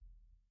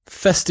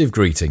Festive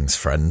greetings,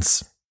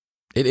 friends.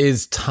 It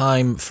is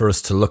time for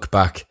us to look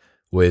back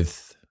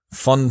with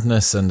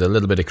fondness and a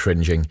little bit of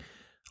cringing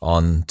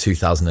on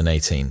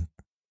 2018.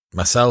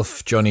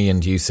 Myself, Johnny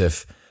and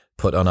Yusuf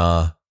put on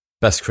our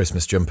best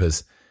Christmas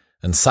jumpers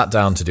and sat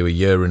down to do a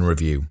year in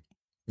review,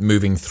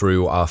 moving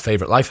through our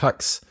favourite life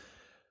hacks,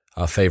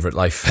 our favourite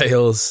life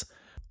fails,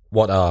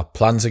 what our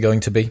plans are going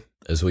to be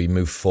as we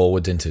move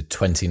forward into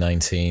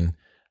 2019,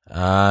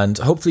 and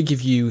hopefully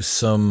give you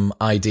some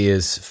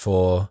ideas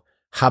for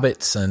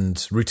habits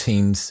and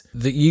routines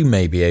that you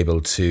may be able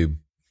to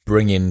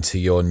bring into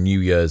your New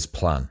Year's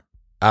plan.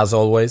 As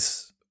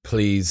always,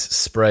 please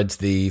spread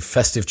the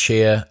festive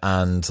cheer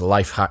and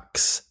life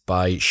hacks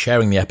by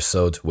sharing the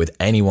episode with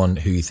anyone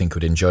who you think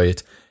would enjoy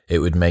it. It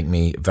would make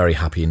me very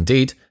happy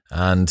indeed,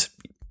 and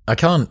I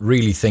can't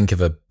really think of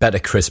a better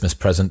Christmas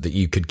present that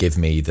you could give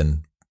me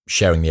than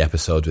sharing the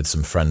episode with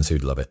some friends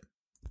who'd love it.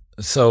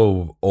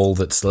 So all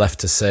that's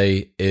left to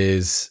say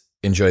is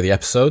enjoy the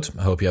episode.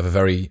 I hope you have a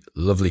very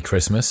lovely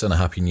Christmas and a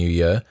happy new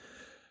year.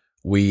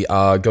 We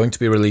are going to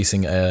be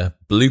releasing a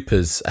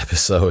bloopers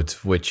episode,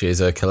 which is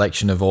a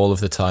collection of all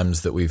of the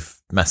times that we've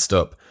messed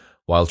up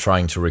while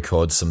trying to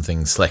record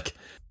something slick.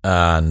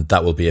 And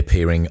that will be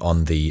appearing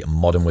on the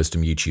Modern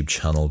Wisdom YouTube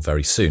channel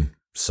very soon.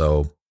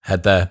 So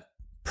head there,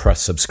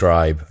 press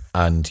subscribe,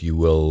 and you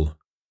will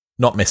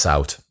not miss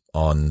out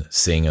on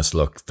seeing us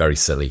look very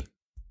silly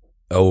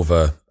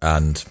over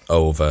and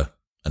over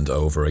and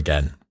over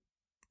again.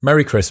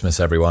 Merry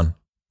Christmas, everyone.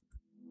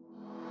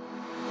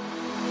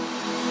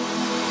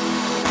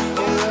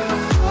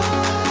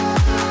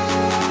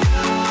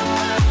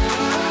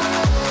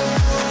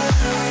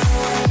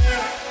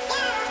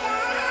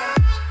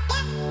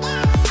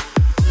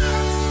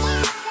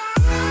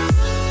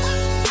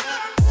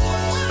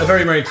 A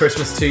very Merry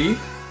Christmas to you.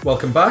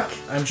 Welcome back.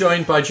 I'm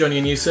joined by Johnny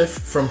and Yusuf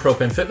from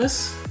Propane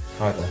Fitness.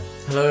 Hi there.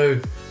 Hello.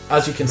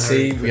 As you can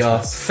see, we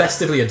are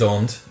festively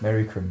adorned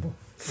Merry Crimble.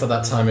 for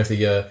that time of the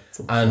year.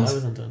 And I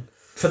wasn't done.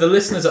 for the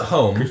listeners at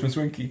home, Christmas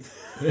Winky.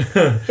 for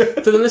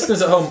the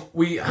listeners at home,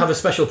 we have a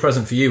special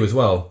present for you as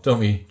well, don't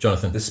we,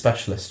 Jonathan? The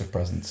specialist of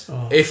presents.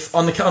 Oh. If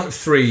on the count of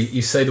three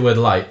you say the word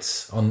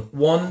lights, on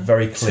one,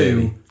 Very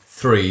clearly. 2,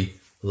 3,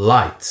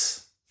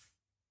 lights.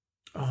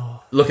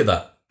 Oh, Look at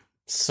that.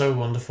 so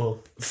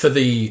wonderful. For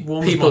the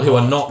Warms people my who are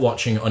heart. not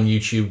watching on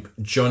YouTube,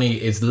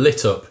 Johnny is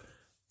lit up,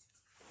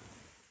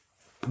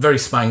 very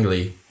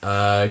spangly,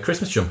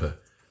 Christmas jumper,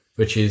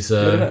 which is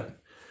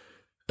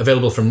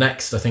available from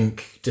Next. I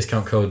think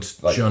discount code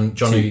Like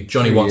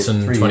Johnny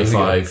Watson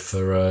 25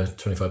 for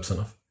 25%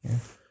 off. Yeah.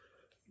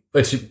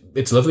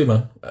 It's lovely,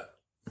 man.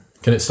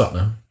 Can it stop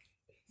now?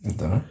 I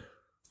don't know.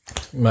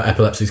 My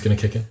epilepsy's going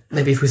to kick in.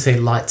 Maybe if we say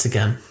lights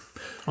again.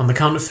 On the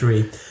count of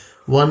 3.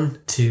 1,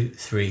 2,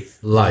 3.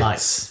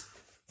 Lights.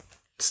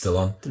 Still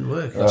on. Didn't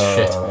work.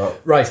 Shit.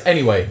 Right,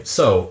 anyway,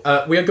 so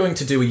we are going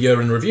to do a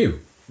year in review.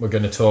 We're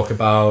going to talk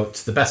about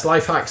the best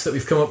life hacks that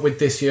we've come up with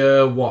this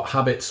year, what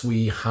habits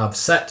we have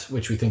set,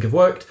 which we think have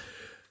worked,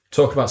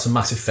 talk about some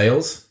massive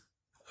fails,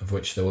 of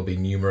which there will be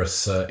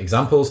numerous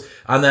examples,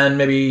 and then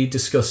maybe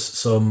discuss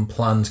some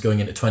plans going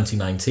into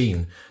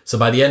 2019. So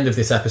by the end of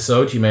this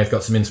episode, you may have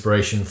got some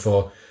inspiration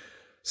for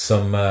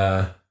some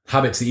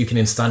habits that you can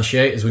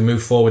instantiate as we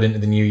move forward into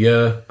the new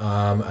year,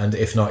 and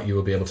if not, you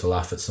will be able to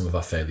laugh at some of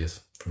our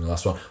failures from the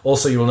last one.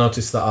 Also, you will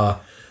notice that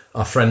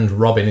our friend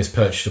Robin is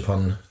perched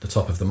upon the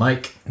top of the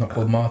mic. Not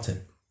called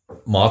Martin.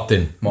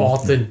 Martin.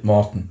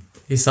 Martin.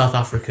 He's South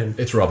African.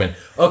 It's Robin.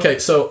 Okay,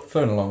 so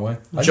Flown a long way.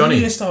 Johnny.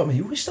 You start with me.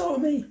 You always start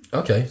with me.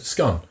 okay,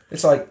 scone.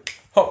 It's like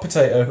hot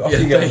potato. Off Yeah,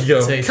 you go. there you go.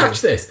 Potatoes.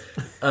 Catch this.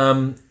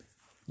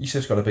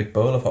 Yusuf's got a big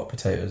bowl of hot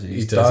potatoes.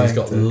 He does. He's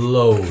got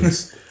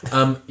loads.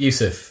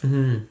 Yusuf,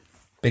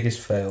 biggest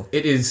fail.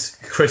 it is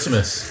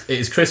Christmas. It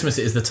is Christmas.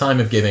 It is the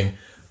time of giving.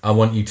 I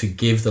want you to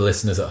give the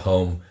listeners at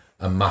home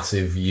a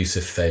massive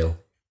Yusuf fail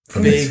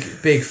from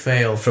Big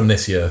fail. from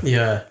this year.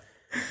 Yeah.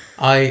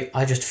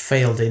 I just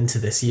failed into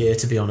this year,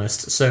 to be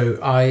honest. So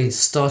I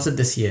started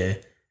this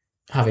year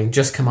having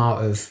just come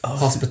out of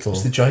hospital.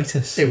 It's the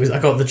jitis. I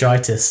got the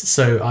jitis.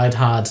 So I'd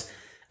had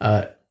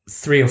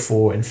 3 or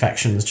 4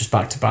 infections just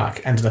back to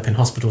back, ended up in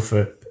hospital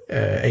for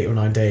 8 or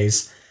 9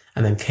 days,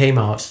 and then came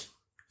out,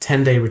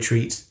 10-day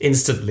retreat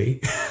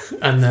instantly,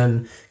 and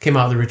then came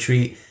out of the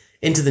retreat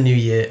into the new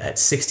year at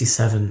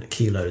 67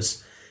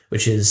 kilos,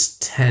 which is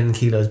 10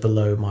 kilos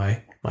below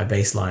my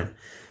baseline.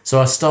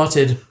 So I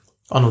started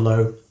on a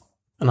low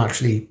and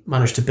actually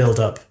managed to build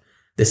up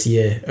this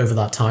year over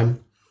that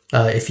time.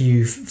 If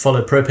you've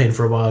followed Propane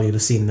for a while, you'll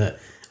have seen that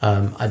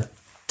I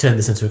turned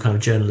this into a kind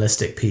of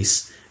journalistic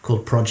piece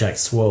called Project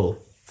Swole,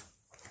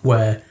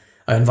 where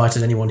I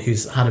invited anyone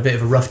who's had a bit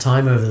of a rough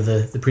time over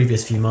the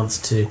previous few months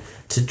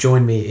to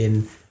join me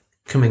in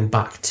coming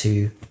back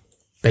to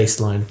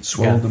baseline.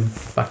 Swoldom.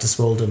 Again, back to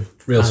Swoldom.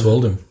 Real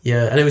Swoldom.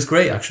 Yeah, and it was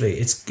great actually.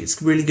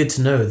 It's really good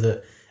to know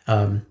that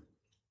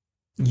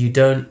you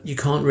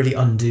can't really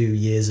undo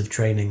years of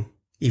training,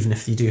 even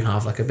if you do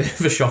have like a bit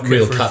of a shock.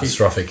 Real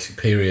catastrophic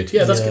period.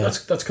 Yeah,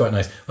 that's quite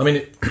nice. I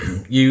mean,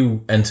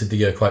 you entered the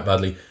year quite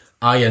badly.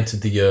 I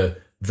entered the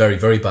year very,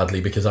 very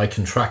badly because I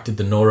contracted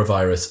the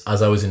norovirus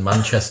as I was in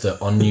Manchester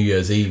on New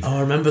Year's Eve. Oh,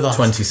 I remember that.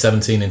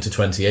 2017 into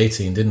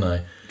 2018, didn't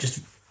I?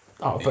 Just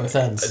out of both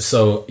ends.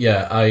 So,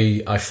 yeah,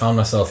 I found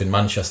myself in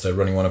Manchester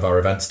running one of our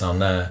events down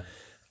there,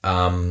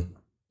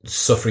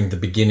 suffering the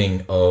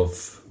beginning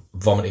of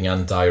vomiting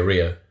and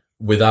diarrhea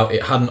without,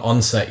 it hadn't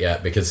onset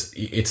yet because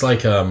it's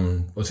like,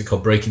 what's it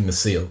called? Breaking the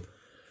seal.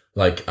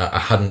 Like, I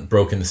hadn't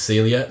broken the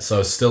seal yet, so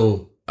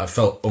I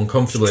felt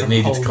uncomfortable. It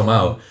needed to come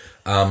out.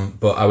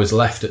 But I was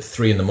left at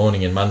 3 a.m.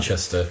 in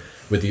Manchester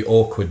with the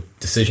awkward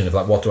decision of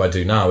like, what do I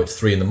do now? It's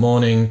 3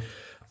 a.m.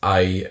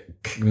 I'm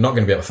not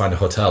going to be able to find a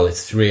hotel.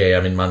 It's 3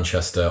 a.m. in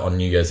Manchester on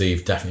New Year's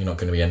Eve. Definitely not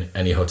going to be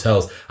any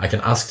hotels. I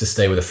can ask to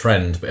stay with a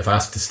friend, but if I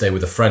ask to stay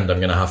with a friend, I'm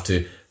going to have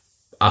to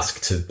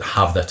ask to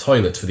have their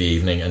toilet for the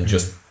evening and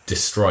just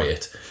destroy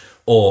it.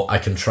 Or I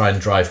can try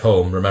and drive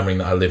home, remembering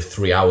that I live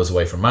 3 hours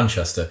away from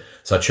Manchester.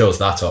 So I chose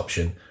that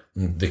option.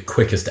 The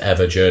quickest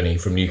ever journey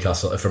from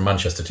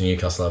Manchester to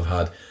Newcastle I've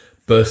had.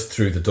 Burst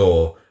through the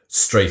door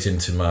straight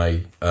into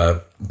my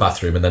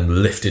bathroom and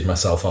then lifted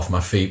myself off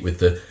my feet with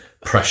the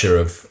pressure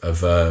of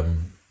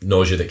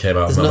nausea that came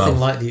out of my mouth. There's nothing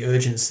like the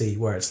urgency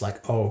where it's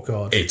like, oh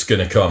God, it's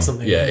gonna come.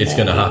 It's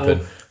gonna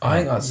happen.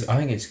 I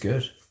think it's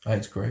good. I think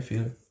it's a great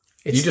feeling.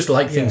 You just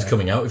like things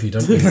coming out of you,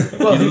 don't you?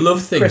 You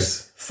love things.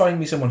 Chris, find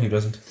me someone who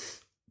doesn't.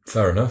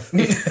 Fair enough.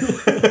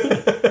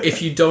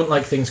 If you don't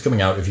like things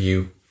coming out of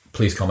you,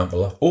 please comment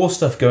below. All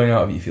stuff going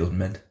out of you feels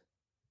mint.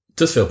 It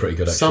does feel pretty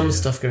good, actually. Some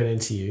stuff going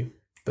into you,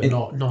 but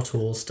not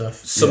all stuff.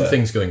 Some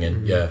things going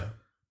in, yeah.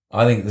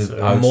 I think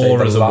I would more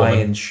say as the a woman.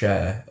 lion's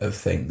share of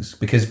things,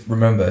 because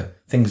remember,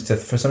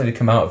 for something to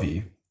come out of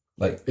you,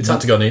 like It's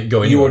had to go in.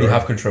 You already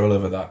have control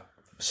over that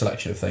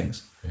selection of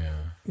things.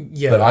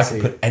 Yeah, But I can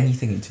put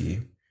anything into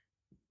you.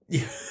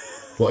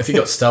 What if you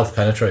got stealth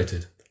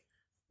penetrated?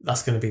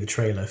 That's going to be the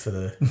trailer for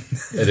the.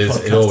 It is.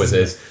 It podcast, always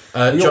isn't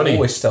is. You're Johnny,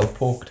 always stealth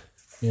porked.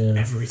 yeah.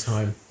 every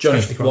time. Johnny,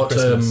 Especially around what,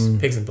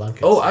 Christmas. Pigs and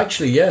blankets. Oh,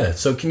 actually, yeah.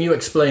 So, can you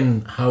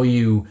explain how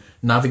you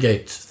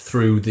navigate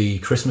through the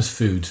Christmas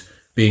food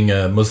being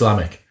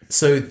Muslimic?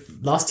 So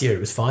last year it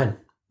was fine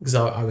because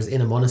I was in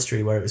a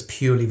monastery where it was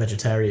purely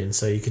vegetarian,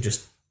 so you could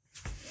just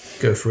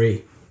go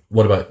free.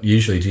 What about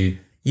usually? Do you?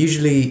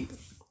 Usually,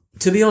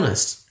 to be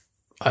honest,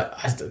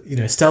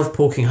 stealth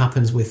porking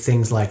happens with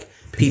things like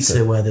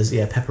pizza where there's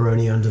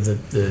pepperoni under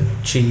the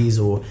cheese,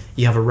 or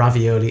you have a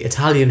ravioli.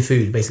 Italian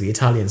food, basically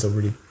Italians are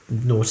really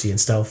naughty and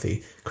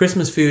stealthy.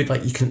 Christmas food,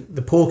 like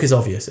the pork is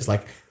obvious. It's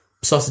like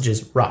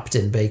sausages wrapped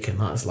in bacon.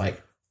 That's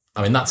like.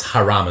 I mean, that's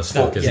haram as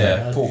fuck, isn't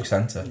it? Pork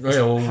centre.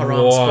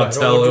 Haram split.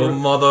 Tell you,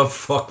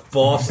 motherfuck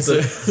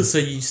bastard. So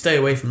you stay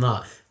away from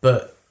that.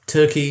 But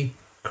turkey,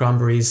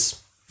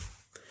 cranberries.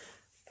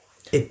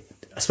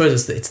 I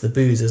suppose it's the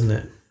booze, isn't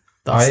it?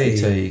 I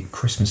ate a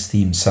Christmas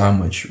themed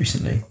sandwich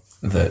recently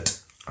that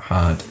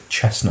had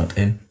chestnut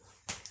in.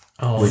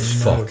 Oh, Which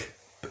no. fuck?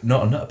 But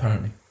not a nut,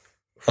 apparently.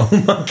 Oh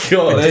my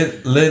god. I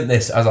learned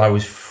this as I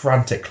was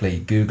frantically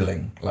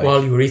Googling. Like,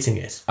 While you were eating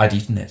it. I'd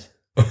eaten it.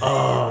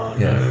 Oh,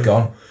 no.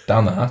 Gone.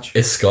 Down the hatch.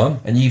 It's gone.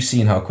 And you've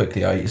seen how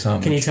quickly I eat a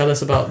sandwich. Can you tell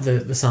us about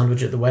the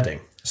sandwich at the wedding?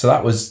 So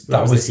that was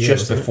was this year,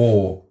 just wasn't it?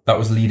 before, that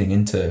was leading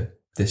into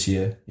this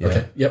year. Yeah.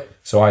 Okay. Yep.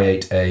 So I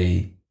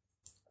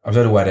was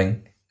at a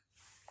wedding.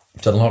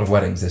 I've done a lot of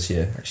weddings this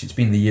year. Actually, it's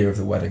been the year of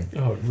the wedding.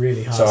 Oh, it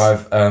really has. So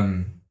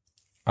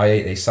I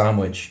ate a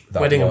sandwich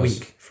that wedding was... a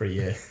week for a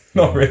year.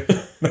 Not really.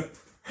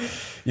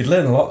 You'd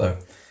learn a lot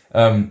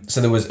though.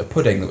 So there was a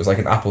pudding that was like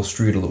an apple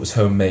strudel that was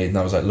homemade, and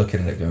I was like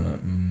looking at it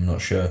going,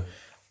 not sure.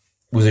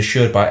 Was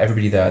assured by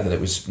everybody there that it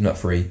was nut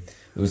free.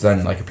 It was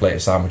then like a plate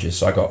of sandwiches.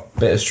 So I got a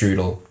bit of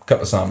strudel, a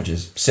couple of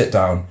sandwiches, sit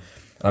down,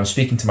 and I'm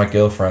speaking to my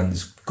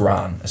girlfriend's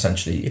gran,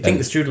 essentially. You'd think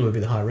the strudel would be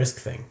the high risk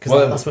thing,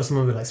 because that's where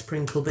someone would like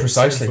sprinkle bits.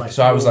 Precisely. Of, like,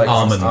 so I was like,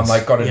 almonds. I'm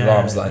like got it at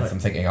arm's length. right. I'm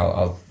thinking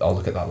I'll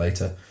look at that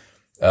later.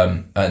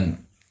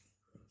 And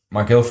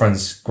my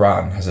girlfriend's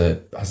gran has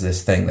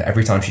this thing that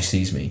every time she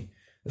sees me,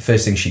 the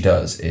first thing she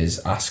does is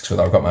asks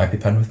whether I've got my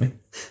EpiPen with me.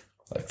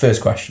 Like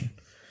first question.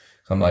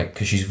 So I'm like,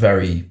 because she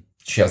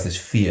has this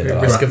fear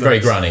that risk Very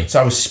granny.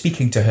 So I was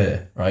speaking to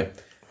her, right?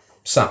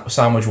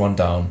 Sandwich 1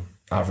 down,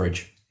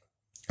 average.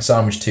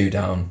 Sandwich 2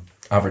 down,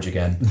 average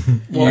again.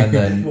 And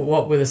then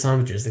What were the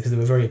sandwiches? Because they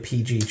were very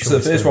PG choice. so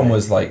the first one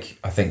was like,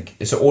 I think,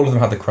 so all of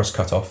them had the crust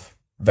cut off.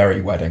 Very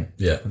wedding.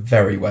 Yeah.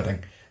 Very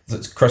wedding. So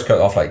it's crust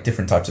cut off like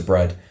different types of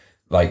bread,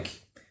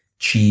 like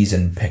cheese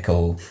and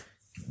pickle,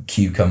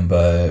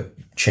 cucumber,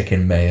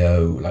 chicken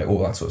mayo, like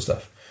all that sort of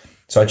stuff.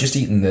 So I'd just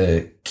eaten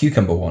the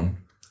cucumber one,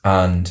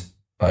 and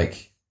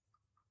like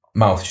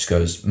mouth just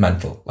goes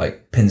mental,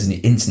 like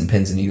instant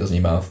pins and needles in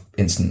your mouth,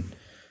 instant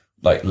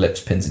like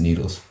lips, pins and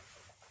needles.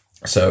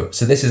 So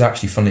this is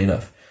actually, funny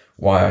enough,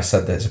 why I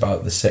said this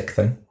about the sick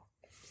thing,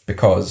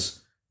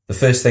 because the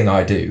first thing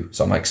I do,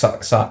 so I'm like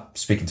sat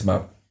speaking to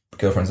my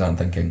girlfriend's aunt,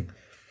 thinking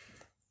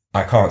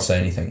I can't say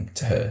anything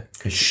to her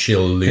because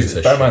She'll lose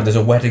her bear in shit. mind there's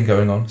a wedding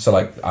going on, so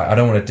like I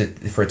don't want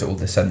for it to all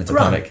descend into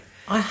panic.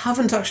 I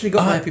haven't actually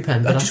got my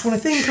EpiPen, but I just wanna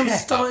think I'm check.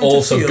 starting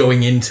Also to feel...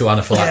 going into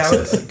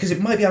anaphylaxis. Because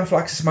it might be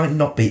anaphylaxis, it might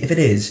not be. If it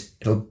is,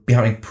 it'll be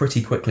happening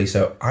pretty quickly,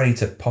 so I need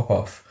to pop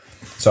off.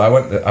 So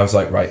I was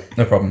like, right,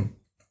 no problem.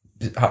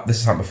 This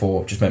has happened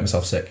before, just made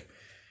myself sick.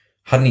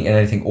 Hadn't eaten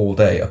anything all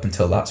day up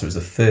until that, so it was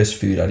the first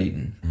food I'd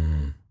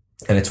eaten.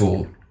 And it's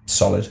all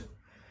solid.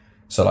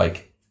 So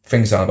like,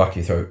 fingers down the back of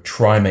your throat,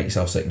 try and make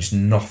yourself sick, and just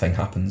nothing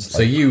happens.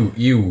 So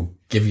you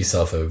give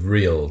yourself a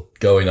real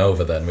going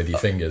over then with your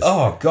fingers.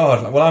 Oh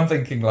God! Well, I'm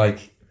thinking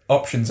like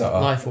options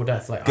are life or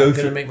death. Like, I'm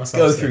going to make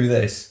myself sick. through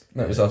this,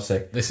 make myself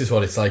sick. This is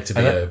what it's like to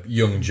be a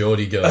young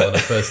Geordie girl on a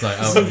first night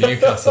out in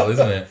Newcastle,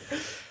 isn't it?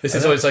 This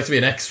is what it's like to be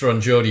an extra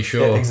on Geordie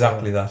Shore. Yeah,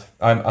 exactly that.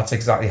 That's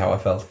exactly how I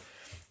felt.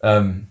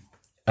 And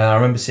I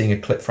remember seeing a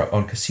clip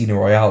on Casino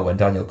Royale when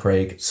Daniel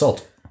Craig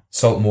salt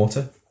and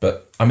water,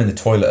 but I'm in the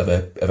toilet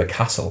of a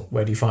castle.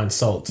 Where do you find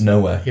salt?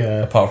 Nowhere.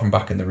 Yeah. Apart from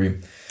back in the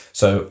room.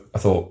 So I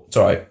thought, it's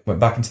all right. Went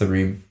back into the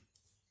room,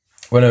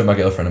 went over to my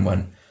girlfriend and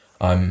went,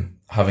 I'm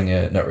having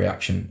a nut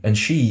reaction. And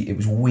it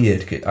was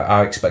weird.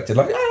 I expected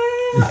like,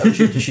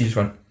 she just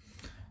went,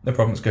 no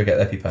problem, let's go get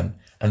the EpiPen.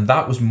 And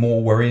that was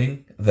more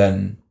worrying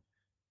than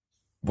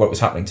what was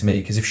happening to me.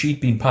 Because if she'd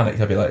been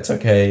panicked, I'd be like, it's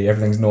okay,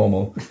 everything's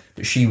normal.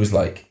 But she was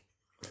like,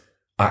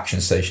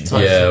 action station.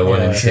 Yeah.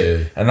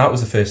 And that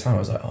was the first time I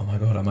was like, oh my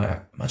God,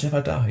 imagine if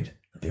I died.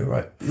 I'd be all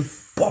right.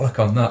 Bollock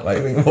on that.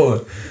 Like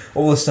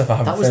all the stuff I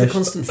haven't That was finished. the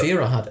constant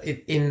fear I had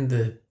in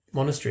the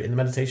monastery, in the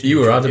meditation. You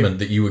were adamant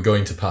that you were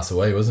going to pass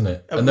away, wasn't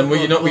it? And then were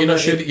you not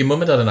sure that your mum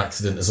had an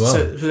accident as well?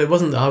 So it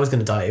wasn't that I was going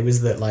to die. It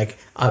was that like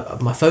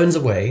my phone's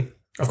away.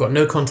 I've got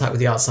no contact with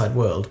the outside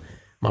world.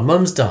 My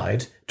mum's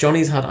died.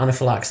 Johnny's had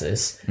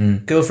anaphylaxis.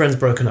 Girlfriend's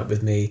broken up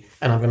with me,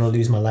 and I'm going to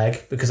lose my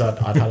leg because I'd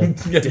had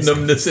a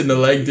numbness in the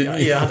leg, didn't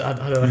you? Yeah,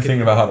 I'd You're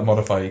thinking about how to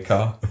modify your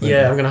car.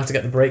 Yeah, I'm going to have to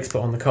get the brakes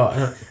put on the car.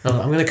 And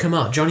I'm going to come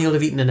out. Johnny will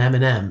have eaten an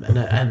M&M, and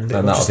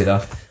that'll be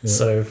that.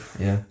 So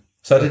yeah,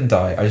 so I didn't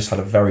die. I just had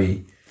a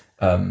very.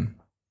 It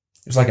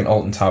was like an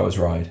Alton Towers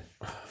ride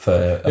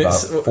for about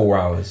 4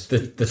 hours.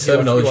 The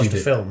terminology. You watched the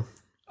film.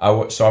 I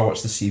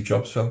watched the Steve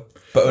Jobs film,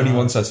 but only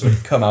once I'd sort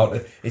of come out.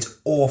 It's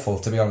awful,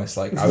 to be honest.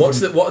 Like,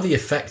 what are the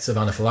effects of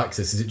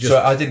anaphylaxis? Is it just?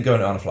 So I didn't go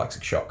into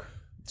anaphylactic shock.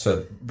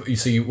 So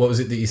what was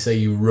it that you say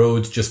you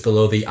rode just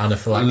below the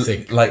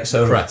anaphylactic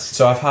crest?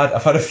 So I've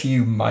had a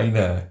few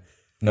minor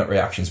nut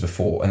reactions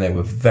before, and they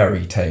were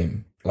very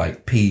tame,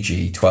 like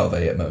PG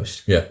 12A at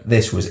most. Yeah,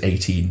 this was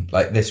 18.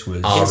 Like this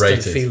was R-rated.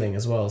 Instant feeling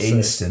as well.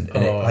 Instant,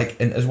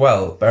 and as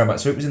well. Bear in mind,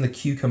 so it was in the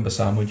cucumber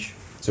sandwich.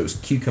 So it was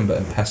cucumber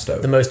and pesto.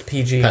 The most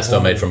PG.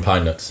 Pesto made from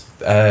pine nuts.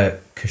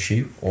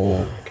 Cashew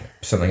or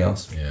something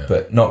else. Yeah.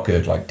 But not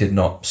good, like did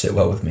not sit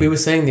well with me. We were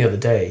saying the other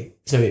day,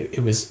 so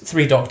it was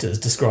 3 doctors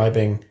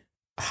describing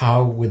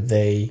how would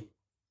they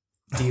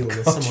deal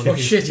with someone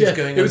who's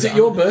going it was at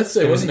your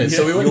birthday, wasn't it?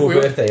 So we went to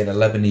your birthday in a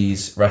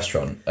Lebanese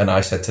restaurant, and I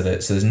said so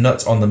there's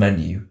nuts on the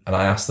menu, and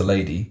I asked the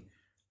lady,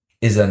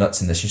 is there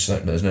nuts in this? She's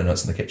like, no, there's no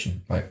nuts in the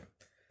kitchen. Like,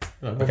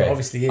 okay,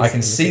 obviously I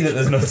can see that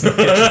there's nuts in the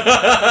kitchen.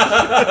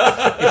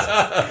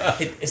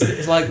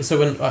 It's like, so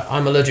when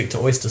I'm allergic to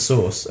oyster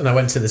sauce, and I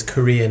went to this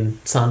Korean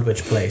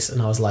sandwich place, and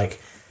I was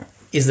like,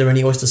 is there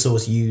any oyster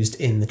sauce used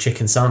in the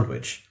chicken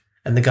sandwich?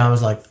 And the guy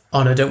was like,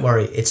 oh no, don't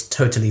worry, it's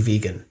totally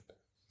vegan.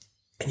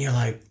 And you're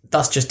like,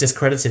 that's just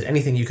discredited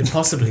anything you can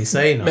possibly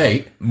say now.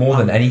 Mate, more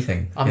than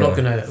anything. I'm not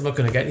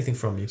gonna get anything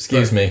from you.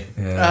 Excuse me.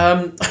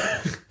 Yeah.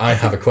 I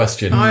have a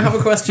question.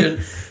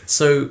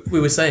 So we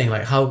were saying,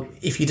 like, how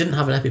if you didn't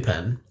have an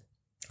EpiPen,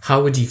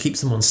 how would you keep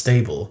someone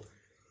stable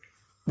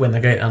when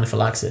they're getting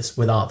anaphylaxis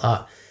without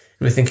that?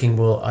 And we're thinking,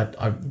 well,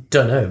 I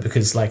don't know,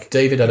 because like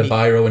David had a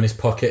biro in his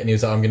pocket, and he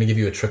was like, I'm going to give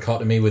you a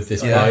tracheotomy with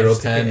this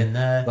biro pen. In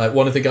there. Like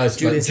one of the guys,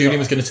 Julian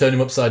was going to turn him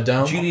upside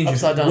down. Julian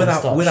just upside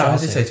down without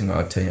hesitating,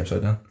 I'd turn you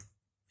upside down.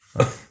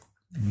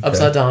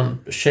 Upside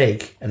down,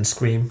 shake and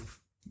scream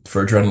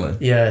for adrenaline.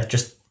 Yeah,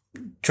 just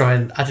try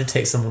and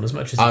agitate someone as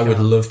much as you I can. would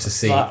love to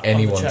see Flat on the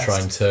anyone chest. try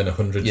and turn a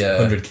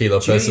 100 kilo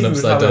person Julian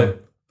upside down.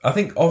 I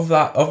think of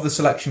the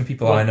selection of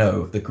people I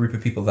know, the group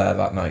of people there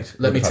that night.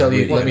 Let me tell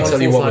you what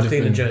would have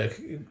been. Jerk.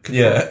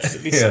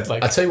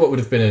 I tell you what would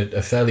have been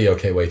a fairly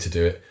okay way to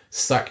do it.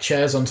 Stack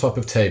chairs on top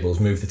of tables,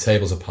 move the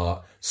tables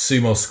apart,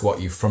 sumo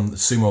squat you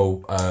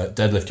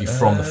deadlift you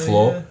from the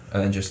floor,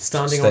 and then just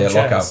standing stay on at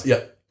lockout. Yeah,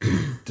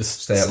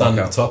 just stay at stand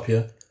lockout. at the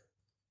top.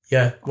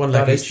 Yeah, one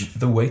leg That each. is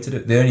the way to do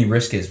it. The only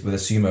risk is with a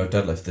sumo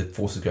deadlift, the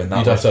force is going that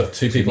You'd way. have to have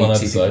two people on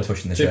either side,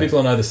 pushing the two chest. people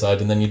on either side,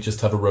 and then you'd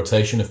just have a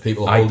rotation of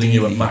people holding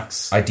you at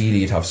max. Ideally,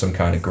 you'd have some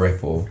kind of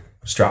grip or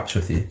straps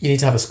with you. You need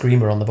to have a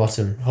screamer on the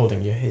bottom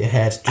holding your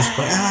head, just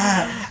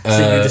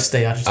so you just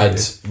stay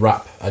agitated.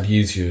 I'd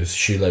use you as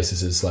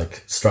shoelaces as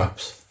like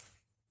straps.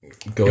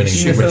 Go Have in you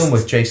seen a film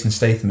with Jason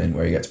Statham in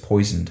where he gets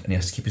poisoned and he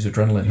has to keep his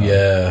adrenaline high?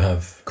 Yeah, I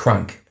have.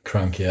 Crank,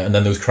 yeah. And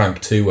then there was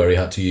Crank 2 where he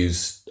had to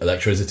use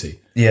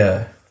electricity.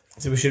 Yeah.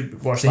 So we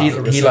should watch So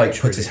that. he like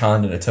puts his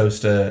hand in a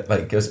toaster,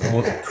 like goes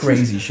all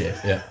crazy shit.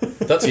 Yeah,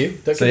 that's you.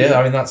 So yeah,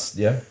 I mean that's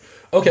yeah.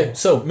 Okay,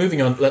 so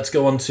moving on. Let's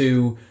go on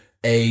to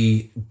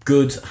a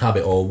good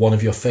habit or one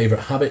of your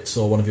favourite habits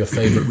or one of your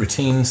favourite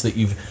routines that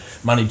you've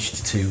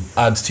managed to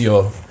add to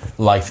your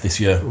life this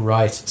year?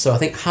 Right. So I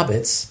think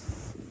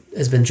habits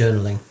has been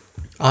journaling.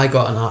 I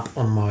got an app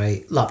on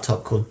my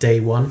laptop called Day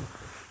One.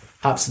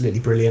 Absolutely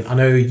brilliant. I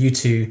know you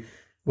two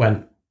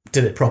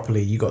did it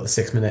properly. You got the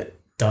 6-minute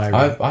diary.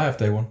 I have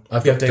Day One.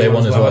 I've got Day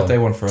One as I well. have Day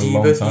One for a Do you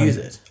long both time. use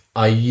it?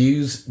 I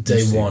use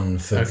Day One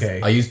for Okay.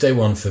 I use Day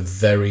One for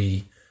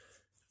very,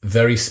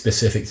 very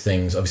specific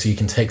things. Obviously, you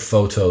can take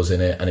photos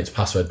in it, and it's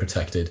password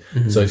protected,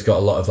 so it's got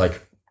a lot of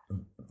like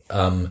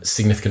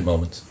significant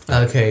moments.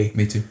 Okay.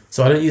 Me too.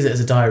 So I don't use it as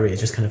a diary. It's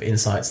just kind of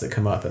insights that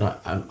come up, and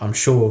I'm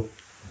sure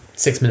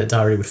 6-minute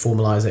diary would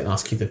formalize it and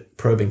ask you the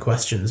probing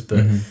questions.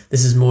 But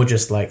this is more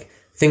just like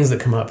things that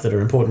come up that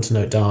are important to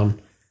note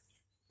down,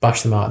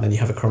 bash them out, and then you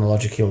have a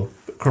chronological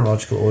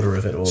order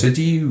of it all.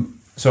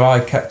 So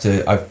I've kept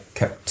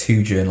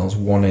 2 journals,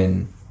 one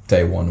in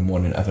Day One and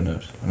one in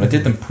Evernote, and I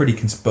did them both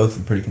of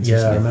them pretty consistently.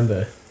 Yeah, I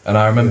remember. And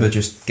I remember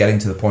just getting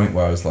to the point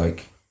where I was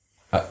like,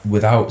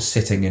 without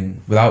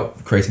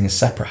creating a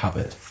separate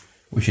habit,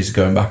 which is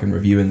going back and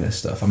reviewing this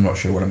stuff, I'm not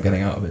sure what I'm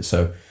getting out of it.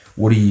 So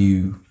what do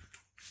you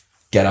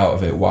get out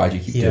of it? Why do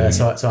you keep doing it?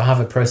 So I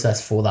have a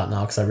process for that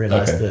now because I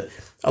realised that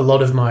a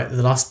lot of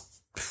the last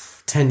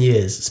 10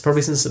 years, it's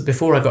probably since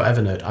before I got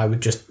Evernote, I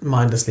would just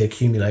mindlessly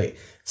accumulate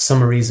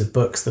summaries of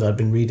books that I'd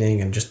been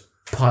reading and just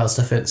pile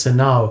stuff in. So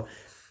now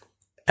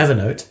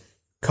Evernote,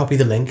 copy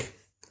the link,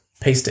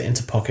 paste it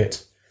into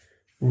Pocket,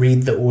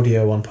 read the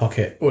audio on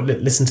Pocket, or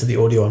listen to the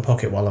audio on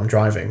Pocket while I'm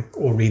driving,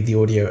 or read the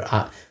audio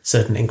at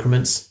certain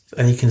increments.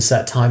 And you can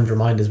set timed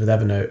reminders with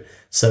Evernote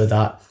so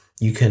that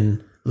you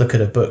can look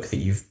at a book that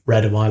you've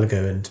read a while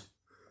ago and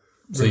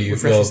So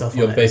refresh yourself on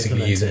you're it,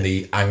 basically implement using it.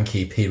 the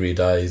Anki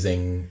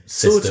periodizing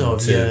system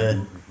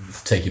to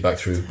take you back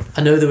through.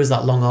 I know there was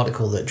that long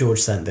article that George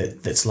sent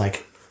that's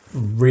like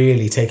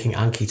really taking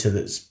Anki to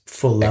its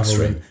full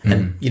level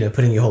and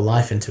putting your whole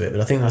life into it.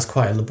 But I think that's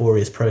quite a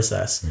laborious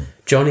process.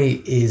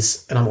 Johnny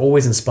is, and I'm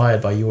always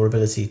inspired by your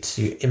ability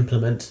to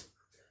implement.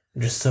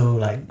 I'm just so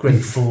like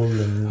grateful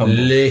and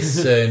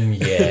Listen,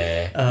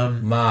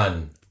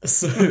 man.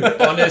 so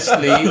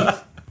Honestly,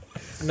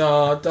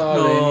 no,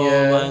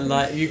 darling, man,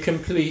 like you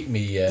complete me,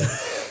 yeah.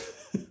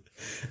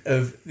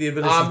 of the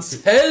ability I'm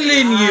to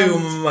telling you,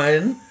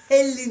 man.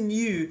 telling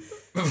you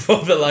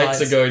Before the lights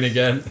Right. are going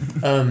again.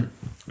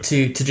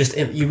 to just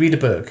you read a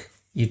book,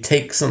 you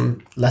take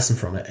some lesson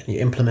from it and you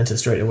implement it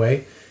straight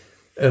away,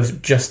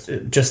 of just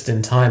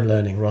in time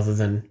learning rather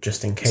than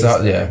just in case.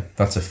 So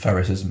that's a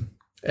Ferrisism.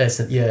 It's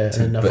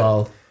a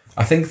Naval.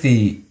 I think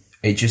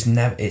it's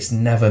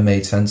never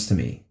made sense to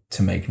me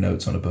to make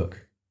notes on a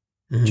book,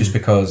 just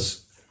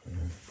because.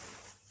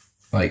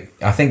 Like,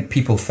 I think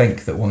people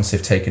think that once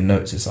they've taken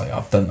notes, it's like,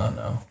 I've done that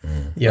now.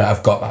 Yeah.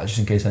 I've got that just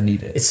in case I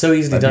need it. It's so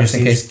easily done. Just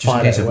in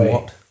case of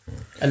what.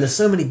 And there's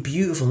so many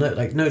beautiful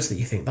notes that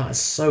you think that is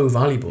so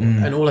valuable.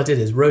 And all I did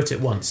is wrote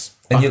it once.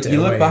 And backed it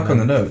you look away, back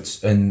and on the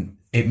notes and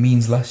it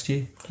means less to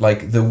you.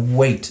 Like, the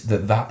weight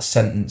that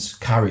sentence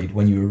carried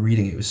when you were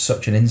reading it was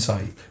such an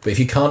insight. But if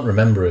you can't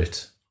remember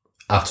it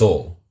at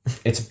all,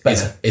 It's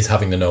better. is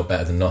having the note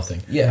better than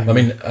nothing. Yeah. I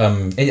mean,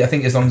 I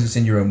think as long as it's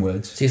in your own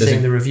words. So you're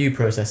saying the review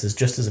process is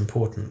just as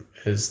important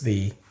as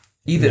the So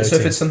if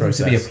noting it's something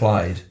to be process.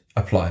 applied,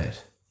 apply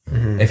it.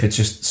 If it's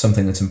just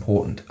something that's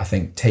important, I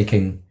think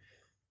taking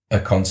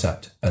a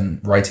concept and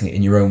writing it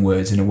in your own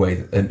words in a way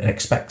that, and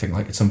expecting,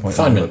 like, at some point...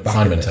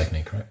 Feynman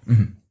technique, right?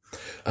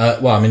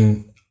 Well, I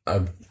mean,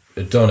 I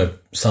don't want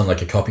to sound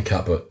like a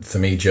copycat, but for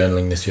me,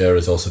 journaling this year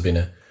has also been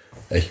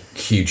a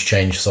huge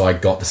change. So I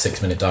got the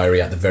 6-minute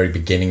diary at the very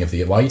beginning of the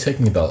year. Why are you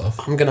taking your belt off?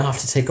 I'm going to have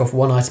to take off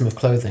one item of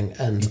clothing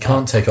and... You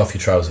can't take off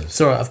your trousers.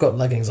 Sorry, I've got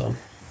leggings on.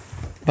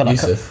 But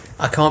Yusuf,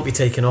 I can't be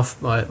taking off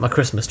my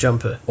Christmas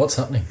jumper. what's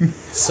happening?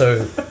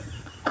 So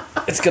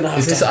it's going to have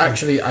Is to this happen.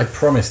 actually... I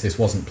promise this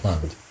wasn't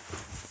planned.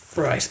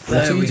 Right, What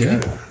there are we you doing?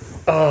 go.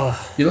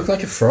 Oh, You look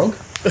like a frog.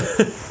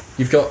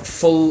 You've got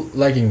full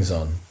leggings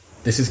on.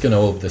 This is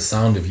going to... The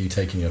sound of you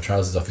taking your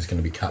trousers off is going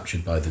to be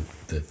captured by the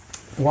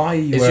Why are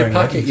you Is wearing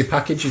your package? leggings? Your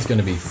package is going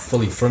to be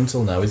fully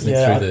frontal now, isn't it?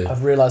 yeah, Through the.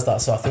 I've realised that,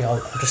 so I think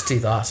I'll just do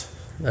that.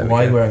 There we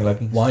Why are go. you wearing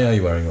leggings? Why are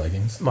you wearing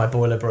leggings? My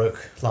boiler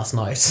broke last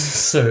night,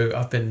 so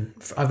I've been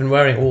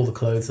wearing all the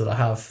clothes that I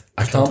have.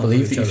 I can't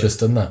believe that you've just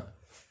done that.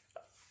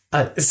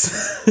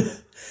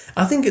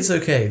 I think it's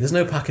okay. There's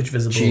no package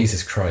visible.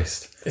 Jesus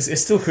Christ!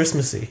 It's still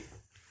Christmassy.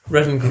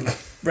 Red and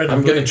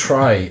I'm blue. going to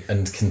try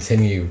and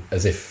continue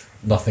as if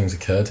nothing's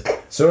occurred.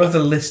 So of the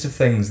list of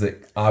things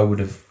that I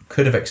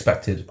could have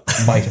expected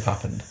might have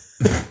happened,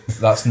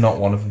 that's not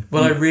one of them.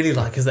 What I really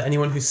like is that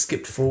anyone who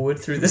skipped forward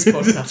through this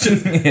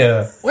podcast.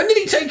 Yeah. When did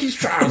he take his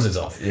trousers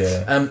off?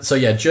 Yeah. So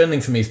yeah,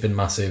 journaling for me has been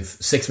massive.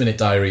 6-minute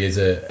diary is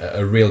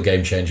a real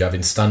game changer. I've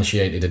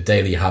instantiated a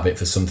daily habit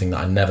for something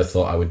that I never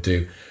thought I would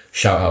do.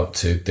 Shout out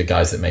to the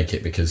guys that make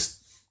it, because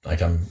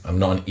like I'm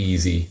not an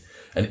easy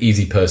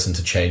person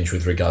to change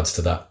with regards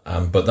to that.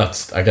 But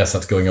I guess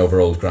that's going over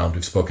old ground.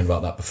 We've spoken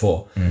about that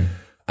before.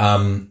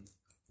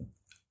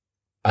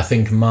 I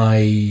think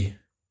my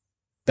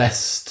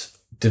best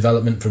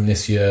development from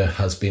this year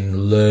has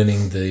been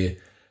learning the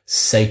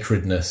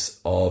sacredness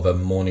of a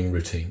morning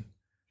routine.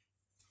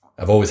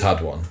 I've always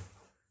had one,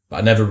 but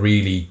I never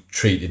really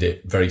treated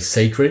it very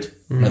sacred.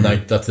 And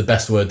that's the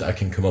best word that I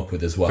can come up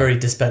with as well. Very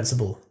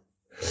dispensable.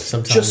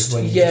 Sometimes Just,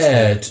 when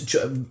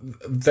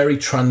very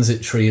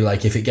transitory.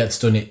 Like if it gets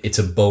done, it's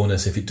a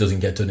bonus. If it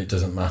doesn't get done, it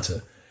doesn't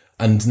matter.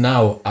 And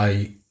now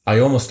I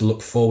almost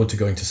look forward to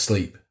going to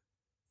sleep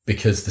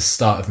because the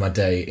start of my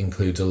day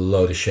includes a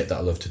load of shit that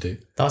I love to do.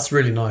 That's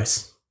really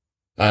nice.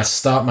 I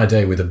start my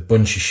day with a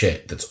bunch of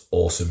shit that's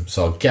awesome.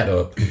 So I'll get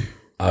up,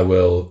 I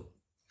will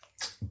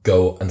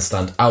go and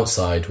stand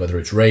outside, whether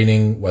it's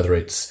raining, whether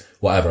it's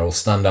whatever. I'll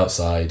stand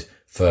outside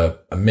for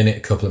a minute, a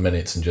couple of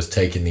minutes and just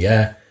take in the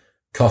air.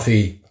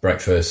 Coffee,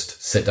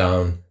 breakfast, sit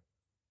down,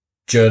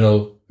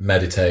 journal,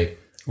 meditate.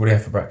 What do you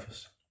have for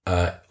breakfast?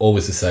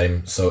 Always the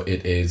same. So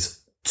it is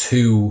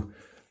 2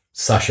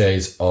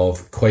 sachets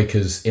of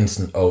Quaker's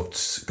instant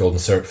oats, golden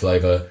syrup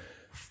flavour,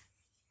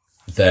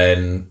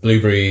 then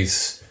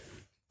blueberries,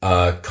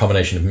 a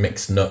combination of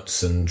mixed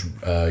nuts and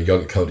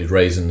yogurt coated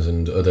raisins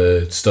and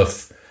other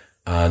stuff,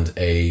 and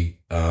a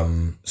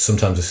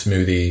sometimes a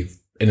smoothie,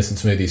 innocent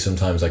smoothie,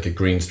 sometimes like a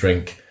greens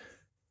drink,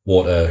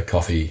 water,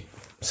 coffee,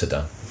 sit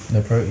down.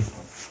 No protein.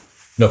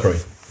 No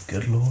protein.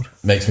 Good lord.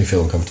 Makes me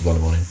feel uncomfortable in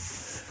the morning.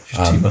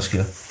 Just too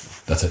muscular.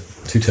 That's it.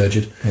 Too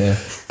turgid. Yeah.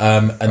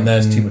 And then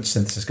there's too much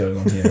synthesis going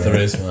on here. there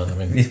is, man. I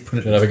mean, You put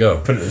it, should have a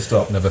go. put it at the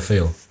stop. Never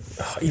feel.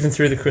 Even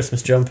through the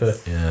Christmas jumper.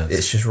 Yeah.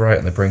 It's just right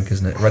on the brink,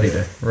 isn't it? Ready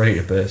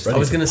to burst. I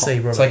was going to say,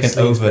 Robert, It's like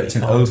sleeps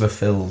an really hard.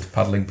 overfilled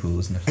paddling pool,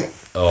 isn't it?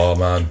 Oh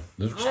man,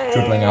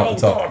 Dribbling out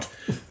the top.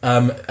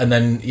 and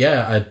then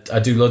I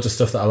do loads of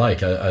stuff that I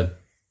like. I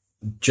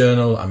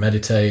journal, I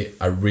meditate,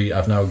 I read.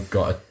 I've now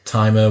got a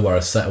timer where I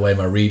set away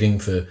my reading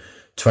for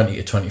 20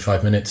 to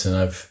 25 minutes, and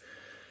I've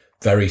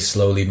very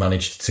slowly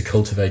managed to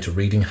cultivate a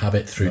reading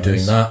habit through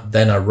doing that.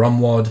 Then I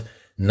ROMWAD.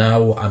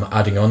 Now I'm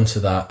adding on to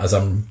that as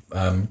I'm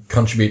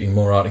contributing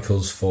more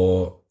articles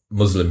for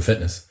Muscle and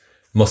Fitness.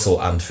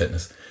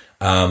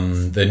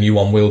 The new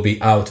one will be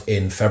out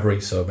in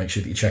February, so make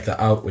sure that you check that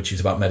out, which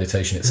is about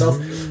meditation itself.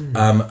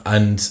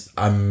 And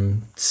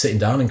I'm sitting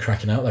down and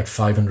cracking out like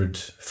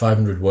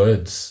 500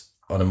 words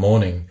on a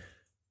morning.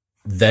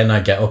 Then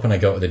I get up and I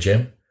go to the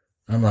gym.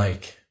 I'm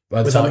like,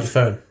 by the Without time your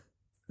phone.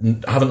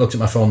 I haven't looked at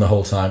my phone the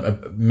whole time. I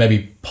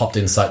maybe popped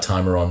Insight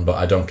Timer on, but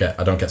I don't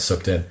get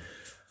sucked in.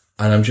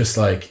 And I'm just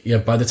like, yeah,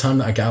 by the time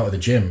that I get out of the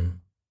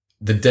gym,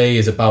 the day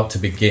is about to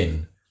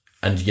begin.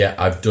 And yet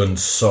I've done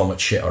so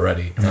much shit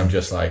already. And I'm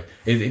just like,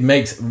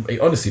 it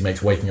honestly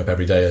makes waking up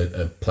every day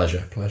a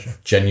pleasure.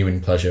 Genuine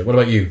pleasure. What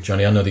about you,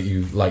 Johnny? I know that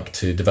you like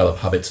to develop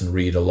habits and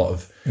read a lot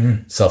of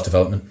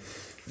self-development.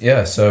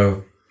 Yeah,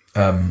 so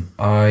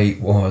I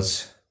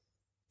was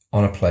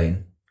on a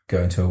plane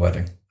going to a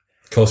wedding.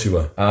 Of course you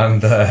were.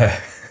 And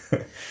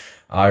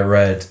I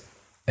read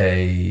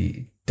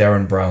a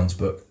Darren Brown's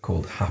book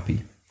called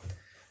Happy.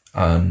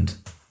 And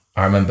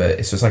I remember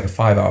it's just like a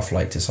 5-hour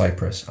flight to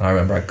Cyprus. And I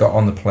remember I got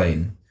on the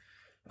plane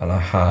and I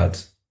had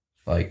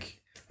I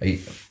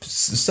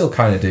still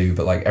kind of do,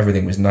 but like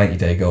everything was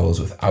 90-day goals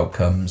with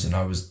outcomes. And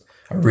I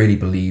really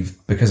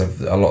believe, because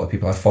of a lot of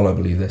people I follow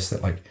believe this,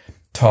 that like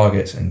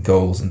targets and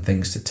goals and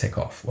things to tick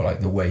off were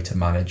like the way to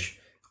manage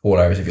all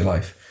areas of your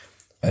life.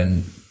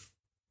 And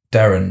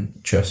Darren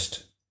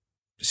just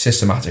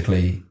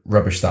systematically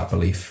rubbished that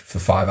belief for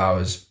 5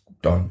 hours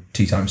on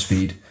 2 times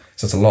speed.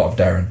 So it's a lot of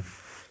Darren.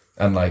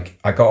 And like,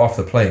 I got off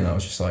the plane and I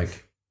was just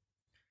like...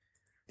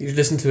 You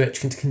listen to it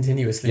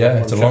continuously.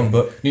 Yeah, it's a long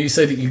book. You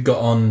say that you got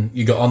on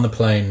the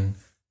plane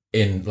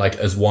in like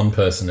as one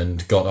person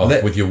and got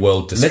off with your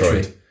world destroyed.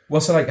 Literally.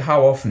 Well, so like,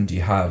 how often do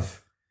you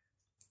have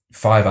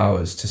 5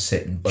 hours to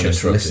sit and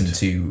just listen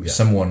to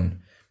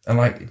someone? And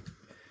like...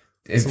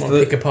 Someone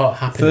pick apart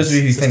happiness. For those of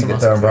you who think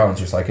that Darren Brown's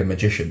just like a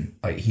magician,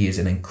 like he is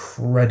an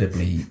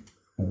incredibly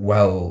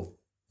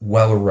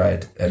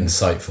well-read and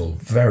insightful,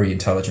 very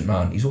intelligent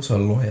man. He's also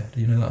a lawyer. Do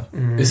you know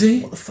that? Is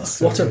he? What the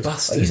fuck? What a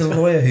bastard! He's a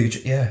lawyer who,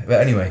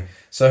 But anyway,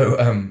 so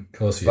of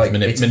course he is. Like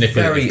it's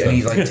very, and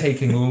he's like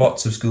taking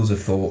lots of schools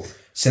of thought,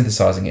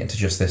 synthesizing it into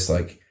just this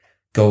like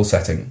goal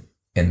setting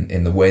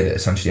in the way that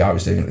essentially I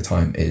was doing at the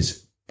time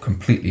is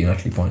completely and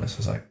utterly pointless. I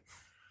was like,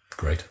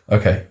 great,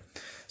 okay.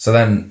 So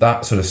then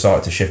that sort of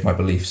started to shift my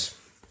beliefs.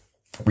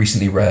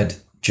 Recently read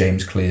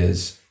James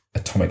Clear's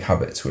Atomic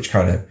Habits, which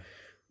kind of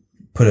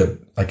put a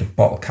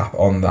bottle cap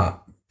on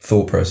that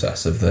thought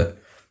process of that,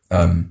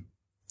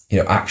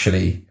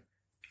 actually,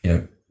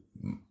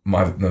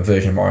 my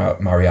version of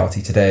my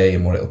reality today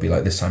and what it'll be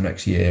like this time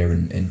next year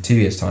and in 2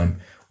 years'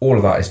 time, all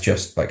of that is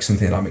just like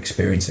something that I'm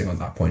experiencing at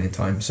that point in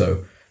time.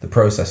 So the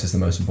process is the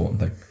most important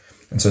thing.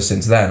 And so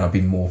since then,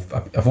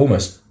 I've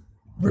almost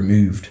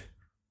removed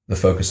the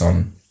focus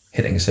on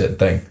hitting a certain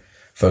thing,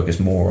 focus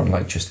more on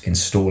like just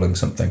installing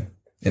something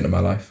into my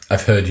life.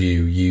 I've heard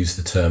you use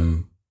the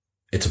term,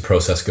 it's a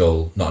process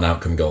goal, not an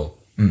outcome goal,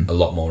 a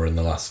lot more in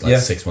the last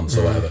 6 months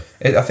or whatever.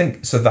 I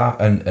think so that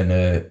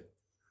and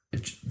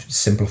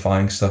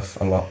simplifying stuff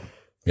a lot.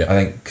 Yeah.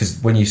 I think because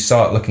when you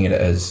start looking at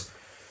it as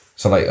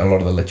So like a lot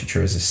of the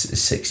literature is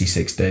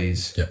 66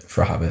 days Yeah.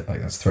 for a habit.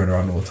 Like that's thrown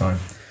around all the time.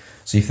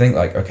 So you think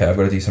like, okay, I've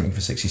got to do something for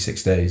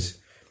 66 days.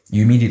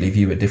 You immediately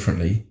view it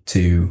differently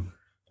to,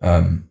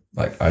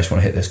 like, I just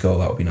want to hit this goal.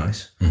 That would be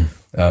nice.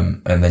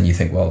 And then you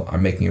think, well,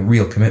 I'm making a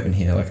real commitment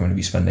here. Like I'm going to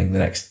be spending the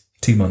next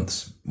 2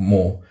 months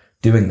more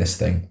doing this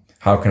thing.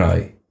 How can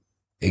I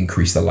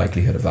increase the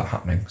likelihood of that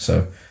happening?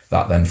 So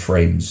that then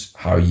frames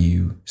how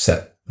you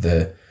set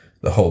the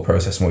whole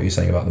process and what you're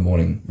saying about the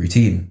morning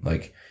routine.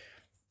 Like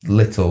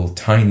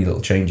tiny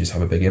little changes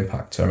have a big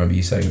impact. So I remember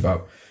you saying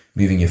about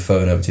moving your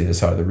phone over to the other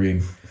side of the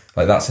room.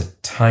 Like that's a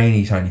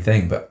tiny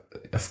thing, but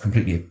it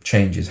completely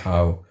changes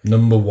how.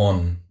 Number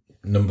one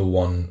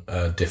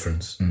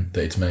difference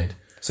that it's made.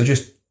 So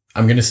just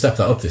I'm going to step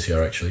that up this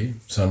year, actually.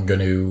 So I'm going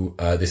to.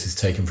 This is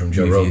taken from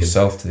Joe move Rogan.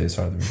 yourself to the other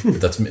side of the room.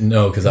 That's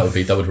no, because that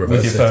would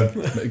reverse With your it.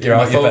 phone. You're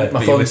out your bed, My but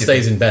you're phone with your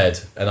stays in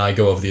bed, and I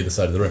go over the other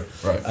side of the room.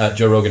 Right.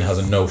 Joe Rogan has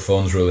a no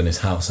phones rule in his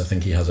house. I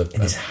think he has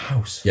In his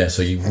house. Yeah,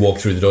 so you walk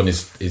through the door and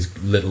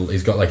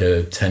he's got like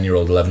a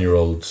 10-year-old,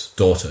 11-year-old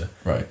daughter.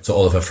 Right. So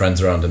all of her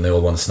friends around and they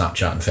all want to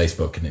Snapchat and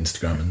Facebook and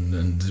Instagram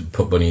and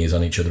put bunnies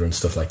on each other and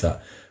stuff like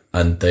that.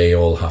 And they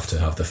all have to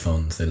have their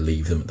phones. They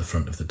leave them at the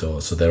front of the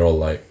door. So they're all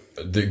like,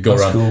 they go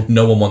That's around. cool.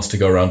 No one wants to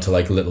go around to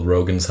like little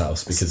Rogan's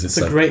house because It's it's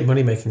a like, great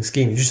money-making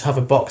scheme. You just have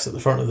a box at the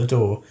front of the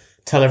door.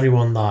 Tell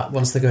everyone that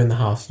once they go in the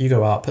house, you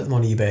go out, put them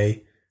on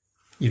eBay.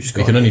 You just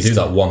go you can on only do Insta.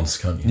 that once,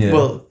 can't you? Yeah.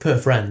 Well, per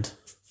friend.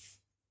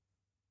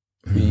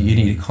 You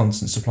need a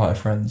constant supply of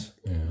friends.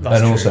 That's and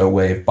true. also a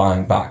way of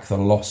buying back the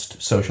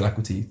lost social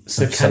equity.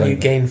 So of can selling you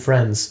them. gain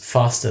friends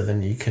faster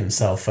than you can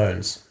sell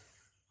phones?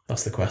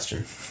 That's the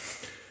question.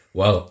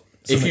 Well,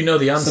 if you know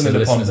the answer, something to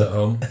listeners ponder. at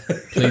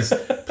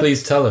home,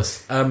 please tell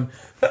us.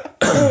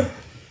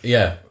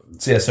 Yeah.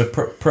 So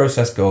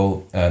process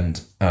goal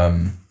and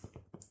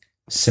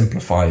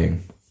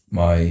simplifying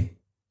my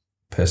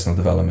personal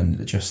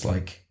development. Just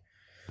like,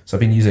 so I've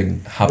been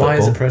using Habit Why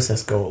is a Bull.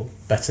 process goal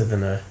better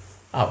than a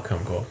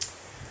outcome goal?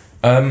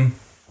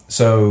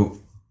 So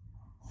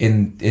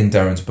in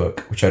Darren's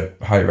book, which I'd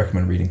highly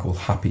recommend reading, called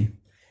Happy,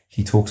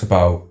 he talks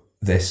about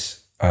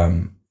this,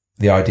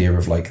 the idea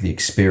of like the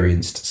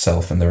experienced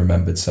self and the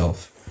remembered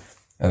self.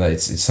 And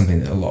it's something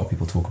that a lot of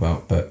people talk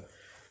about, but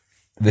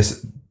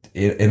this,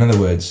 in other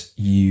words,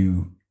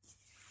 you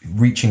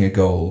reaching a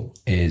goal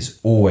is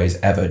always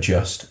ever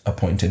just a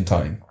point in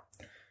time.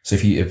 So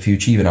if you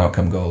achieve an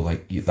outcome goal,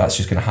 like that's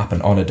just going to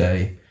happen on a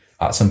day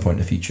at some point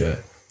in the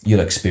future, you'll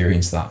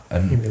experience that.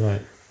 And You'd be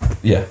like,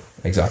 yeah,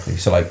 exactly.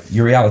 So like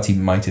your reality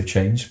might have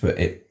changed, but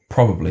it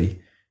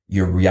probably,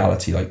 your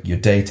reality, like your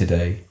day to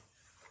day,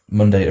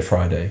 Monday to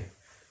Friday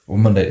or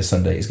Monday to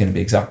Sunday, is going to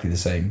be exactly the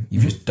same.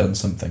 You've just done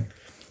something.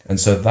 And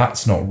so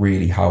that's not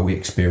really how we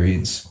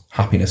experience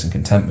happiness and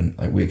contentment.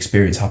 Like we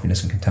experience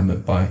happiness and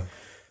contentment by,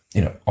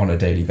 on a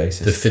daily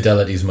basis. The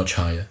fidelity is much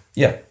higher.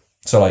 Yeah.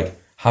 So like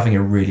having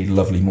a really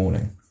lovely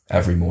morning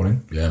every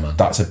morning, Yeah, man.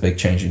 that's a big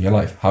change in your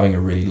life. Having a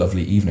really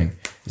lovely evening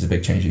is a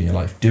big change in your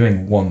life.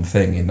 Doing one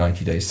thing in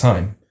 90 days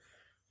time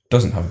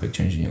doesn't have a big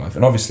change in your life.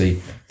 And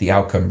obviously the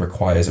outcome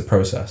requires a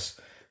process.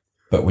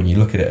 But when you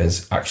look at it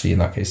as actually, in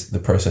that case, the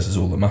process is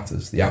all that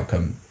matters. The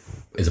outcome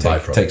Is a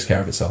byproduct. takes care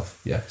of itself.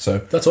 Yeah. So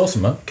That's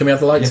awesome, man. Can we have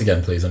the lights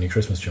again, please, on your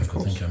Christmas jumper?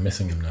 I think I'm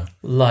missing them now.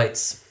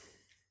 lights.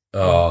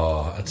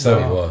 Oh, I tell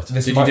you No, what.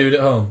 this Did might- you do it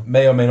at home?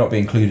 may or may not be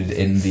included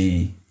in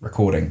the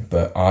recording,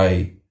 but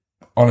I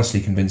honestly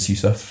convinced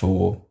Yusuf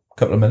for a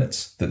couple of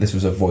minutes that this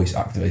was a voice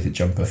activated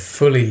jumper.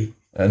 Fully.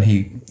 And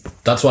he,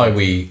 That's why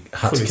we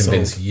had to Fully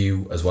convince sold.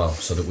 you as well,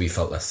 so that we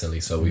felt less silly.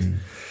 So we've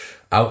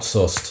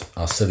outsourced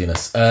our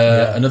silliness.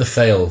 Another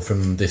fail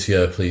from this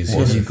year, please.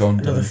 what have you Yusuf. gone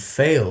Another down?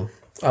 fail.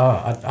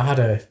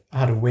 I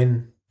had a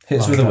win.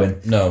 Hits like with a that.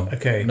 win. No.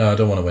 Okay. No, I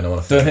don't want to win. I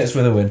want to fail. Don't hits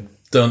with a win.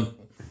 Don't.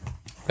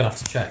 I'm gonna have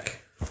to check.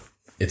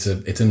 It's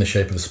in the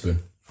shape of a spoon.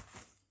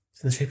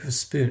 It's in the shape of a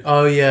spoon.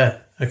 Oh yeah.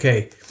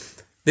 Okay.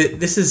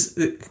 This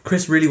is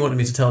Chris really wanted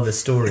me to tell this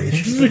story.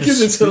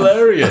 Because it's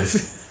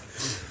hilarious.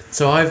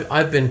 So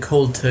I've been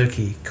cold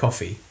turkey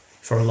coffee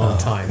for a long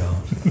time.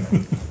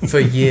 For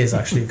years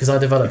actually, because I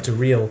developed a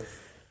real.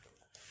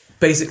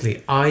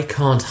 Basically, I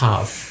can't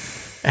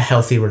have a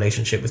healthy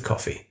relationship with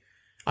coffee.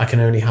 I can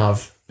only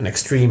have an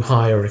extreme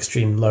high or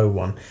extreme low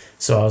one.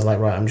 So I was like,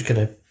 right, I'm just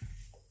gonna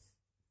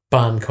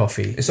ban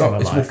coffee It's in not. my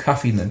It's more life.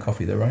 caffeine than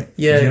coffee, though, right?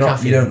 Yeah, You're not,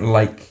 caffeine. you don't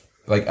like.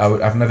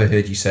 I've never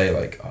heard you say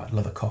like, oh, I'd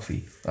love a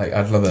coffee. Like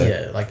I'd love a.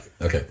 Yeah, like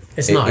Okay.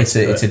 it's nice.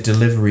 It's but- a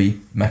delivery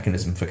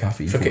mechanism for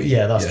caffeine. for you.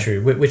 yeah, that's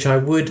true. Which I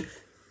would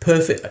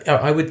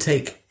I would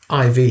take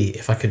IV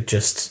if I could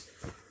just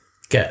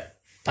get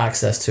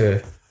access to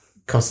a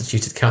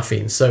constituted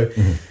caffeine. So,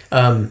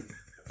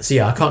 so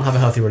yeah, I can't have a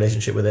healthy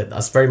relationship with it.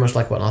 That's very much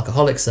like what an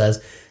alcoholic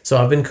says. So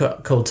I've been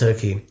cold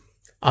turkey.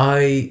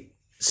 I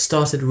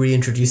started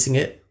reintroducing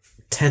it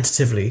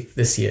tentatively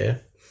this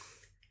year,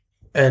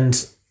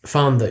 and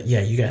found that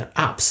you get an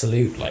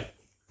absolute like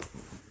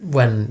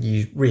when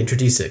you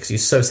reintroduce it because you're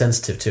so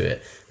sensitive to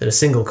it that a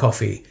single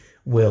coffee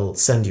will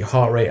send your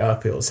heart rate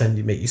up. It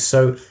will make you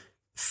so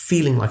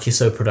feeling like you're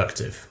so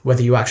productive.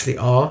 Whether you actually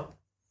are,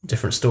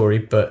 different story.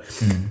 But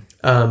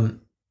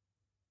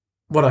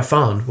what I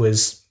found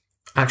was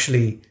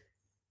actually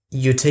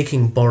you're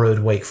taking borrowed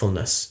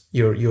wakefulness.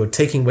 You're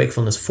taking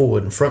wakefulness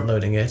forward and front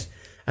loading it,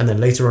 and then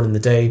later on in the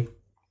day,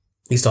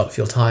 you start to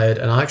feel tired.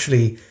 And I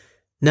actually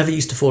never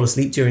used to fall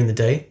asleep during the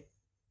day.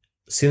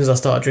 As soon as I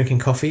started drinking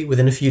coffee,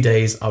 within a few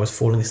days, I was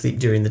falling asleep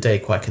during the day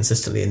quite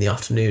consistently in the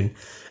afternoon.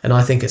 And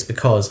I think it's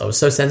because I was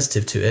so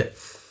sensitive to it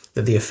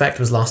that the effect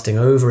was lasting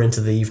over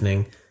into the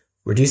evening,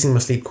 reducing my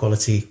sleep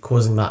quality,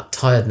 causing that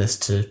tiredness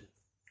to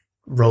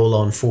roll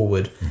on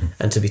forward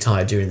and to be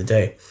tired during the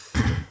day.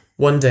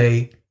 One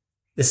day,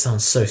 this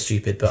sounds so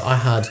stupid, but I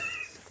had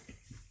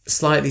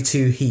slightly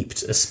too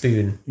heaped a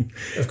spoon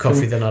of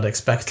coffee than I'd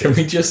expected.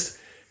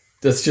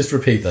 Let's just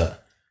repeat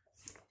that.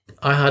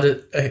 I had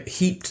a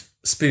heaped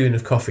spoon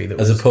of coffee that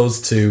was... As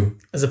opposed to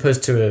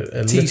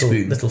a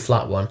little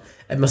flat one.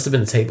 It must have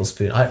been a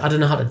tablespoon. I don't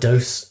know how to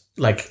dose,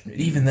 like,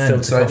 even then,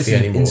 filter coffee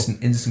anymore.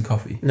 Instant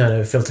coffee.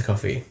 No, filter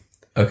coffee.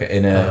 Okay,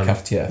 in a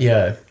cafetiere.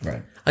 Yeah.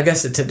 Right. I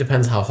guess it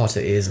depends how hot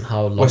it is and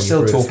how long We're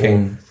still you brew it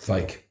talking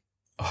like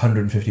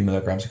 150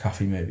 milligrams of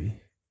coffee, maybe.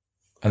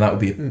 And that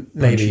would be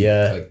maybe,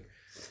 yeah.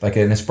 Like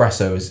an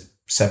espresso is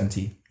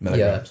 70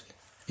 milligrams.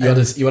 You had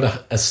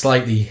a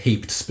slightly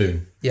heaped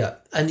spoon. Yeah.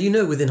 And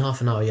within half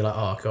an hour, you're like,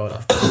 oh,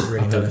 God, I've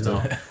really done it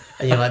now.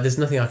 And you're like, there's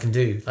nothing I can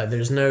do. Like,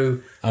 there's no...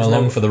 I'm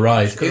along for the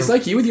ride. It's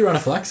like you with your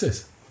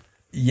anaphylaxis.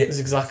 Yeah, it's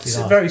exactly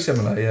that. Very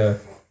similar, yeah.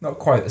 Not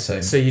quite the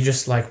same. So you're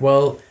just like,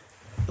 well,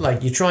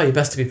 like, you try your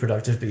best to be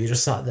productive, but you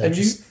just sat there. And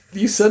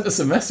you sent us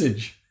a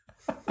message.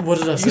 What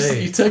did I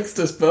say? You texted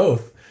us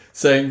both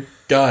saying,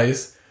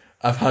 guys,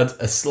 I've had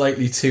a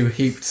slightly too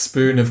heaped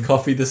spoon of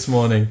coffee this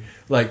morning.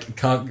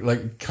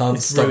 Can't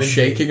stop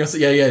shaking us.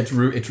 Yeah,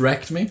 it's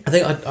wrecked me. I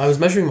think I was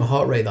measuring my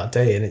heart rate that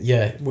day, and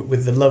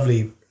with the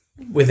lovely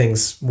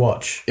Withings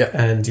watch. Yeah.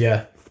 And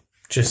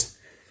just...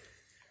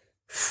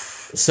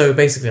 So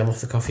basically I'm off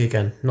the coffee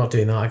again, not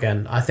doing that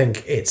again. I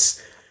think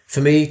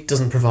for me,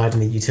 doesn't provide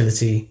any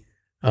utility.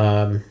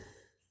 There's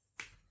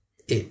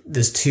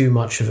too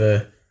much of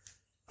a...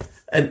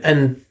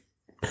 And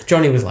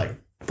Johnny was like,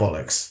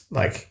 bollocks.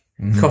 Like,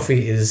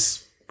 coffee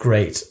is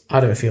great.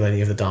 I don't feel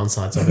any of the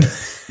downsides of it.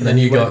 And then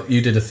you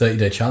did a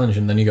 30-day challenge,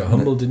 and then you got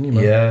humbled, didn't you,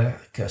 man? Yeah,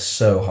 it got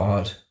so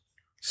hard.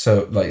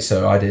 So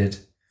I did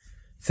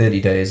 30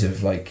 days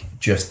of like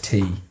just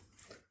tea.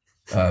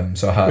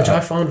 So I had, which I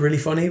found really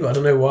funny, but I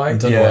don't know why. I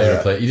don't know why you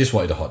replay it. You just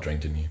wanted a hot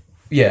drink, didn't you?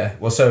 Yeah.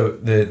 Well, so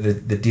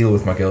the deal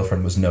with my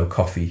girlfriend was no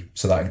coffee,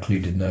 so that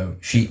included no.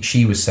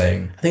 She was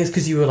saying. I think it's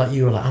because you were like I'm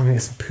gonna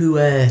get some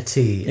pu'er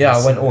tea. Yeah,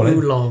 I went all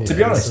in. To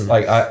be honest,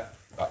 like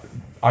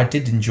I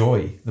did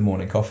enjoy the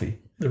morning coffee.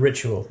 The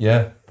ritual.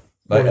 Yeah.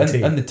 Like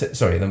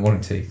the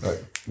morning tea.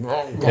 Like,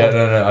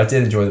 no, I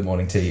did enjoy the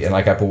morning tea, and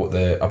like I bought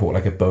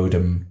like a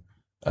Bodum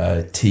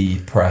tea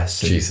press.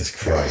 Jesus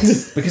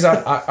Christ! Because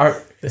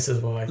I this is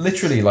why.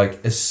 Literally,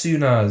 like as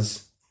soon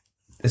as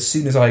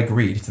I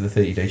agreed to the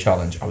 30-day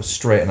challenge, I was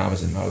straight on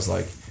Amazon. I was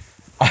like,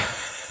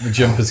 the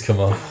jumpers come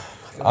off.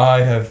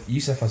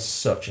 Yusuf has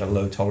such a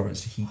low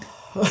tolerance to heat.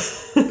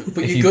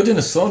 But you're good in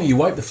a sauna. You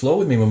wipe the floor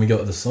with me when we go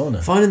to the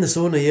sauna. Fine in the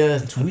sauna,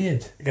 yeah. It's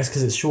weird. I guess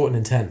because it's short and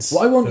intense.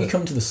 Why won't you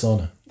come to the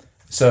sauna?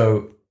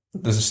 So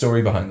there's a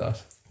story behind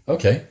that.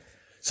 Okay.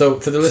 So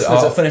for the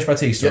listeners, I'll finish my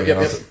tea story.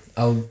 Yep.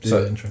 I'll do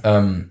the intro.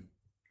 I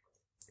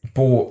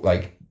bought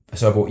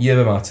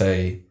yerba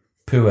mate,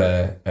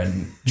 pu'er,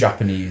 and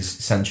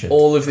Japanese sencha.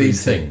 All of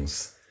these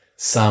things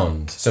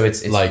sound so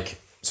it's like.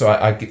 So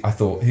I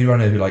thought, who do I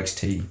know who likes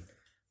tea?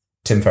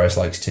 Tim Ferriss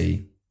likes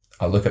tea.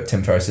 I'll look up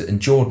Tim Ferriss, and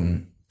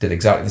Jordan did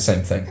exactly the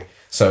same thing.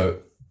 So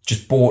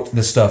just bought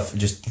the stuff,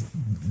 just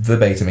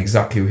verbatim,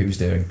 exactly what he was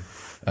doing,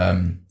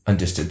 and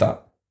just did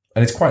that.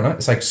 And it's quite nice.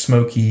 It's like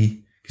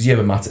smoky, because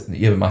yerba mate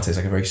is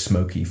like a very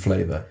smoky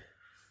flavour.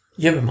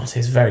 Yerba mate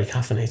is very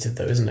caffeinated,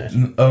 though, isn't it?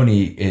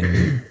 Only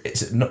in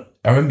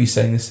I remember you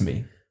saying this to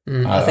me.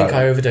 I think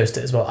I overdosed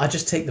it as well. I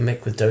just take the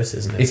mick with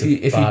doses, and if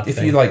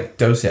you like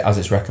dose it as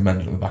it's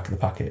recommended on the back of the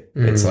packet,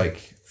 it's like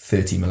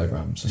 30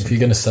 milligrams. If you're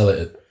going to sell it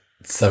at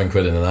 £7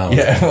 in an hour,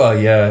 yeah, well,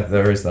 yeah,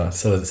 there is that.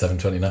 Sell it at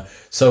 $7.20 now.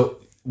 So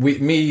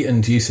me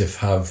and Yusuf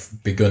have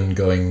begun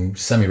going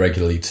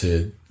semi-regularly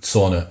to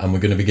sauna, and we're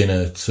going to begin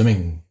a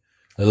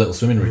little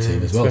swimming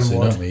routine as well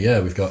soon, aren't we? Yeah,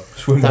 we've got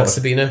Thanks,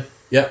 Sabina.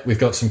 Yeah, we've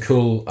got some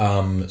cool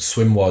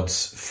swim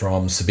wads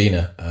from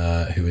Sabina,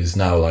 who is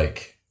now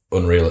like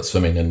unreal at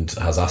swimming and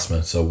has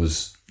asthma, so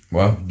was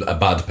a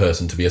bad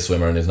person to be a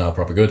swimmer and is now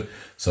proper good.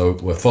 So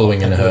we're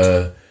following in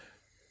her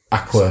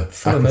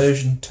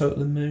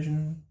total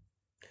immersion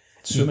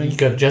swimming. You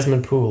go to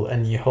Jasmine Pool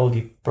and you hold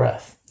your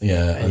breath.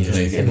 Yeah, and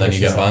then you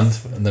get banned,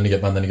 and then you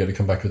get banned, then you got to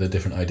come back with a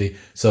different ID.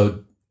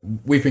 So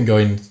we've been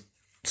going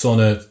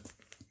sauna.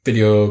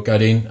 Video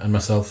Guidine and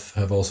myself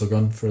have also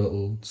gone for a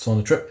little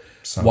sauna trip.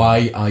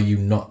 Why are you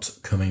not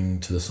coming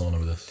to the sauna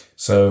with us?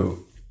 So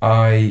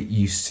I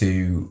used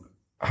to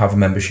have a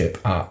membership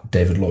at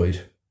David Lloyd.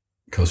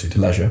 Of course you did.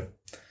 Leisure.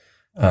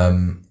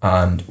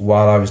 And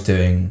while I was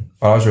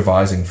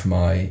revising for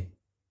my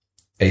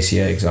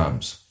ACA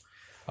exams,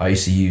 I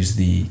used to use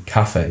the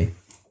cafe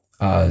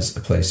as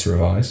a place to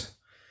revise.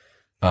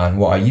 And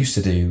what I used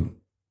to do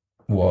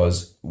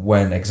was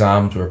when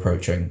exams were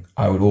approaching,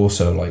 I would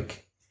also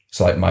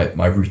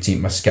my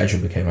routine, my schedule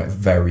became like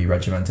very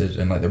regimented,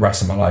 and like the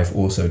rest of my life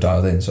also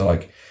dialed in. So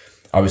like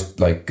I was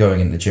like going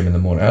in the gym in the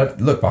morning. I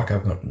look back,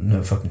 I've got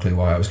no fucking clue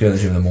why. I was going to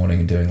the gym in the morning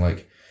and doing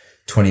like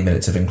 20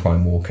 minutes of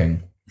incline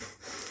walking,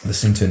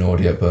 listening to an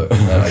audiobook,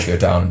 and then I'd go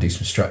down and do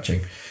some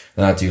stretching.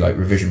 Then I'd do like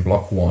revision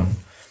block 1,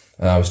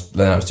 and I was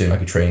doing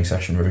like a training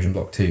session, revision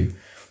block 2.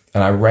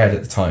 And I read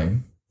at the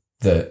time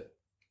that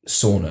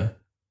sauna,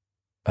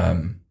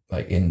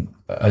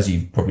 as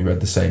you've probably read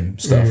the same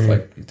stuff,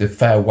 like the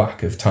fair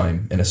whack of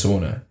time in a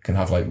sauna can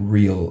have like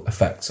real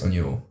effects on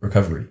your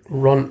recovery.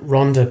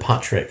 Rhonda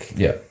Patrick.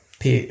 Yeah.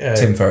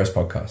 Tim Ferriss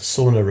podcast.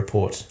 Sauna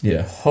report.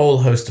 Yeah.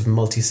 Whole host of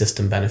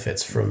multi-system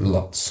benefits from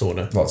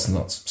sauna. Lots and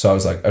lots. So I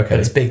was like, okay. But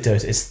it's big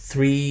dose. It's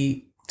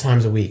 3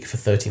 times a week for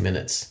 30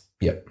 minutes.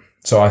 Yeah.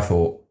 So I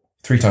thought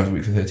 3 times a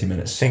week for 30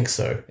 minutes. I think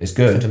so. It's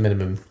good. For the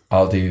minimum.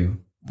 I'll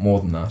do more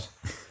than that.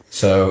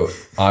 So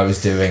I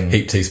was doing...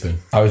 Heap teaspoon.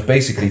 I was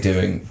basically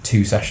doing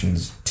 2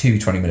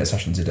 20-minute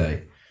sessions a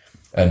day.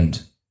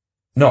 And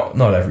not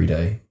every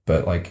day,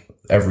 but like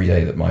every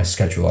day that my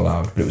schedule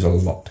allowed, but it was a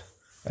lot.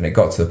 And it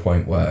got to the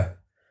point where,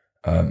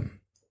 I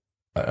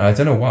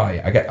don't know why,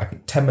 I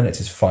get 10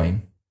 minutes is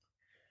fine.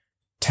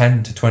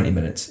 10 to 20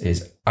 minutes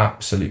is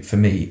absolute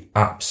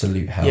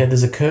hell. Yeah,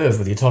 there's a curve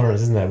with your tolerance,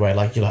 isn't there? Where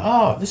like you're like,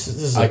 oh, this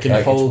is I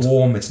can hold. It's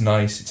warm. It's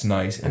nice. And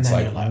it's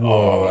like, like,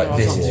 whoa, oh, like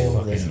this I is can't do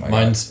fucking.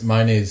 this.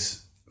 Mine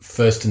is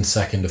first and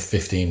second of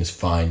 15 is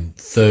fine.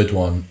 Third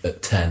one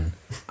at 10,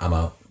 I'm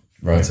out.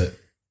 Right. That's it.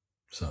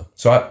 So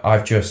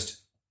I've just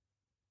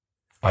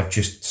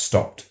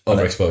stopped.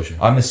 Overexposure.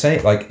 I'm the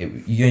same. Like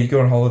you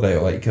go on holiday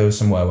or like go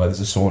somewhere where there's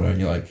a sauna and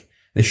you're like,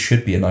 this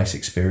should be a nice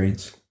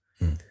experience.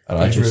 And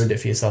I You've ruined it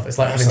for yourself. It's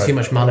like having too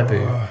much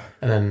Malibu,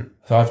 and then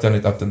so I've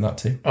done that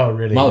too. oh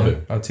really?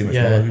 Malibu. I had too much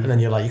Yeah, Malibu and then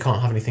you're like, you can't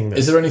have anything.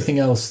 Is there anything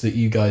else that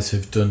you guys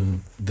have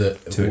done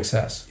that to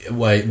excess.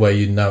 where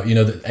you know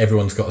that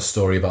everyone's got a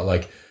story about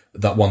like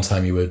that one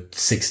time you were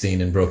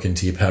 16 and broke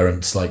into your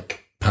parents'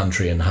 like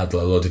pantry and had a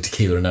load of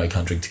tequila and now you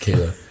can't drink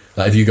tequila?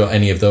 Like, have you got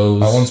any of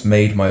those? I once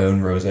made my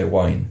own rosé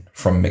wine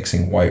from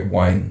mixing white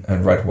wine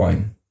and red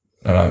wine,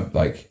 and I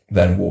like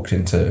then walked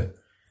into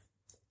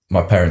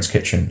my parents'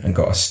 kitchen and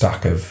got a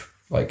stack of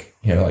like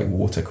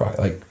water crack,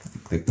 like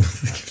the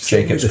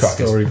Jacob's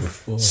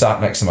crackers. Sat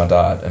next to my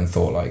dad and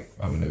thought like,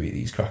 I'm going to eat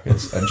these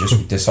crackers, and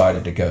just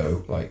decided to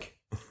go like,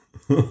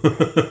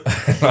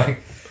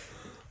 like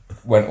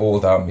went all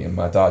down me, and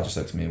my dad just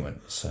looked at me and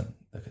went, "Son,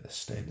 look at this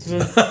state."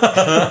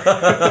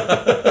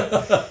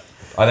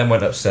 I then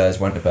went upstairs,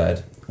 went to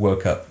bed,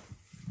 woke up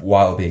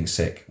while being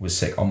sick, was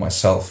sick on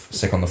myself,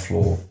 sick on the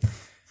floor.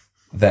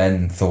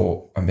 Then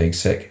thought, I'm being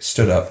sick,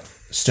 stood up,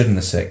 stood in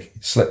the sick,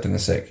 slipped in the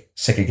sick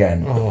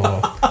again.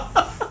 Oh.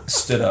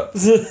 Stood up.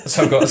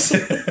 So I've got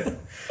sick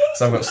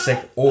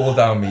all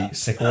down me,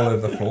 sick all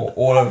over the floor,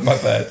 all over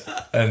my bed.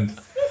 And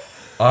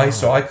I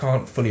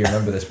can't fully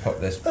remember this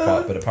part,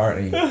 but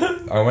apparently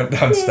I went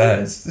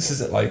downstairs. This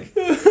is at like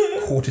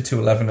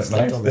 11:15 at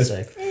night. On the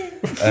sick.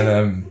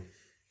 And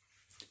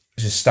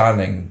just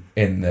standing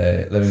in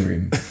the living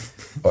room.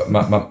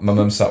 My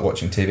mum sat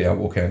watching TV. I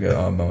walk in and go,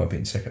 "Oh, Mum, I've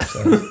been sick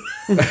upstairs."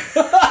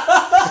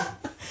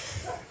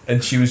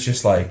 And she was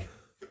just like,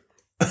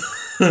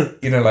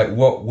 like,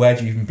 where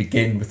do you even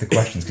begin with the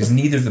questions? Because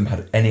neither of them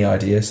had any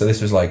idea. So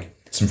this was like,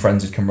 some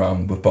friends had come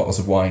round with bottles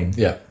of wine.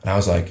 Yeah. And I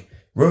was like,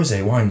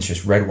 rosé wine's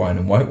just red wine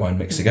and white wine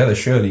mixed together,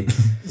 surely.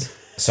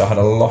 So I had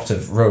a lot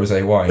of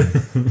rosé wine.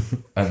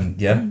 And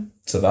yeah,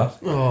 so that.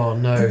 Oh,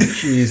 no.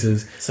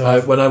 Jesus.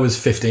 So when I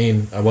was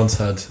 15, I once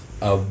had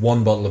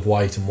 1 bottle of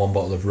white and 1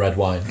 bottle of red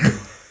wine.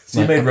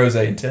 So you made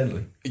rosé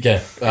internally?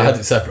 Yeah, I had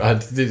it separate. I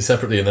had to do it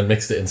separately and then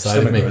mixed it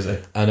inside of me.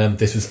 Rosé. And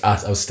this was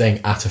I was staying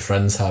at a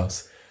friend's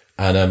house,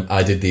 and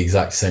I did the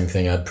exact same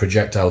thing. I had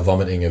projectile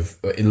vomiting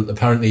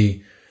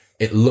apparently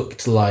it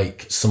looked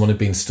like someone had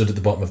been stood at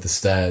the bottom of the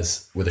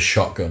stairs with a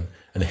shotgun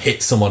and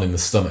hit someone in the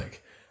stomach.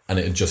 And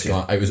it had just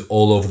gone, it was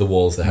all over the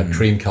walls. They had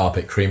cream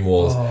carpet, cream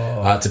walls.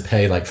 I had to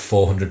pay like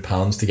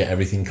 £400 to get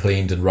everything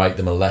cleaned and write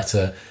them a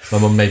letter. My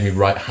mum made me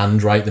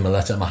handwrite them a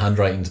letter. My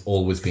handwriting's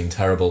always been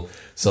terrible.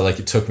 So like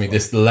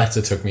this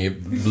letter took me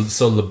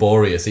so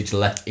laborious.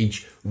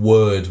 Each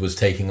word was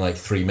taking like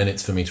 3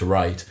 minutes for me to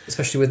write.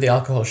 Especially with the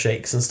alcohol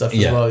shakes and stuff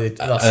as well.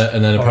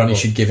 And then apparently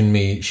she'd given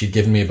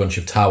me a bunch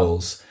of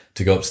towels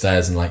to go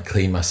upstairs and like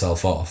clean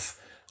myself off.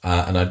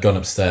 And I'd gone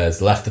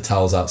upstairs, left the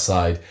towels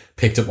outside,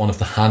 picked up one of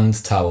the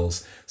hand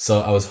towels.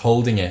 So I was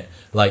holding it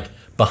like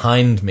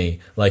behind me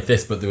like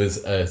this, but there was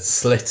a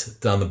slit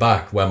down the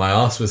back where my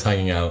arse was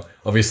hanging out,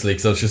 obviously,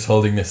 because I was just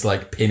holding this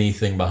like pinny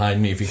thing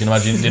behind me. If you can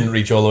imagine, it didn't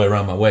reach all the way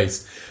around my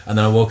waist. And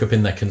then I woke up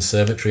in their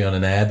conservatory on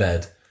an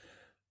airbed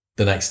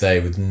the next day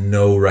with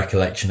no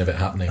recollection of it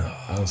happening.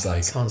 I was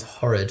like, sounds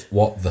horrid.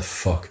 What the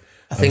fuck?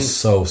 I'm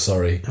so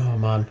sorry. Oh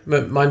man,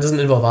 mine doesn't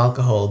involve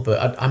alcohol,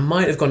 but I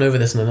might have gone over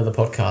this in another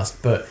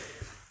podcast. But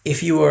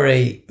if you are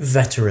a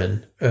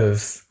veteran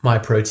of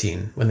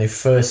MyProtein, when they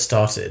first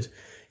started,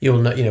 you'll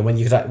know. When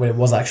it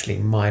was actually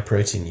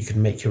MyProtein, you could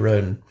make your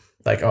own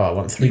Like, I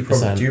want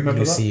 3% do you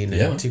remember that? leucine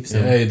Yeah, and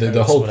 2%.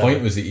 the whole whatever.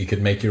 point was that you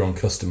could make your own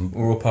custom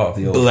We're all part of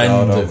the old blend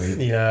guard, aren't of-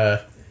 we?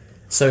 Yeah.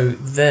 So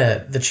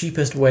the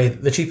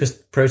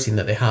cheapest protein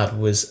that they had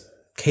was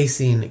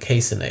casein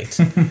caseinate.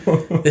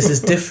 This is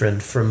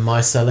different from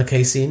micellar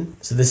casein.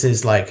 So this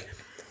is like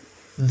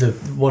I think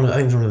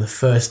it's one of the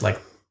first like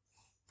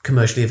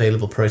commercially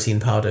available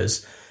protein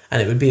powders,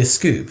 and it would be a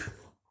scoop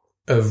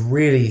of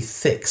really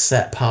thick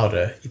set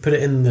powder. You put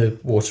it in the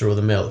water or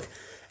the milk,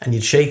 and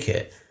you'd shake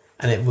it,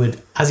 and it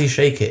would, as you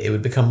shake it, it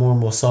would become more and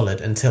more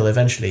solid until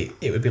eventually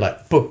it would be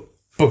like boom,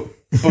 boom,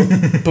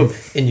 boom, boom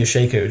in your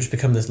shaker. It would just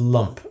become this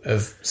lump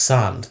of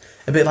sand,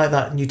 a bit like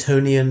that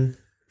Newtonian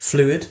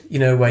fluid,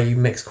 where you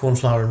mix corn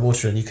flour and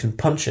water and you can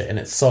punch it and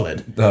it's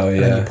solid. Oh, And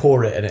yeah. then you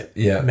pour it and it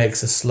Yeah.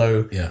 makes a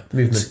slow It's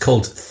movement.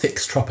 called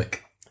Thixtropic.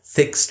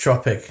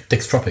 Thixtropic.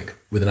 Dextropic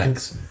with an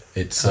X.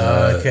 It's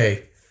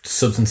Okay.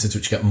 substances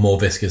which get more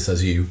viscous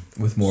as you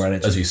With more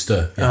energy. as you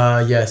stir.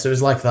 Yeah, so it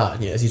was like that.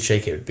 And as you'd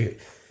shake it, it would be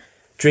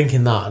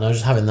drinking that, and I was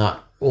just having that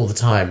all the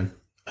time,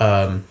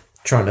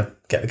 trying to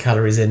get the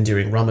calories in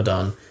during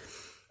Ramadan.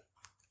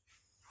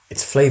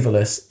 It's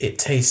flavourless. It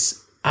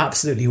tastes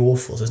absolutely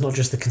awful. So it's not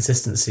just the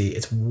consistency,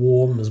 it's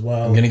warm as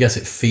well. I'm going to guess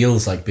it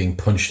feels like being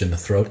punched in the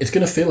throat. It's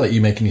going to feel like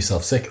you making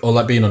yourself sick, or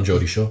like being on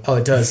Geordie Shore. Oh,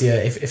 it does, yeah.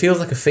 It feels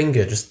like a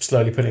finger just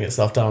slowly putting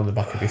itself down the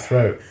back of your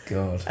throat.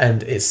 God.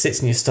 And it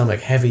sits in your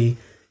stomach heavy.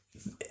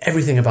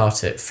 Everything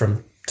about it,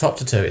 from top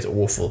to toe, is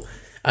awful.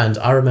 And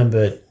I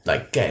remember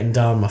like getting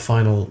down my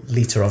final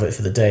litre of it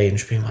for the day and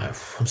just being like,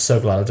 I'm so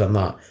glad I've done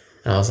that.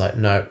 And I was like,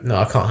 no,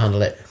 I can't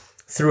handle it.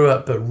 Threw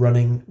up, but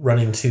running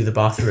to the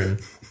bathroom.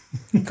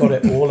 Got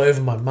it all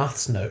over my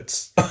maths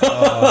notes.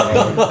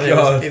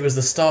 God. It was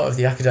the start of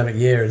the academic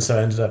year, and so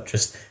I ended up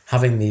just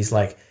having these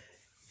like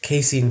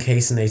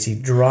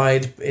caseinated,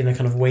 dried in a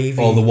kind of wavy,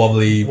 All the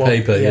wobbly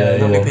paper, wobbly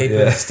yeah. paper,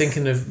 yeah.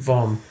 stinking of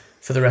vom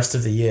for the rest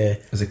of the year.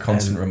 As a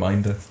constant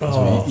reminder.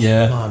 Oh,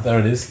 Yeah, man. there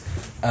it is.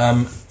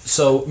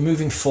 So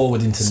moving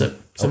forward into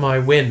So my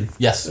win.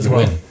 yes, as you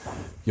well. win.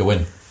 You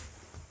win.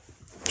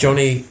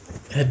 Johnny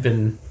had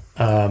been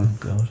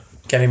God.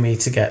 getting me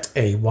to get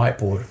a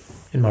whiteboard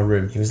in my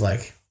room. He was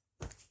like,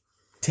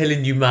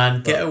 telling you,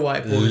 man, get a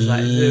whiteboard. It's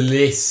like,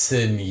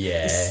 Listen,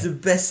 it's the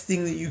best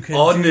thing that you can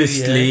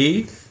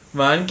honestly,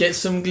 man, get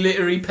some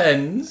glittery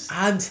pens.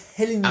 I'm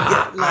telling you,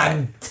 get like,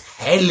 I'm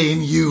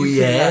telling you,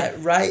 you can,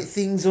 like, write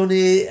things on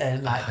it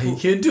and like you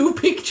can do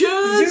pictures.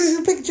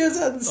 do pictures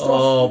and stuff.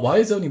 Oh, why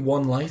is only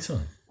one light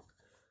on?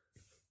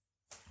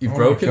 You've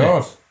broken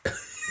God.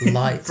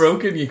 Light.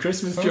 Broken your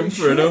Christmas Holy jumper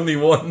shit. and only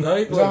one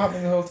light. Was that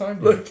happening the whole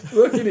time? Look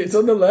at it. It's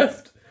on the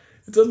left.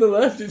 It's on the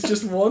left. It's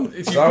just one.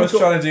 If So I was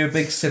trying to do a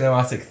big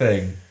cinematic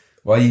thing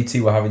while you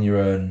two were having your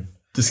own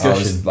discussion. I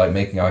was like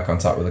making eye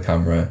contact with the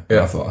camera. Yeah. And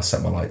I thought I'll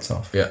set my lights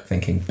off. Yeah.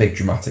 Thinking big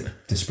dramatic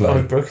display.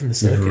 I've broken the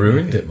circuit. You've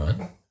ruined it,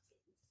 man.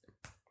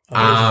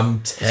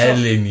 I'm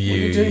telling What are you,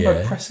 you doing by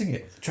yeah. pressing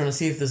it? Trying to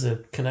see if there's a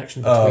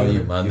connection Oh, between You,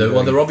 them. man. You're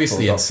They're going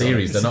obviously full in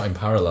series. They're not in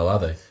parallel, are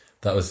they?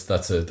 That's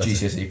a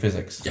GCSE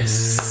physics.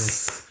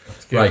 yes.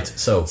 Right.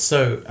 So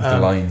So The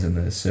lines in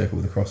the circle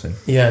with the crossing.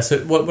 yeah, so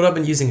what I've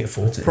been using it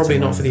for, It's probably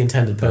not around- for the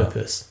intended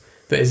purpose,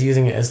 but is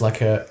using it as like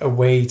a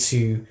way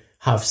to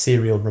have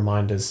serial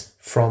reminders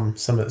from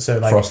some of so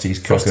like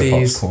Frosties, Cocoa Pops,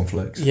 Frosties,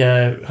 cornflakes.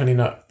 yeah, honey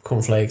nut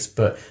cornflakes.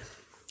 But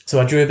so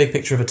I drew a big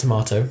picture of a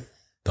tomato,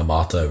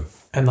 tomato.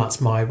 and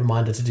that's my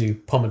reminder to do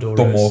pomodoros.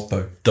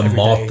 Tomato.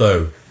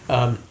 Tomato.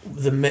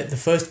 The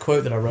first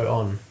quote that I wrote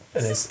on,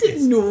 and it's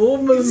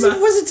Normal. was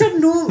it a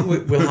normal?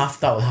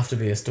 That will have to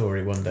be a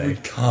story one day.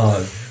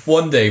 God.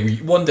 One day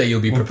you'll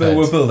be prepared.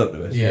 We'll build up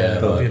to it. Yeah,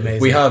 Build that'll be up.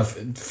 amazing. We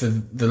have, for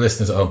the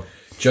listeners at home,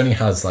 Johnny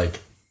has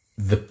like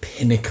the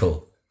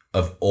pinnacle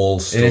of all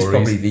It stories. is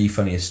probably the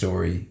funniest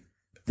story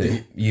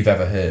that you've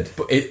ever heard.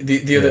 But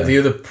the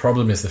other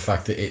problem is the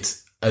fact that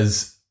it's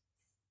as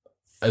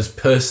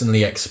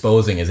personally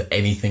exposing as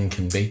anything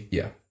can be.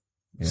 Yeah.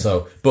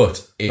 So,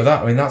 but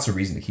That's a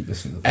reason to keep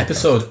listening to the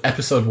podcast.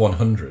 episode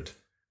 100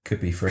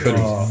 Could be for could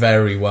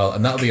very well,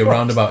 and that'll be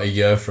around about a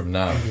year from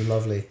now. It'd be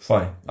lovely.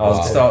 Fine.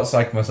 I'll start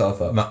psyching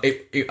myself up.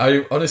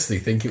 I honestly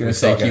think it Gonna would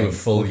start take you a getting-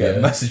 full we'll get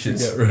year.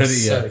 messages. Get ready,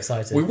 So yeah.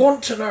 excited. We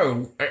want to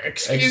know.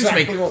 Excuse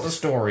me. what the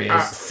story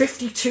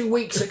 52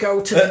 weeks ago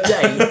to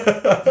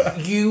the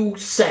day, you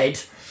said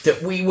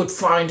that we would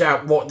find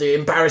out what the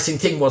embarrassing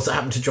thing was that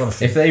happened to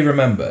Jonathan. If they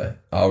remember,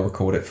 I'll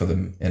record it for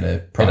them in a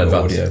private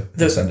advance. audio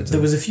and send it to There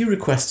them. was a few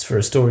requests for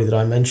a story that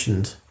I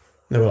mentioned.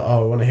 They were like,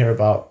 "Oh, I want to hear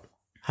about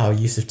how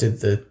Yusuf did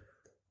the."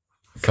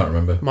 Can't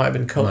remember. Might have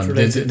been cult Man,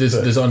 related.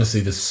 there's honestly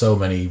there's so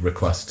many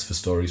requests for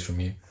stories from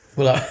you.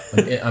 well,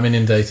 I'm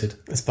inundated.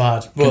 it's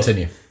bad. Well,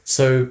 Continue.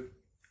 So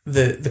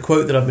the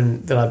quote that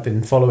I've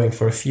been following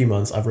for a few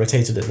months, I've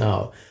rotated it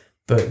now,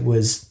 but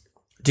was,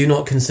 "Do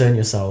not concern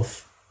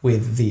yourself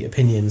with the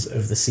opinions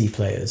of the C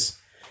players,"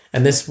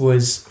 and this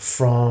was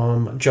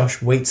from Josh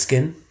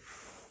Waitskin.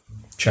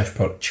 Chess.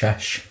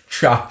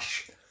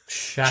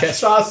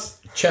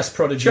 Chess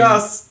prodigy,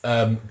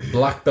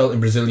 black belt in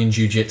Brazilian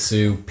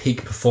Jiu-Jitsu,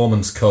 peak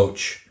performance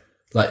coach,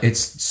 Like, It's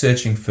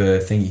searching for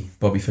thingy,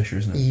 Bobby Fischer,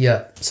 isn't it?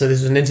 Yeah. So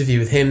this was an interview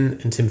with him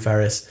and Tim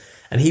Ferriss,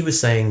 and he was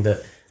saying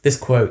that this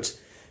quote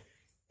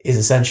is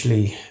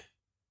essentially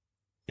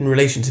in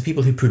relation to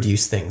people who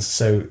produce things.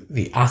 So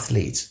the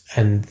athlete,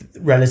 and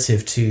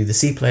relative to the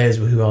C players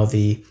who are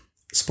the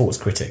sports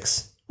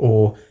critics,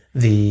 or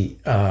the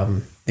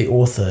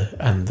author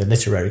and the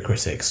literary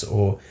critics,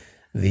 or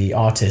the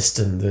artist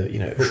and the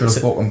Should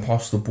have fucking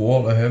passed the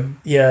ball to him.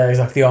 Yeah,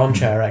 exactly. The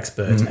armchair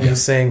expert. And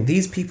he's saying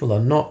these people are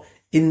not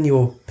in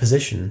your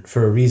position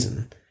for a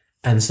reason.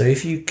 And so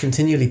if you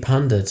continually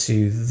pander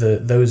to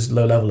those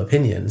low-level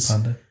opinions,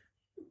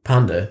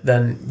 pander,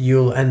 then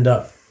you'll end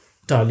up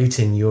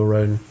diluting your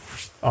own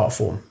art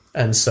form.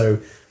 And so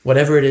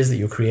whatever it is that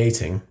you're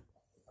creating,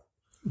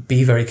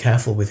 be very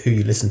careful with who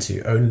you listen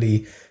to.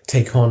 Only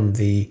take on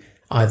the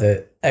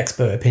either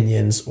expert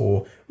opinions,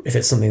 or if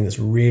it's something that's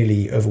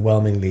really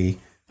overwhelmingly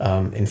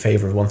in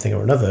favor of one thing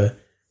or another,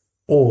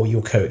 or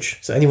your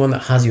coach. So anyone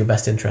that has your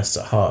best interests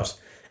at heart,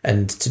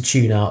 and to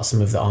tune out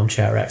some of the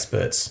armchair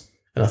experts.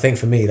 And I think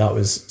for me, that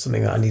was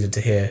something that I needed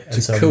to hear.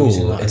 It's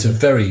a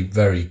very,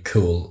 very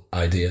cool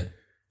idea.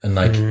 And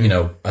like,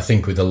 I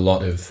think with a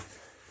lot of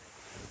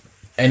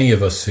any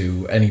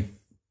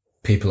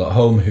people at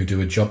home who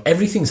do a job,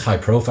 everything's high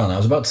profile. And I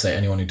was about to say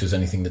anyone who does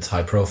anything that's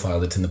high profile,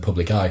 that's in the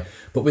public eye.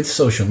 But with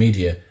social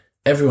media,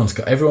 everyone with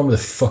a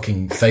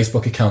fucking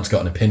Facebook account's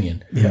got an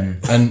opinion. Yeah.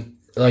 And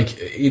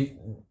like,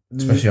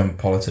 especially on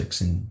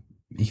politics and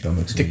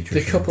economics and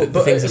nutrition.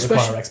 The things that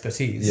require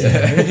expertise.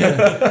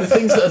 The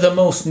things that are the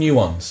most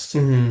nuanced.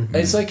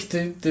 It's like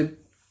the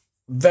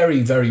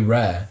very, very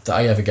rare that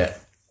I ever get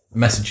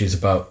messages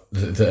about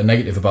that are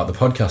negative about the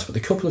podcast, but the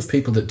couple of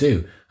people that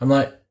do, I'm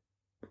like,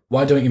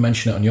 why don't you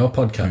mention it on your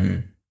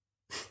podcast?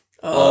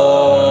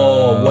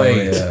 Oh,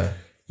 wait. Yeah.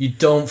 You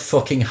don't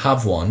fucking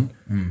have one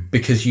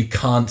because you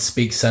can't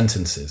speak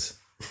sentences.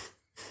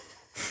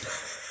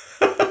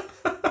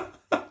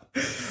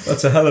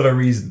 That's a hell of a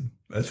reason.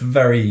 That's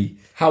very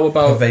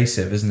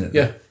pervasive, isn't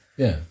it?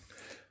 Yeah.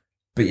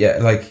 But yeah,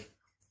 like,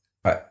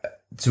 in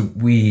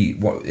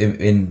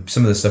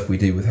some of the stuff we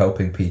do with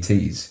helping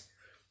PTs,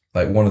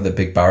 like one of the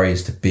big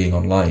barriers to being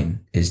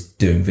online is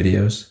doing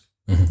videos,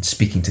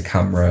 speaking to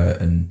camera,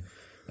 and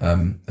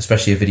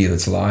especially a video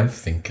that's live.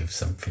 Think of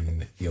something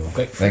that you're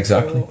grateful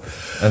exactly,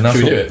 for. And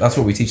that's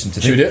what we teach them to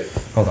do. Should we do it?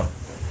 Hold on.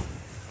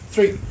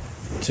 3,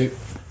 2,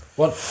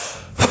 1.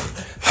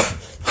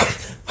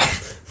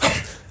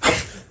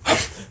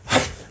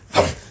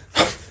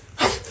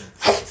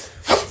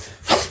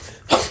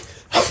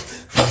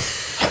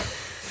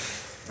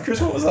 Chris,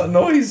 what was that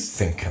noise?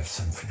 Think of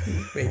something.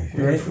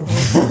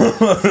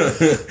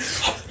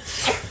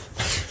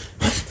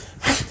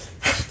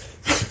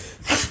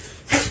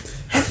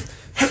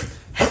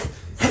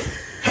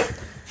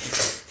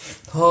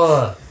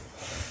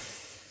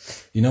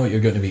 You know what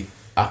you're going to be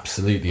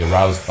absolutely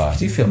aroused by?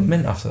 Do you feel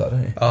mint after that,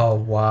 don't you? Oh,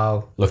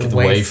 wow. Look at the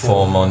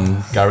waveform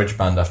on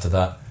GarageBand after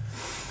that.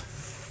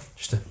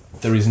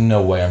 There is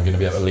no way I'm going to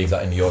be able to leave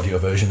that in the audio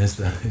version, is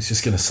there? It's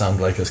just going to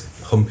sound like us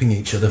humping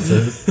each other for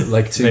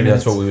like 2 minutes. Maybe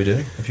that's what we were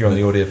doing, if you're on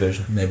the audio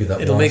version. Maybe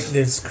that It'll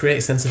create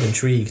a sense of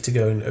intrigue to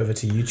go over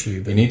to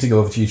YouTube. You need to go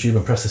over to YouTube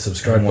and press the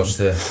subscribe and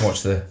button.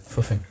 Watch the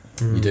fuffing.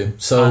 You do.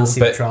 And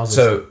see the trousers.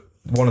 So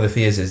one of the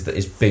fears is that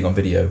it's big on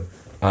video,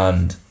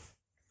 and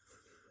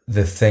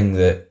the thing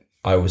that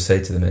I would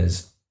say to them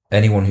is,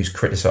 anyone who's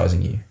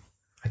criticising you,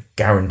 I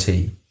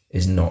guarantee,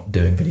 is not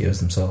doing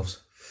videos themselves.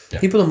 Yeah.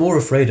 People are more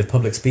afraid of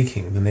public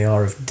speaking than they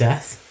are of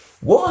death.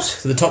 What?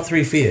 So the top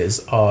 3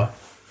 fears are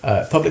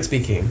public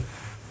speaking,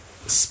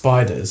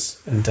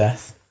 spiders, and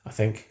death, I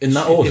think. In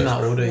that order? In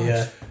that order,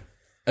 yeah.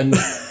 And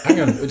hang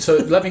on, so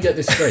let me get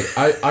this straight.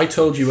 I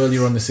told you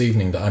earlier on this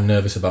evening that I'm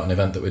nervous about an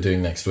event that we're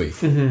doing next week.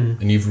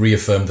 Mm-hmm. And you've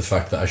reaffirmed the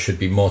fact that I should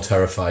be more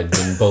terrified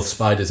than both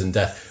spiders and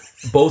death,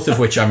 both of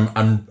which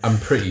I'm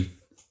pretty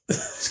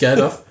scared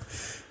of.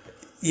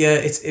 Yeah,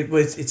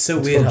 it's so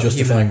weird how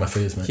justifying my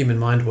fears, mate. Human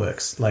mind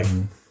works. Like,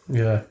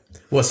 yeah.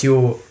 What's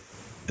your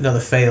another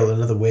fail,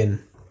 another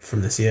win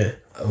from this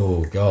year?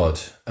 Oh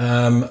God,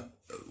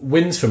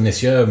 wins from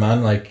this year,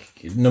 man.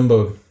 Like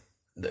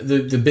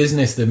the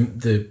business,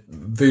 the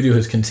Voodoo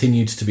has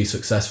continued to be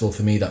successful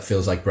for me. That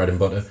feels like bread and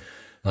butter.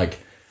 Like,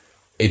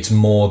 it's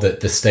more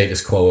that the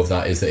status quo of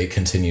that is that it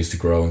continues to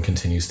grow and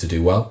continues to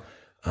do well.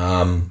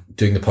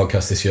 Doing the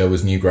podcast this year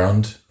was new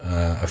ground.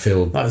 I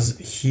feel that was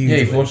huge. Yeah,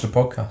 you've launched a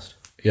podcast.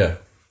 Yeah,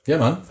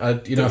 man. I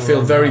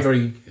feel very,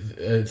 very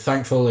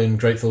thankful and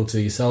grateful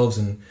to yourselves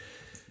and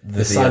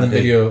the silent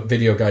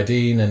video guy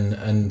Dean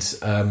and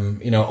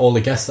all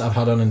the guests that I've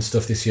had on and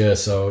stuff this year.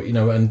 So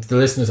and the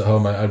listeners at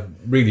home, I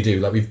really do.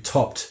 Like, we've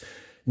topped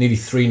nearly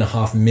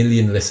 3.5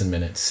 million listen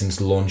minutes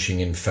since launching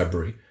in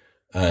February,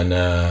 and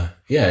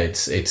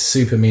it's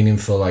super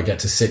meaningful. I get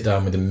to sit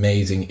down with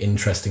amazing,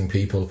 interesting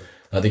people.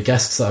 Like the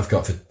guests that I've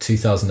got for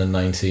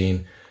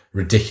 2019.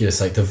 Ridiculous,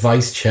 like the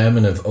vice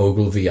chairman of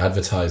Ogilvy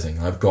Advertising.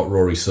 I've got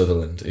Rory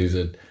Sutherland, who's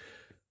an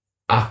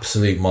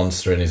absolute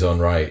monster in his own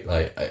right.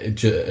 Like,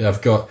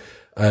 I've got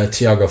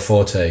Tiago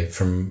Forte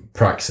from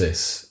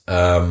Praxis.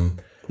 Love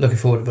Looking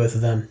forward to both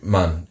of them.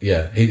 Man,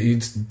 yeah,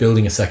 he's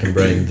building a second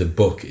brain. The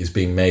book is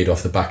being made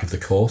off the back of the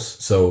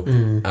course. So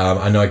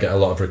I know I get a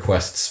lot of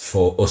requests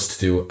for us to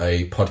do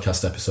a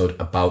podcast episode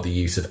about the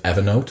use of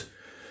Evernote.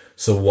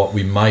 So what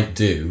we might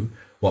do,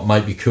 what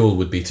might be cool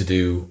would be to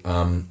do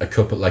a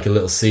couple, like a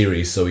little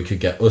series, so we could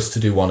get us to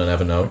do one on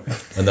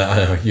Evernote, and then I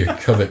know you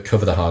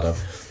cover the hard on,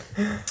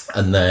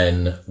 and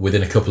then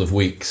within a couple of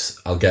weeks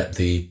I'll get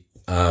the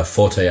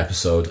Forte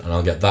episode, and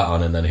I'll get that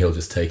on, and then he'll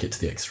just take it to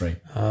the extreme.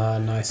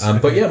 Nice.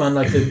 But yeah, man,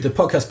 like the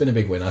podcast's been a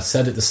big win. I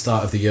said at the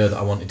start of the year that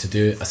I wanted to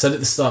do it. I said at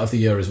the start of the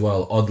year as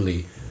well,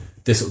 oddly,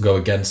 this will go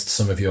against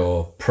some of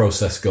your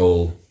process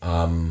goal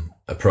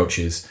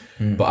approaches,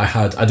 but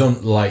I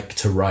don't like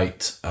to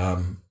write.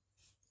 I'm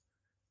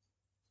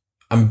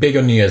big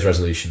on New Year's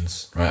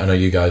resolutions, right? I know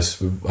you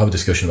guys, we'll have a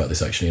discussion about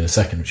this actually in a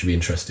second, which will be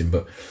interesting,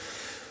 but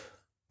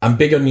I'm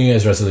big on New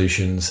Year's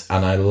resolutions,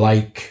 and I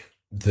like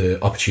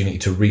the opportunity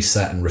to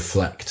reset and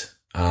reflect.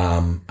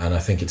 And I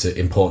think it's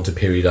important to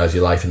periodize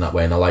your life in that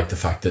way. And I like the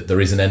fact that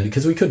there is an end,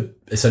 because we could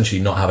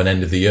essentially not have an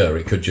end of the year.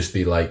 It could just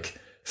be like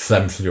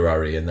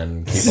Flemfluary and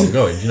then keep on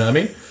going. Do you know what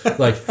I mean?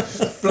 Like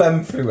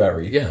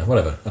Flemfluary. Yeah,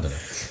 whatever. I don't know.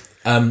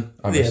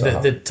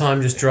 The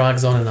time just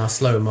drags on in our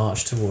slow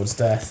march towards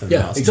death. And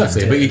yeah,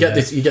 exactly. But you get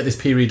this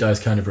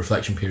periodized kind of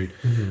reflection period.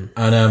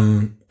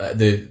 And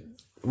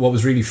what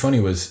was really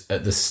funny was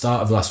at the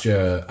start of last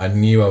year, I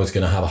knew I was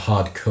going to have a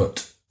hard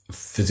cut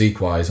physique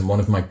wise, and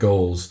one of my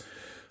goals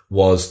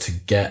was to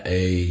get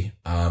a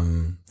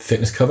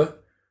fitness cover.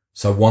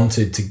 So I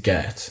wanted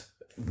to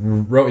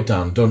wrote it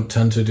down, don't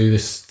tend to do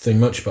this thing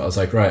much, but I was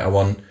like, right, I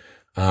want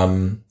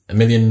 1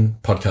 million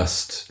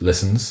podcast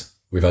listens.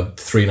 We've had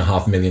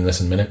 3.5 million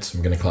listen minutes.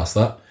 I'm going to class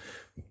that.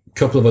 A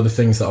couple of other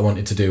things that I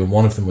wanted to do, and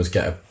one of them was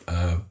get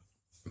a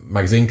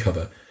magazine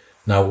cover.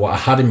 Now, what I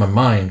had in my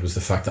mind was the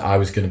fact that I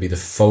was going to be the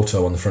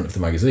photo on the front of the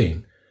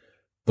magazine,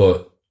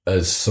 but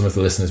as some of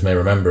the listeners may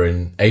remember,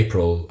 in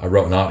April, I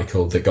wrote an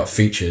article that got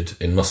featured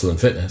in Muscle and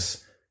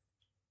Fitness,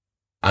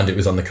 and it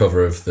was on the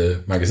cover of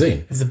the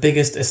magazine. The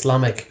biggest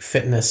Islamic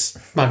fitness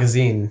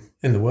magazine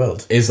in the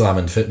world. Islam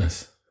and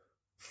Fitness.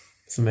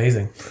 It's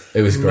amazing.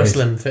 It was great.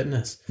 Muslim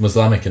Fitness.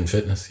 Muslimic and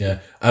Fitness, yeah.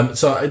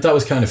 So that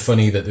was kind of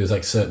funny that there's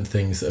like certain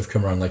things that have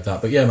come around like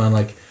that. But yeah, man,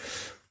 like,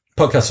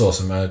 podcast's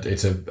awesome, man.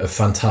 It's a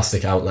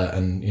fantastic outlet,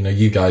 and you know,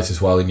 you guys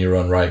as well in your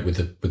own right with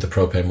the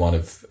Propane One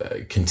have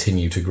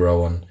continue to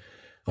grow on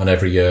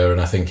every year,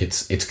 and I think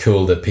it's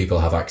cool that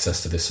people have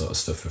access to this sort of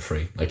stuff for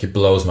free. Like, it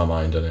blows my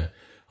mind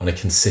on a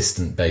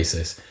consistent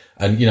basis.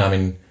 And you know, I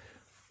mean,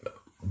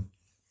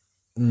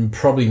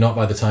 probably not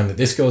by the time that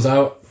this goes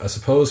out, I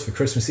suppose, for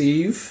Christmas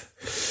Eve,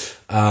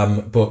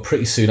 but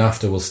pretty soon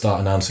after we'll start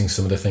announcing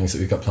some of the things that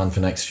we've got planned for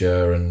next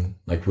year, and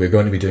like, we're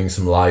going to be doing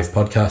some live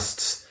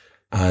podcasts,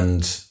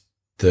 and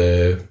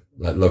the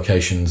like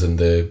locations and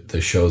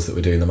the shows that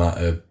we're doing them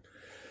at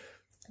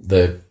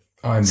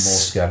I'm more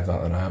scared of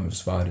that than I am of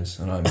spiders,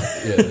 and I'm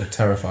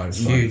terrified of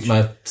spiders. Huge.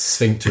 My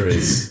sphincter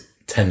is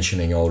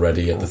tensioning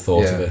already at the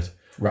thought of it.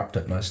 Wrapped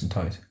up nice and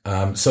tight.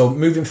 So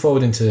moving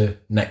forward into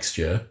next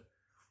year,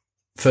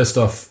 first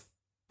off,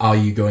 are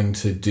you going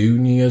to do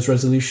New Year's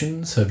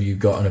resolutions? Have you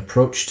got an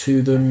approach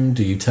to them?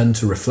 Do you tend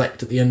to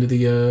reflect at the end of the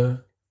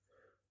year?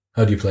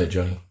 How do you play it,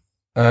 Johnny?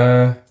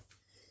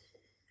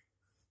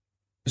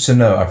 So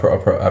no, I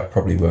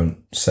probably won't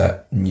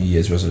set New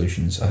Year's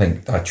resolutions. I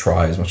think I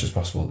try as much as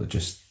possible to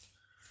just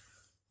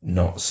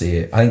not see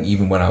it. I think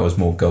even when I was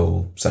more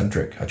goal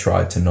centric, I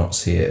tried to not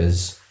see it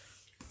as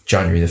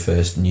January the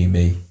 1st, new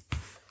me,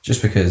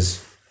 just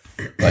because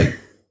like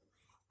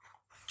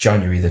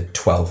January the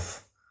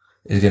 12th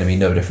is going to be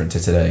no different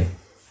to today,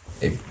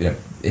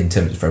 in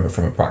terms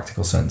from a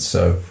practical sense.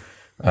 So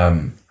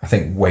I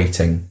think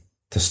waiting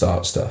to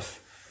start stuff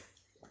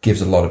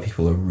gives a lot of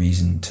people a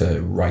reason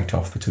to write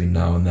off between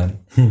now and then,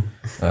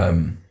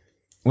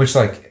 which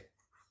like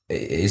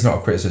is not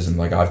a criticism.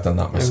 Like, I've done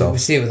that myself. We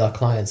see it with our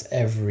clients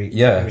every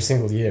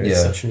single year.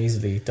 It's such an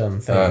easily done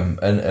thing.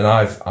 And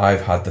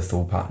I've had the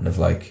thought pattern of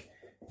like,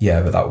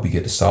 yeah, but that would be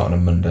good to start on a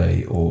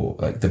Monday, or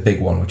like the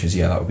big one, which is,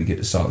 that would be good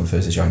to start on the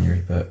 1st of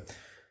January, but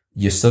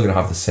you're still going to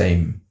have the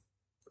same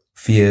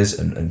fears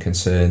and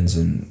concerns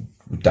and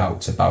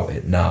doubts about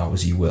it now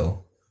as you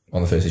will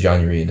on the 1st of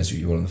January, and as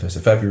you will on the 1st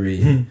of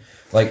February.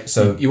 Like,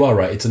 so you are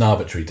right. It's an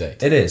arbitrary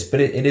date. It is, but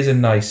it is a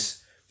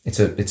nice,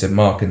 it's a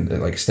mark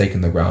and like stake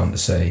in the ground to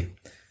say,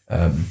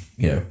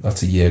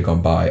 that's a year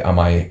gone by. Am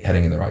I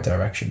heading in the right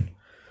direction?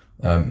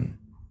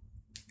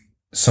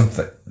 This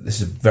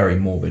is a very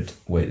morbid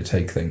way to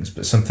take things,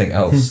 but something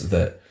else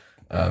that,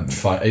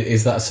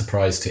 is that a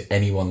surprise to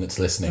anyone that's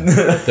listening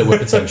that we're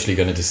potentially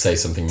going to just say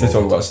something to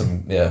morbid? talk about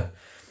some,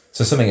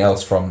 So something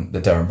else from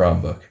the Darren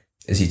Brown book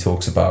is he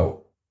talks about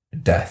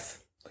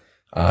death,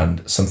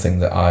 and something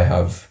that I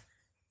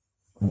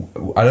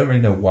don't really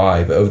know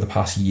why, but over the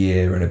past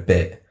year and a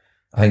bit,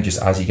 I think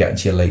just as you get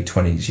into your late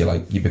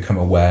 20s, you become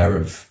aware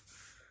of,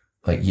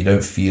 like, you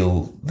don't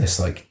feel this,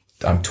 like,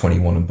 I'm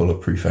 21 and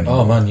bulletproof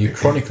anymore. Oh man, you're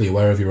chronically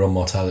aware of your own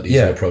mortality as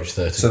you approach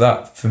 30. So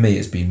that, for me,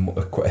 has been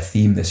quite a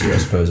theme this year, I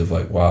suppose, of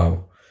like,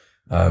 wow,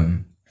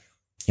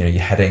 you're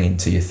heading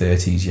into your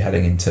 30s, you're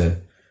heading into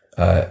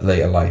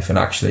later life, and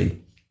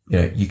actually,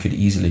 you could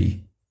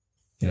easily,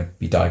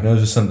 be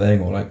diagnosed with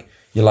something, or like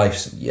your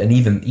life's, and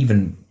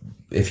even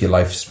if your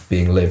life's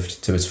being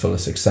lived to its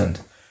fullest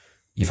extent,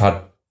 you've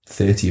had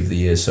 30 of the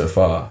years so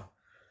far,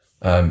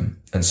 and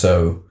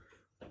so.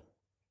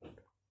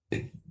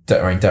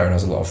 Darren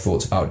has a lot of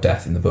thoughts about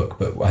death in the book,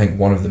 but I think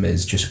one of them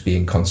is just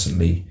being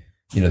constantly,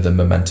 the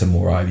momentum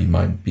mori,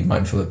 be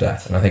mindful of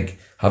death. And I think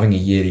having a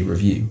yearly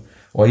review,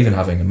 or even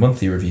having a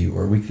monthly review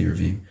or a weekly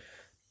review,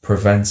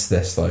 prevents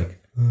this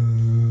like,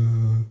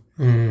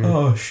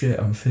 oh shit,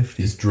 I'm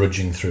 50. It's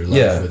drudging through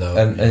life without...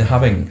 and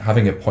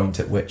having a point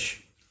at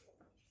which,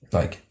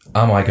 like,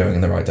 am I going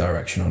in the right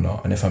direction or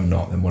not? And if I'm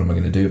not, then what am I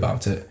going to do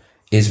about it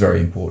is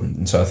very important.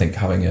 And so I think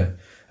having a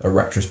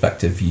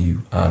retrospective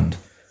view and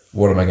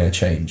what am I going to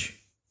change?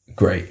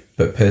 Great.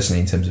 But personally,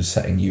 in terms of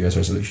setting New Year's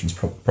resolutions,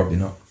 probably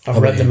not.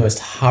 I've read the most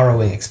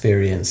harrowing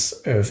experience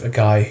of a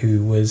guy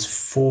who was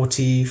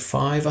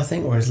 45, I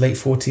think, or his late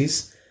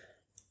 40s.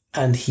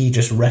 And he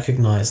just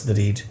recognized that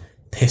he'd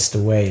pissed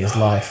away his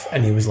life.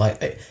 And he was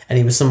like,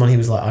 someone, he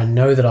was like, I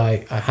know that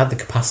I had the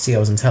capacity, I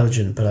was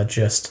intelligent, but I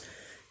just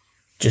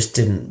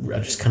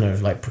kind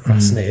of like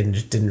procrastinated and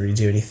just didn't really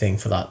do anything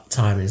for that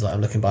time. And he's like,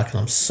 I'm looking back and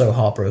I'm so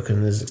heartbroken,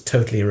 and it's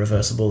totally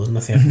irreversible. There's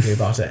nothing I can do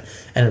about it.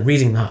 And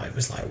reading that, it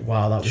was like,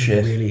 wow, that was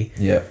really...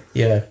 Yeah.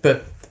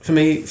 But for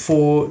me,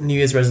 for New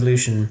Year's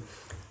resolution,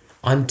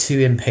 I'm too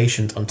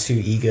impatient. I'm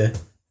too eager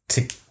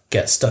to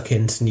get stuck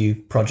into new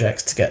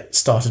projects, to get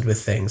started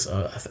with things.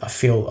 I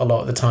feel a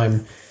lot of the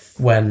time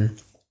when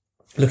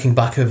looking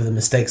back over the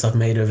mistakes I've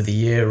made over the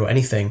year or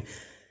anything,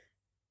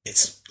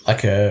 it's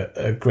like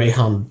a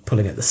greyhound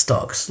pulling at the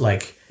stocks.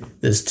 Like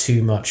there's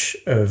too much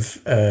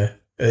of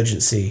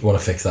urgency. You want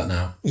to fix that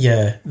now?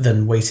 Yeah,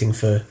 than waiting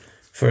for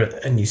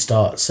a new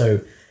start.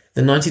 So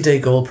the 90-day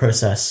goal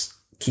process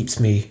keeps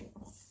me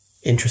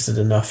interested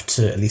enough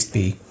to at least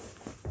be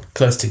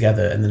close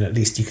together, and then at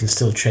least you can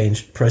still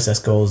change process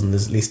goals, and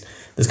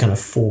there's kind of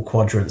 4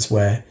 quadrants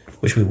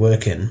which we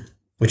work in,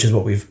 which is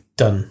what we've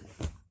done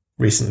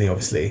recently,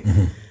 obviously.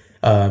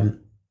 Mm-hmm.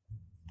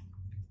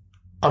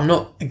 I'm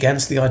not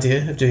against the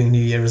idea of doing a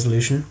New Year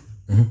resolution.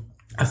 Mm-hmm.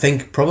 I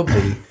think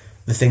probably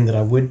the thing that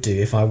I would do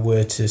if I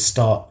were to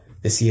start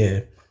this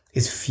year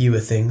is fewer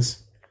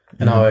things.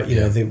 And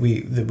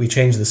that we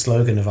changed the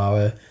slogan of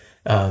our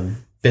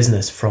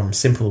business from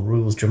simple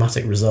rules,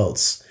 dramatic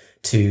results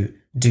to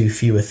do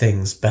fewer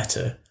things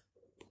better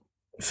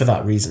for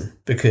that reason,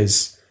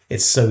 because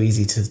it's so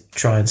easy to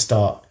try and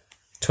start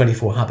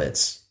 24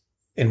 habits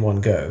in one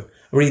go.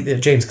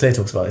 James Clear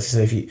talks about this. He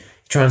says if you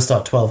try and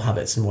start 12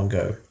 habits in one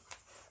go,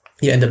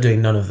 you end up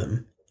doing none of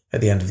them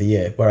at the end of the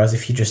year. Whereas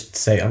if you just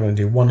say, I'm going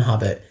to do one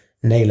habit,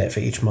 nail it for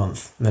each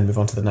month, and then move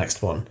on to the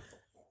next one,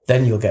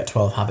 then you'll get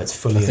 12 habits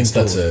fully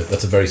installed. I think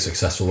that's a very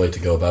successful way to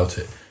go about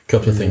it. A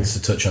couple of things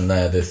to touch on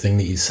there. The thing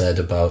that you said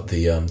about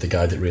the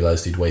guy that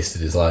realised he'd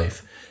wasted his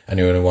life.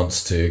 Anyone who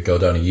wants to go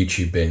down a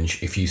YouTube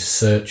binge, if you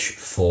search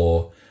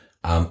for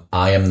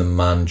I Am the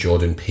Man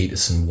Jordan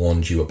Peterson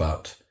Warned You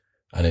About,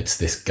 and it's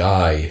this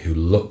guy who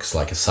looks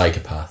like a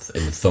psychopath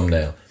in the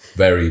thumbnail.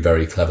 Very,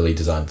 very cleverly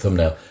designed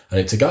thumbnail. And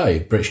it's a guy,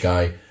 British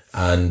guy,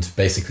 and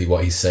basically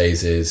what he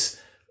says is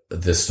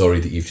the story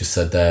that you've just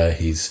said there.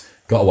 He's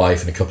got a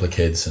wife and a couple of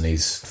kids, and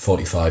he's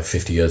 45,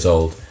 50 years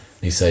old.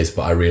 And he says,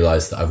 but I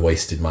realised that I've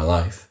wasted my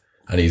life.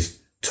 And he's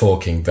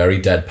talking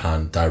very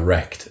deadpan,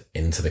 direct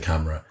into the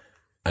camera.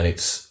 And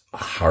it's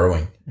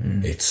harrowing.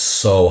 It's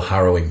so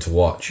harrowing to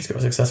watch. He's got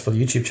a successful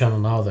YouTube channel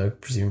now, though,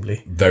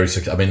 presumably. Very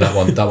successful. I mean,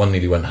 that one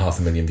nearly went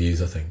 500,000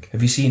 views, I think.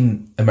 Have you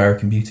seen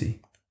American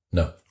Beauty?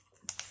 No.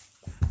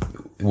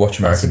 Watch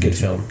American Beauty.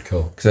 Film.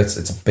 Cool. Because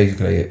it's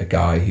basically a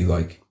guy who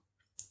like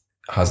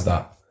has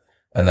that,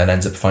 and then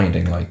ends up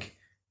finding like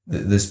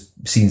there's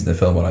scenes in the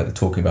film where like they're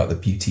talking about the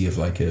beauty of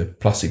like a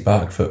plastic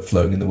bag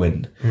floating in the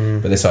wind.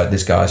 But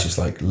this guy's just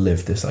like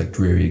lived this like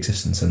dreary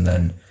existence and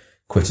then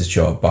quit his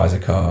job, buys a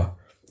car.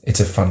 It's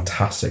a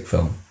fantastic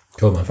film.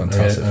 Cool, man.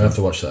 Fantastic. I have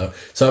to watch that out.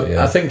 So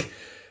yeah. I think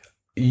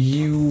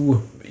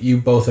you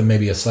both are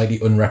maybe a slightly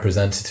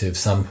unrepresentative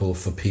sample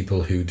for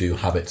people who do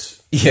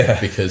habits.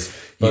 Yeah, because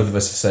both of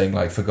us are saying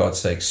like, for God's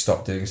sake,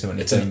 stop doing something.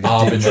 It's an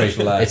arbitrary.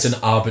 It's an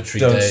arbitrary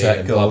Don't day.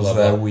 set goals. Blah, blah,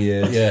 blah. They're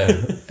weird.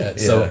 Yeah.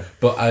 So,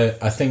 but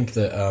I think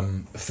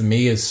that for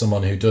me, as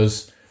someone who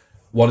does,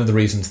 one of the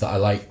reasons that I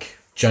like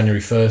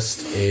January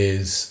 1st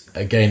is,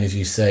 again, as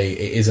you say,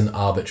 it is an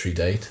arbitrary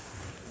date,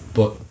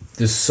 but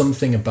there's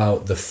something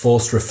about the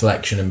forced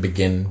reflection and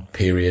begin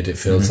period. It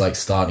feels like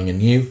starting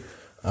anew.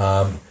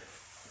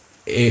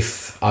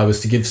 If I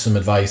was to give some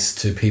advice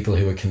to people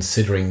who are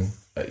considering,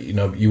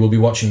 you will be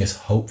watching this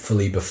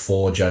hopefully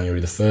before January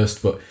the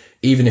 1st, but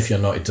even if you're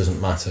not, it doesn't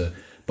matter.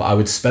 But I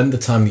would spend the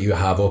time that you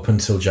have up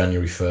until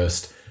January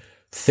 1st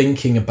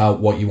thinking about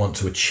what you want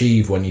to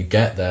achieve when you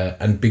get there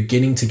and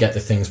beginning to get the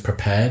things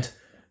prepared.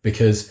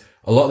 Because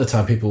a lot of the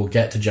time people will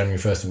get to January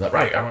 1st and be like,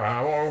 right,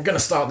 I'm going to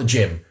start the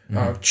gym.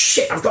 Oh,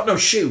 shit, I've got no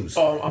shoes.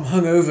 Oh, I'm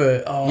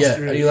hungover. Oh, Yeah,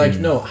 and you're like,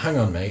 no, hang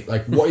on, mate.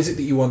 Like, what is it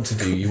that you want to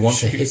do? You want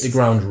to hit the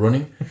ground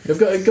running? You've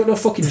got no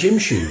fucking gym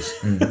shoes.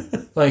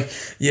 Like,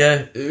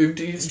 yeah,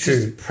 it's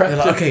true. prep They're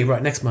like, okay,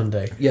 right, next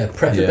Monday. Yeah,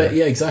 prep a bit.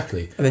 Yeah,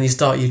 exactly. And then you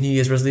start your New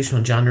Year's resolution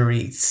on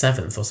January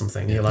 7th or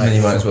something. You're like, And then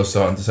you might as well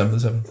start on December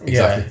the 7th.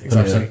 Exactly. Yeah,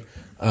 exactly.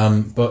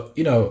 But,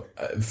 you know,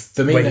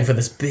 for me... Waiting for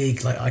this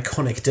big, like,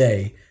 iconic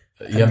day.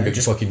 You haven't got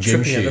just fucking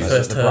gym tripping at the shoes.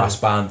 first The hurdle. brass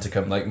band to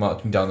come like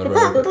marching down the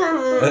road.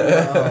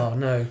 Oh,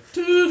 no.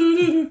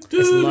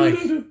 It's like...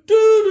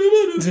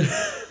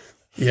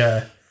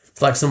 Yeah.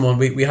 It's like someone...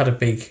 We had a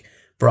big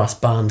brass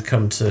band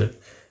come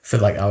for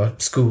like our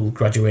school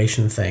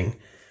graduation thing,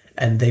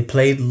 and they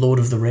played Lord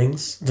of the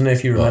Rings. I don't know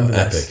if you remember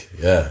this. Epic,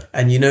 yeah.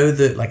 And you know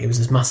that, like, it was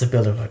this massive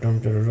build-up, like,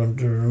 and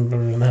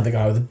they had the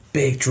guy with the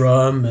big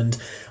drum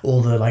and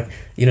all the, like,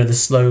 you know, the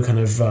slow kind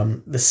of,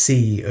 the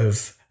sea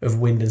of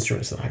wind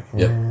instruments, like,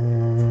 Yep.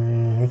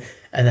 and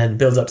then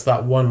builds up to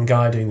that one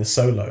guy doing the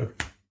solo.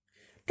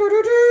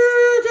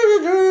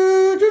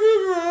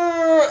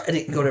 And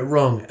he got it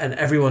wrong, and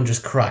everyone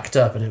just cracked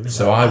up, and it was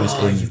So like, I was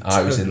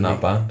in totally- that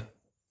band.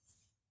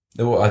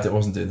 No, I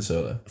wasn't doing the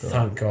solo.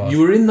 Thank God. You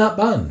were in that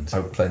band. I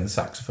was playing the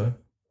saxophone.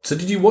 So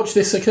did you watch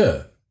this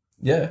occur?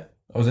 Yeah,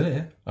 I was in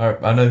it. Yeah.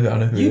 I know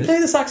who You it play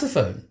is. the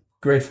saxophone?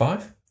 Grade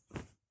 5.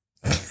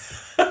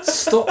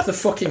 Stop the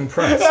fucking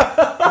press.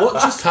 What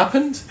just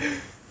happened?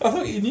 I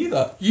thought you knew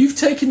that. You've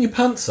taken your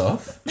pants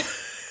off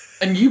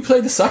and you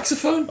play the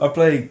saxophone?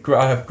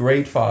 I have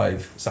grade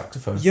 5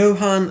 saxophone.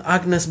 Johan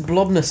Agnes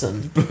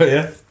Blobnesson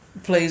Yeah.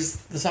 plays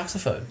the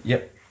saxophone.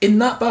 Yep. In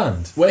that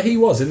band? Where he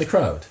was, in the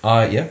crowd?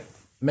 Yeah.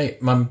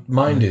 Mate, my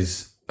mind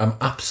is... I'm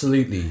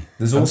absolutely...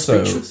 There's I'm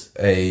also speechless.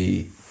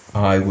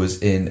 I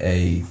was in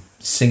a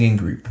singing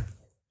group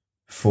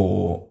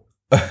for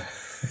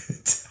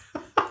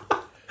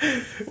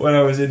when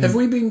I was in. Have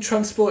we been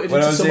transported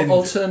When I into was some in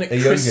alternate a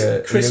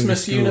younger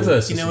Christmas school.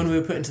 universe? You know, when we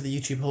were put into the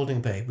YouTube holding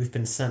bay, we've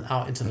been sent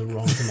out into the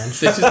wrong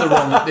dimension. This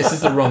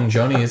is the wrong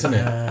Johnny, isn't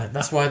it?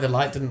 That's why the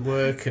light didn't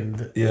work,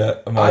 and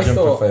Yeah, my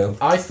jumper failed.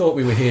 I thought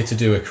we were here to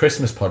do a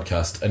Christmas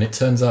podcast, and it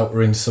turns out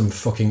we're in some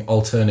fucking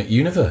alternate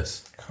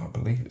universe I can't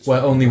believe it.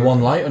 where only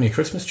one light on your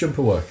Christmas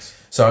jumper works.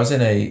 So I was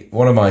in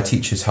one of my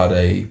teachers had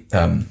a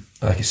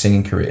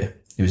singing career.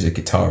 He was a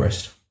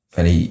guitarist,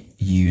 and he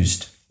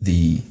used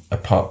a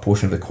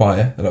portion of the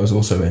choir that I was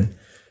also in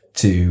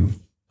to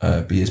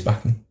be his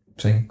backing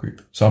singing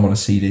group. So I'm on a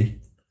CD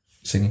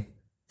singing.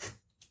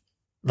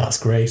 that's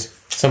great.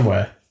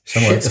 Somewhere.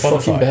 Shit the Spotify.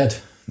 fucking bed.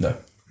 No.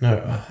 No.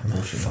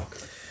 Fuck.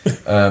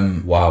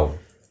 Wow.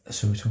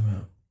 So we're talking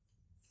about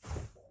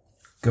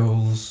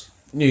goals,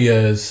 New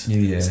Year's. New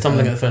Year.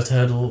 Stumbling at the first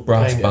hurdle.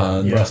 brass playing it.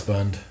 band. Yeah. Brass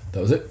band.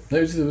 That was it.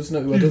 There was no.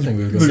 I don't think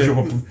we were going to.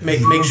 So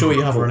make sure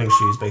you have running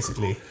shoes,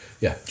 basically.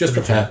 Yeah, just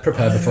prepare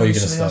before you're going to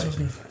start.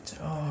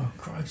 Oh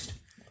Christ!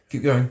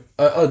 Keep going.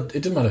 It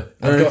didn't matter.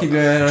 No, keep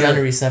going.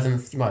 January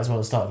 7th, you might as well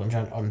have started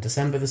on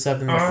December the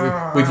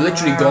 7th. We've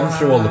literally gone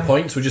through all the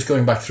points. We're just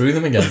going back through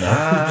them again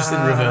now. Just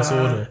in reverse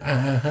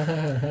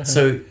order.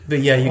 So, but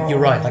yeah, you're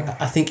right.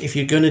 Like, I think if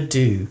you're going to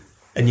do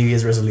a New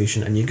Year's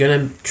resolution and you're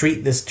going to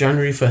treat this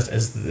January 1st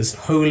as this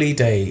holy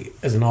day,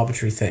 as an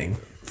arbitrary thing,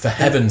 For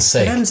heaven's for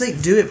sake. heaven's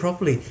sake, do it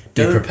properly.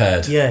 Be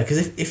prepared. Yeah,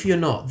 because if you're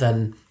not,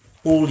 then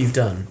all you've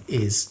done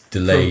is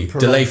Delay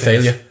prolong things.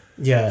 failure.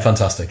 Yeah.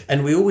 Fantastic.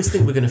 And we always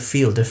think we're going to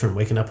feel different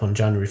waking up on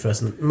January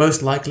 1st. And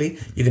most likely,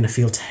 you're going to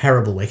feel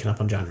terrible waking up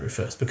on January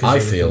 1st. Because I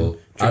you're feel...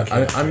 drinking.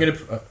 I'm going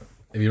to...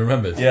 have you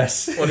remembered?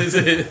 Yes. What is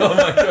it? Oh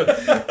my god.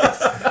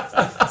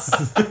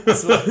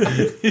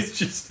 He's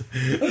just...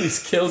 He's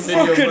killed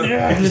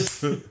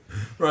video.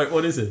 Right,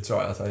 what is it? It's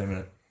alright, I'll tell you in a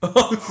minute.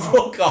 Oh,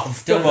 fuck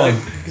off. Come Don't on.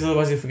 know, because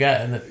otherwise you'll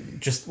forget. And it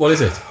just... What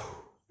is it?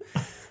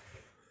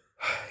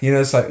 You know,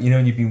 it's like, you know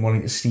when you've been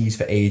wanting to sneeze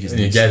for ages And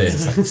you get it.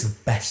 It's like, it's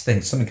the best thing.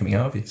 It's something coming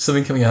out of you.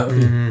 Something coming out of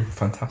you.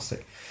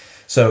 Fantastic.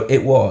 So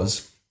it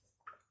was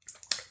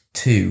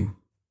I've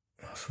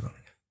forgotten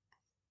again.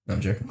 No,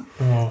 I'm joking.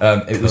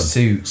 It was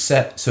to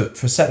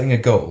for setting a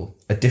goal,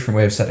 a different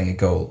way of setting a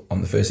goal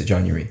on the 1st of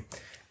January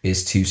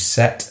is to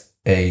set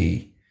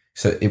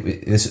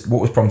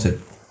what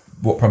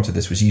prompted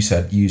this was you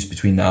said use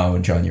between now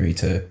and January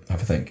to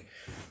have a think.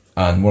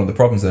 And one of the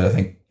problems that I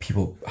think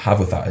people have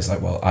with that is like,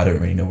 well, I don't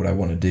really know what I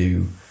want to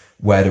do.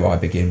 Where do I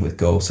begin with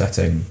goal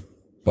setting?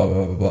 Blah, blah,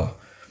 blah, blah, blah.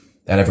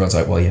 And everyone's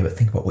like, well, yeah, but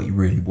think about what you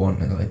really want.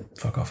 And they're like,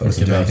 fuck off. That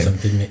doesn't Think do about anything.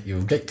 something that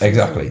you'll get.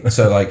 Exactly.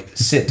 So like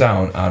sit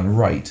down and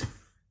write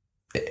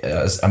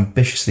as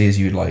ambitiously as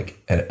you'd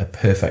like a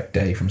perfect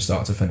day from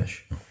start to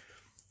finish.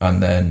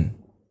 And then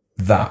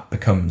that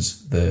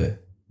becomes the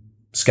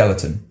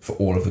skeleton for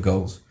all of the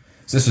goals.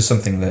 So this was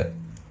something that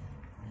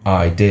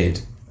I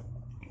did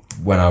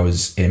when I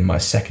was in my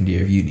second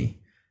year of uni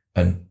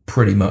and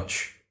pretty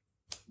much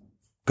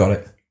got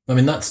it. I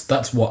mean,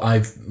 that's what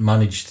I've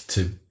managed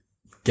to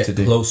get To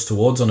do. close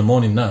towards on a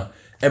morning now.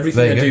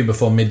 Everything There I you do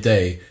before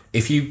midday,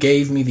 if you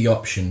gave me the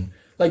option,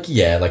 like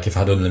if I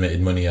had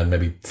unlimited money, I'd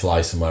maybe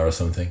fly somewhere or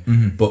something.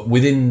 Mm-hmm. But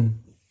within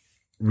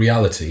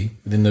reality,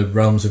 within the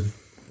realms of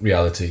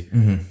reality,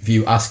 if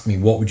you asked me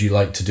what would you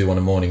like to do on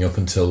a morning up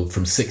until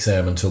from 6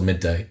 a.m. until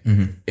midday,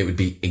 it would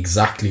be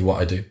exactly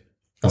what I do.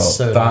 That's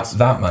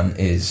That man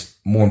is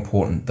more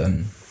important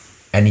than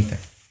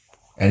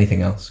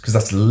anything else, because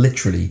that's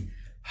literally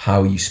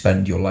how you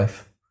spend your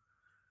life,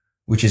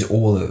 which is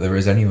all that there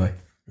is anyway.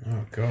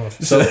 Oh God!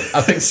 So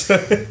I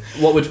think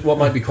what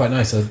might be quite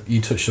nice. You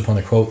touched upon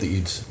a quote that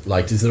you'd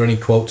liked. Is there any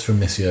quotes from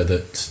this year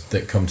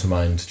that come to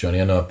mind, Johnny?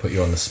 I know I put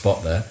you on the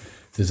spot there.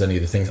 If there's any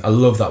other things, I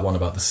love that one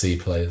about the C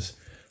players.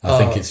 I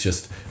think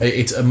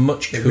it's a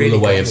much cooler really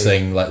way of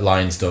saying like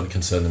lions don't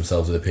concern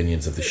themselves with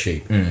opinions of the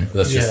sheep. But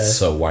that's just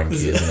so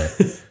wanky,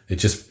 isn't it? It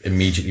just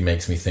immediately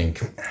makes me think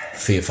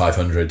Fiat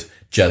 500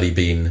 jelly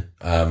bean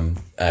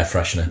air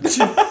freshener.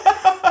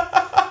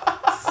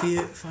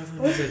 Fiat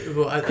 500.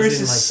 Well, Chris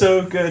is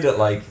so good at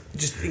like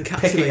just encapsulating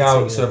picking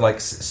out sort of like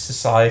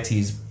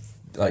society's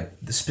like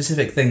the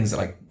specific things that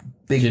like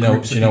big. Do you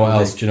know what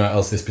else? Do you know what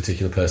else this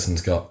particular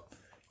person's got?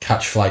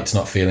 Catch flights,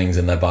 not feelings,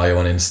 in their bio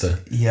on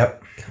Insta.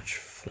 Yep. Catch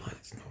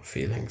flights, not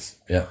feelings.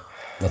 Yeah,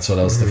 that's what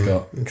else they've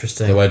got.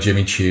 Interesting. They wear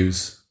Jimmy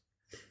Choos.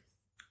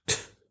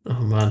 Oh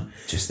man,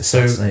 just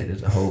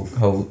assassinated a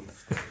whole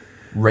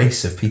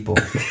race of people.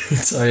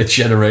 Entire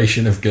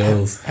generation of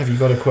girls. Have you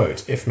got a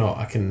quote? If not,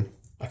 I can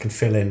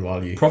fill in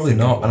while you. Probably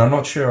not, and I'm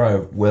not sure I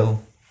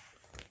will.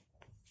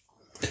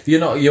 You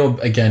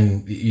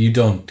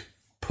don't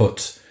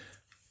put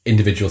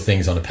individual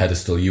things on a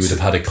pedestal. You would have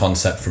had a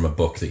concept from a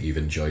book that you've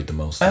enjoyed the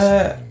most.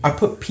 I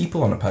put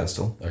people on a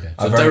pedestal. Okay,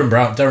 so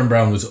Darren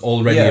Brown was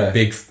already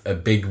a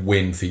big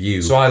win for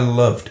you. So I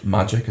loved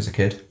magic as a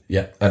kid.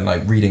 Yeah, and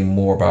like reading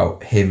more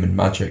about him and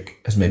magic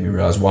has made me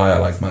realize why I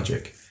like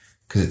magic,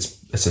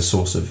 because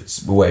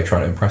it's a way of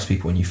trying to impress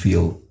people when you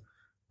feel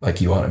like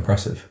you aren't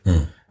impressive,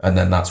 and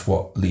then that's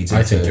what leads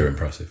into. I think you're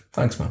impressive.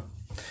 Thanks, man.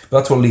 But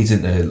that's what leads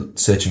into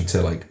searching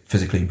to like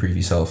physically improve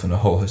yourself and a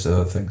whole host of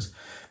other things.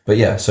 But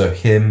yeah, so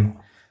him,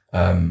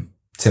 Tim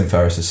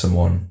Ferriss is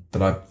someone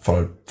that I've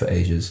followed for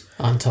ages.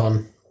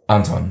 Anton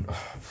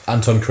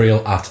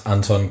Creel at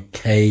Anton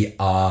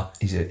KR.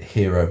 He's a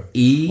hero.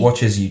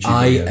 Watch his YouTube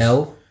videos.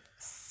 IL.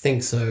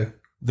 Think so.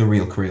 The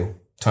real Creel.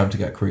 Time to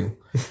get Creel.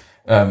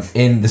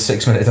 In the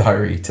 6-minute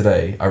diary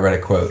today, I read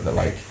a quote that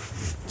like,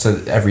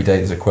 so every day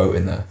there's a quote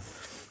in there.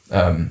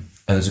 And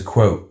there's a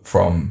quote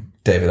from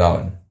David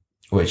Allen,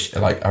 which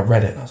like, I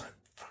read it and I was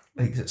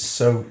like, it's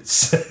so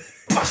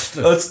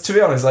to be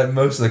honest, like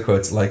most of the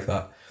quotes are like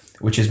that,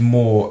 which is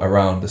more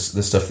around the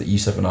stuff that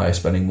Yusuf and I are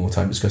spending more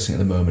time discussing at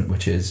the moment,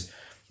 which is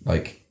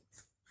like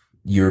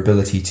your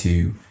ability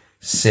to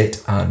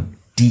sit and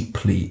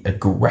deeply,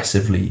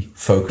 aggressively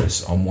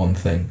focus on one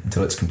thing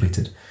until it's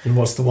completed. And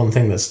what's the one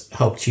thing that's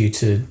helped you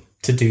to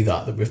do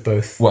that we've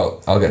both...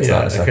 Well, I'll get to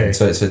that in a second.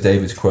 Okay. So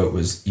David's quote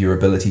was, your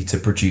ability to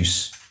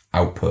produce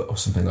output or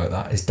something like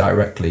that is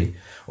directly...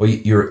 or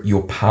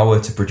your power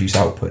to produce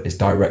output is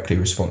directly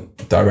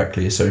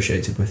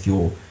associated with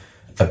your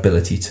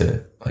ability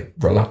to like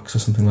relax or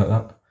something like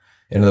that.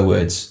 In other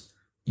words,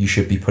 you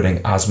should be putting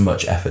as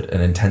much effort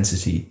and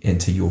intensity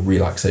into your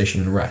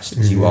relaxation and rest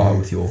as you are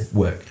with your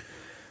work.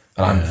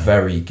 And I'm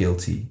very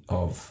guilty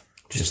of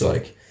just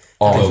like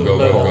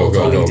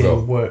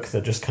go work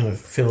that just kind of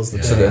fills the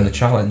day. So then the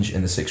challenge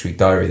in the 6-week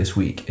diary this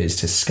week is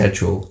to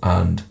schedule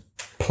and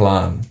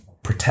plan,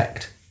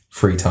 protect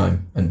free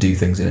time and do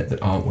things in it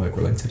that aren't work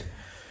related.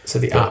 So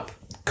the app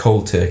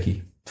Cold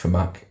Turkey for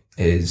Mac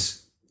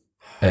is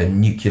a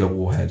nuclear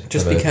warhead.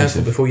 Just be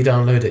careful before you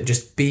download it.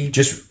 Just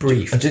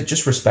brief.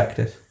 Just respect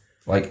it.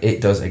 Like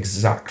it does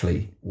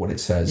exactly what it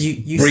says.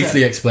 You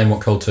briefly explain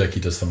what Cold Turkey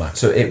does for Mac.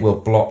 So it will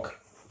block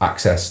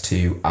access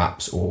to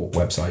apps or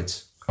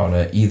websites on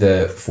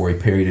either for a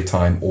period of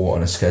time or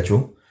on a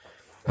schedule.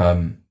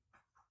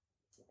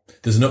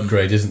 There's an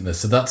upgrade, isn't there?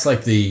 So that's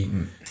like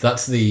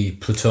that's the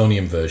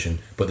plutonium version,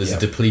 but there's a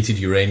depleted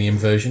uranium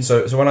version.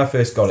 So when I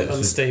first got it,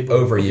 unstable.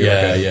 Over a year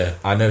ago,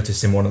 I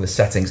noticed in one of the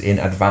settings in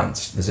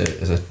advanced, there's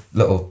a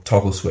little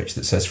toggle switch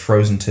that says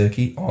frozen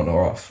turkey on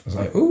or off. I was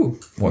like, ooh,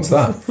 what's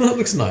that? That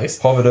looks nice.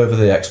 Hovered over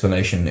the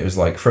explanation. It was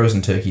like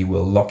frozen turkey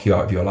will lock you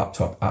out of your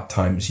laptop at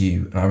times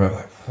you. And I remember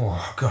like,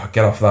 oh God,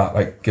 get off that.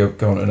 Like go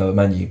on to another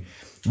menu.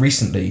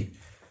 Recently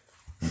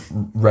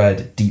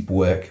read Deep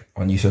Work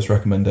on Yusuf's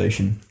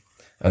recommendation.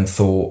 And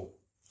thought,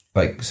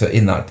 like, so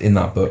in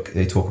that book,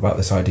 they talk about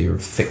this idea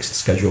of fixed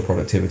schedule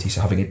productivity. So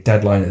having a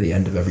deadline at the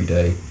end of every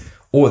day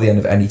or at the end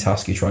of any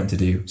task you're trying to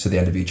do. So the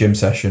end of your gym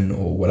session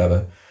or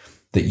whatever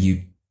that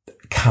you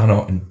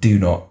cannot and do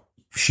not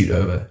shoot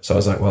over. So I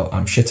was like, well,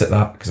 I'm shit at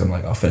that because I'm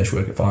like, I'll finish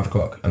work at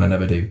 5:00 and I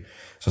never do.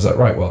 So I was like,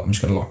 right, well, I'm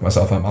just going to lock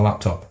myself out of my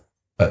laptop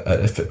at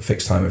a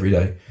fixed time every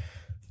day.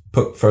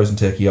 Put frozen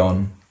turkey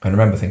on. And I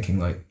remember thinking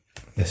like,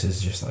 this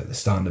is just like the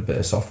standard bit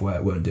of software.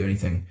 It won't do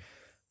anything.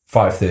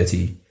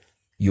 5:30,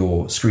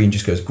 your screen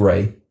just goes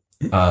grey,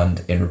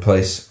 and in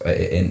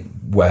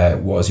where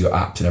was your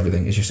apps and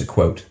everything is just a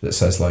quote that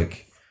says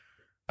like,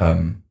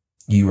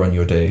 "You run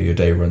your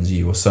day runs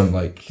you," or some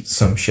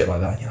shit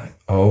like that. And you're like,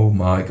 oh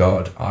my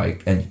God,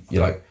 and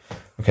you're like,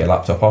 okay,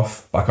 laptop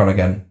off, back on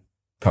again,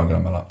 can't get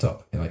on my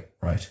laptop. You're like,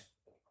 right,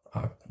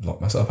 I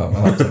locked myself out of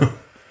my laptop.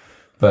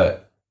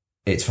 But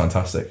it's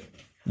fantastic.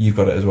 You've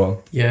got it as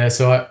well. Yeah,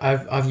 so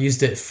I've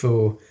used it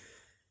for.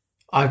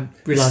 I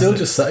realised Still that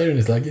just sat here in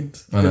his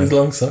leggings, I in know. his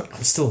long socks.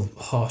 I'm still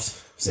hot.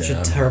 Such Yeah, a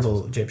I'm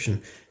terrible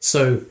Egyptian.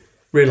 So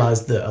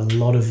realised that a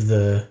lot of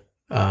the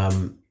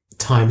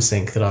time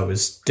sync that I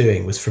was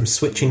doing was from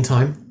switching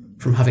time,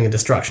 from having a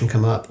distraction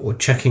come up or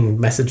checking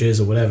messages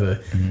or whatever,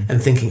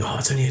 and thinking, oh,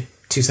 it's only a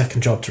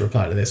 2-second job to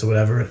reply to this or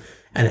whatever,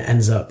 and it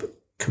ends up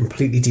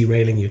completely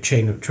derailing your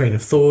train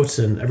of thought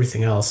and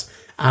everything else.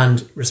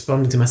 And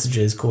responding to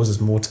messages causes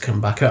more to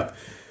come back up.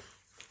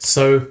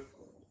 So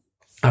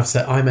I've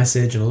set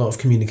iMessage and a lot of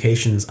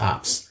communications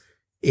apps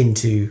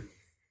into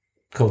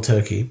cold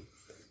turkey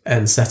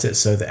and set it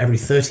so that every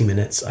 30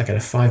 minutes I get a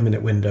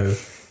 5-minute window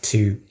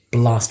to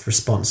blast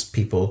response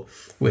people,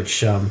 which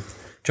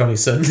Johnny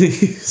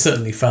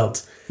certainly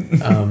felt.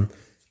 You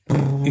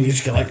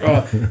just get like,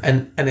 oh,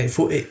 and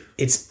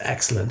it's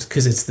excellent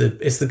because it's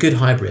the good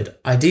hybrid.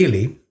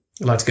 Ideally,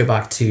 I'd like to go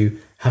back to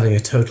having a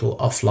total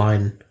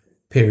offline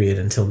period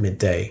until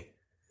midday.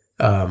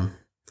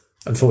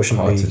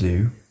 Unfortunately, Hard to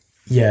do.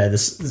 yeah,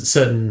 there's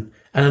certain,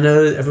 and I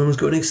know everyone's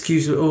got an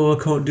excuse. Oh,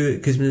 I can't do it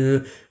because,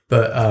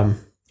 but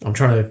I'm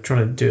trying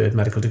to do a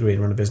medical degree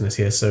and run a business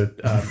here. So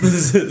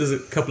there's a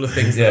couple of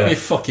things. Yeah. Give me a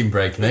fucking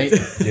break, mate.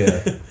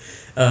 Yeah.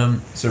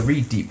 So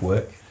read Deep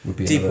Work would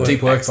be Deep another. Work.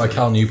 Deep Work by Excellent.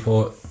 Cal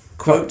Newport.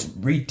 Quote.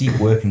 Read Deep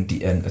Work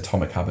and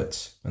Atomic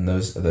Habits, and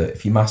those are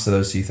if you master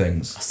those two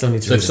things. I still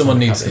need to. So read if someone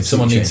Atomic needs Habits. to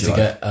Change your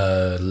get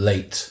a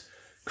late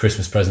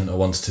Christmas present or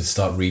wants to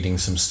start reading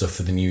some stuff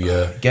for the new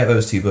year, Get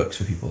those two books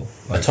for people.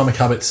 Like Atomic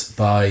Habits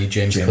by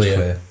James Clear,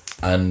 Clear,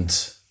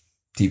 and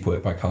Deep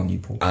Work by Cal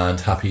Newport,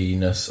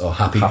 Happiness or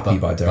Happy, Happy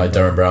by by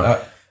Darren Brown.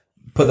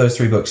 Put those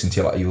 3 books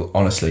into your you'll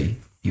honestly,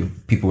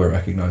 people will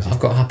recognise it. I've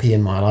got Happy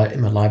in my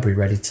library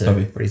ready to Have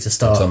you?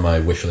 start. It's on my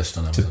wish list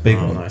on It's a Amazon. big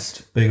Oh, one. nice.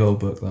 It's a big old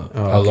book that.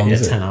 Oh, How long yeah,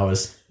 is it? 10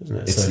 hours, isn't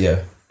it? It's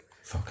So,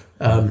 Fuck.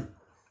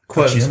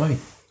 quote Actually,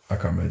 I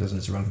can't remember.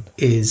 It's relevant.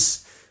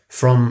 is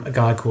from a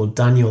guy called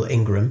Daniel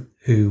Ingram,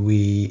 who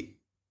we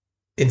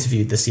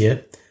interviewed this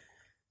year.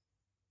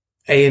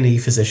 A&E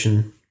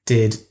physician,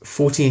 did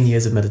 14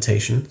 years of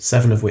meditation,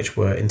 7 of which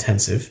were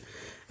intensive,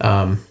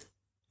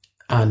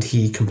 and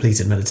he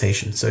completed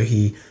meditation. So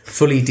he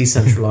fully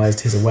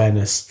decentralized his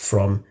awareness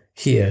from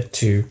here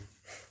to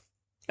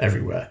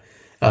everywhere.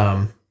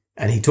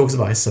 And he talks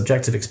about his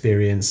subjective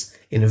experience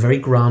in a very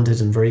grounded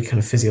and very kind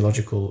of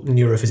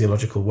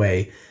neurophysiological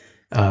way,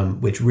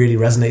 which really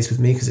resonates with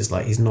me because it's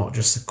like he's not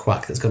just a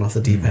quack that's gone off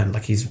the deep end.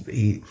 Like he's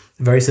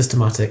very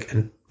systematic.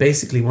 And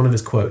basically one of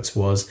his quotes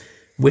was,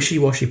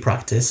 "Wishy-washy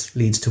practice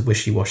leads to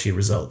wishy-washy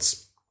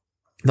results."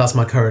 That's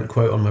my current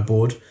quote on my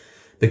board,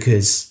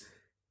 because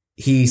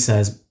he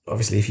says,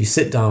 obviously, if you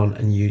sit down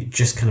and you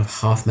just kind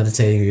of half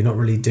meditating, or you're not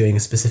really doing a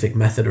specific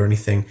method or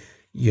anything,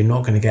 you're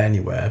not going to get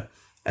anywhere.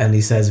 And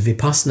he says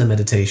Vipassana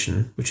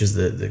meditation, which is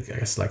the I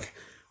guess like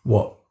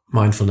what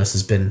mindfulness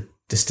has been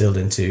distilled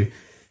into,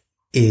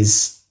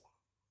 is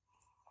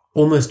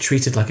almost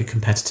treated like a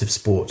competitive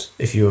sport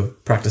if you're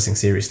practicing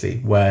seriously,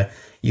 where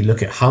you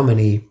look at how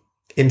many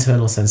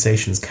internal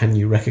sensations can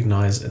you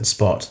recognize and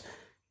spot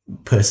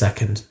per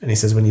second. And he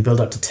says when you build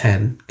up to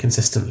 10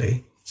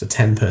 consistently, so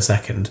 10 per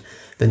second,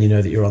 then you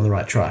know that you're on the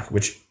right track,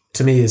 which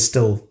to me is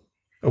still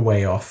a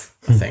way off,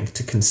 I think,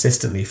 to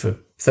consistently for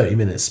 30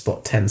 minutes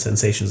spot 10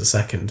 sensations a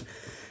second.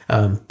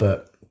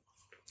 But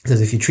he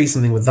says if you treat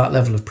something with that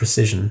level of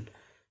precision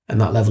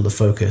and that level of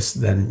focus,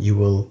 then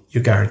you're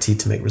guaranteed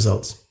to make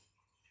results.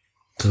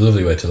 It's a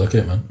lovely way to look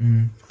at it,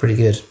 man. Pretty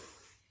good.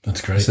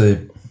 That's great. So,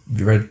 have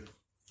you read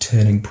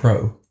Turning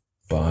Pro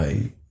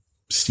by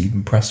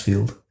Stephen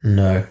Pressfield?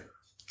 No.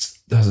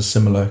 It has a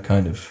similar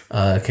kind of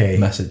Okay.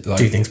 message. Like,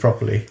 Do things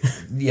properly.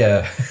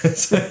 yeah.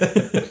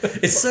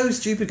 It's so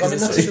stupid because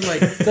it's such a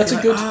like.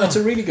 That's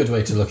a really good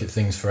way to look at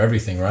things for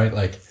everything, right?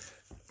 Like,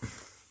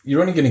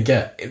 you're only going to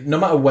get, no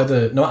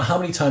matter how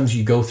many times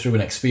you go through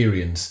an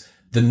experience,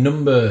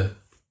 the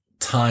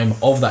time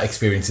of that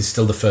experience is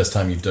still the first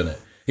time you've done it.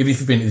 Even if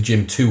you've been to the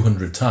gym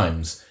 200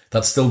 times,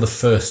 that's still the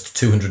first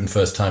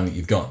 201st time that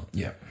you've gone.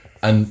 Yeah.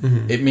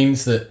 And it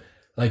means that,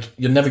 like,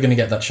 you're never going to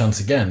get that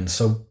chance again.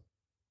 So,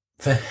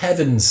 for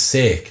heaven's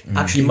sake,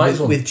 Actually, you might as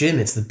well. with gym,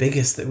 it's the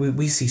biggest that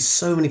we see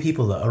so many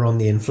people that are on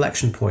the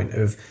inflection point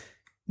of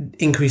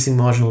increasing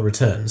marginal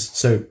returns.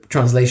 So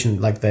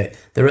translation, like they're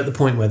at the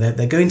point where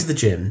they're going to the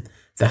gym,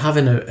 they're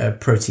having a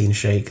protein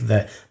shake,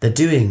 they're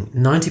doing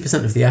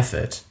 90% of the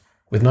effort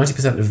with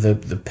 90% of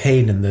the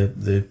pain and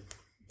the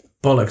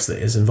bollocks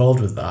that is involved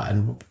with that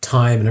and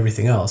time and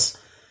everything else.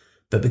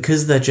 But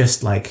because they're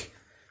just like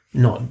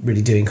not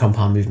really doing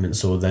compound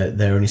movements, or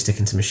they're only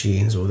sticking to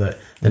machines, or they're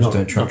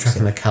not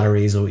tracking their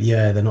calories, or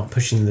they're not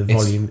pushing the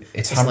volume.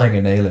 It's hammering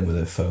a nail in with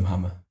a foam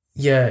hammer.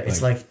 Yeah,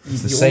 it's like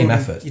it's the same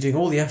effort. You're doing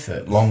all the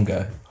effort.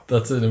 Longer.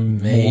 That's an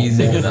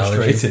amazing More analogy.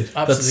 frustrated.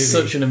 That's Absolutely.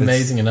 such an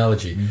amazing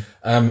analogy.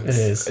 It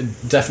is.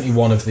 Definitely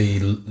one of the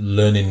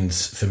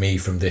learnings for me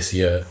from this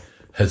year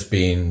has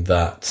been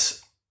that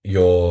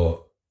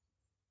your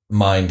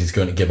mind is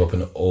going to give up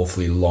an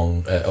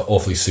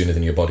awfully sooner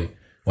than your body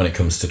when it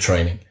comes to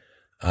training,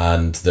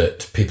 and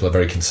that people are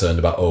very concerned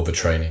about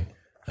overtraining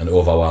and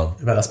overwhelm.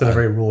 But that's been a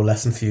very raw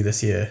lesson for you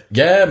this year.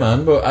 Yeah,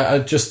 man. But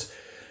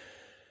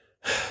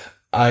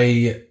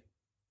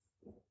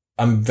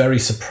I'm very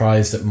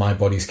surprised at my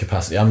body's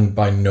capacity. I'm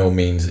by no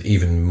means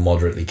even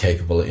moderately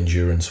capable at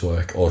endurance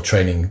work or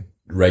training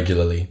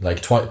regularly.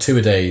 Like 2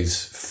 a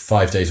days,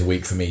 5 days a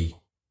week for me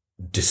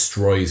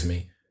destroys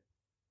me,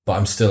 but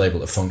I'm still able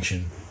to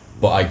function.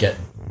 But I get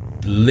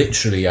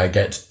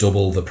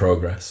double the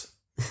progress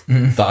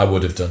that I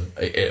would have done.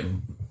 It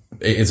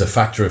is a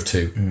factor of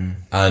 2.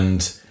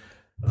 And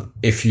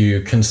if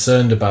you're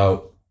concerned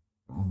about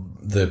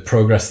the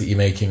progress that you're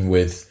making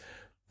with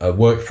a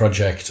work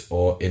project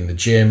or in the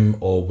gym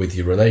or with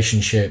your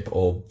relationship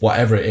or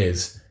whatever it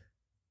is,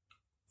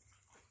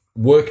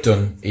 work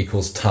done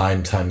equals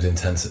time times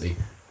intensity.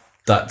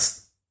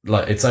 That's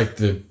like, it's like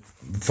the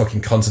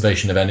fucking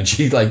conservation of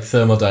energy, like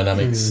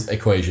thermodynamics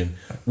equation.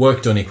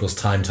 Work done equals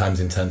time times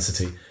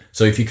intensity.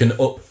 So if you can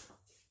up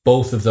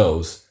both of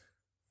those,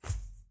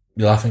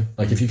 you're laughing.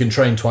 Like if you can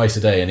train twice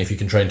a day and if you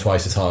can train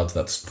twice as hard,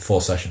 that's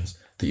 4 sessions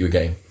that you were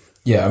getting.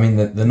 Yeah, I mean,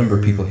 the number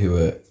of people who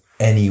are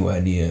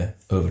anywhere near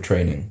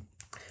overtraining.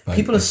 Like,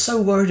 People are so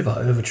worried about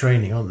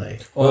overtraining, aren't they?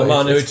 Oh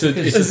man, it's a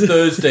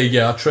Thursday.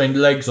 Yeah, I trained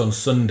legs on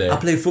Sunday. I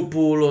play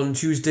football on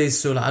Tuesdays,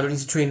 so like I don't need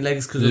to train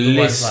legs because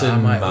otherwise like, I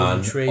Listen, might man.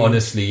 overtrain.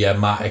 Honestly, yeah,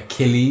 my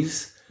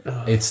Achilles.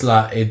 It's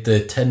like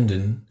the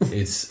tendon.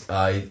 It's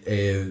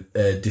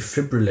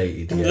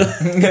defibrillated.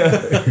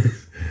 Yeah.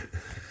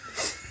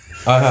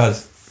 I had.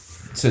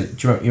 So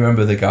do you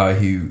remember the guy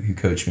who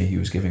coached me? He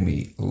was giving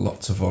me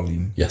lots of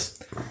volume.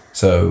 Yes.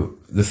 So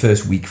the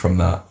first week from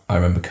that, I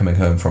remember coming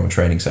home from a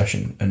training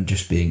session and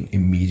just being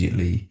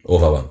immediately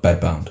Overwhelmed.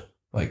 bedbound,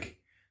 like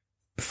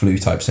flu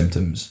type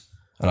symptoms.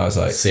 And I was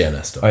like,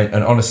 CNS stuff.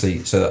 and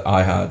honestly, so that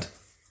I had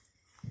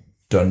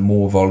done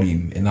more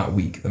volume in that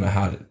week than I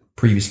had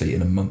previously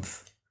in a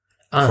month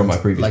from my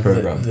previous like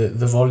program.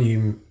 The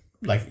volume,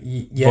 like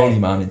yeah,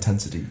 Volume and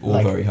intensity, all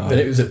Like, very high. But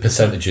it was at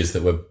percentages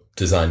that were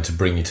designed to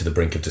bring you to the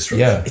brink of destruction.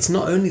 Yeah. it's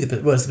not only the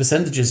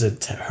percentages are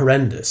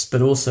horrendous, but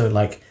also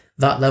like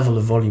that level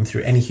of volume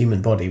through any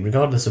human body,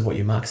 regardless of what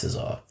your maxes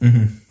are.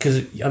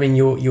 Because I mean,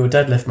 your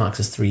deadlift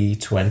max is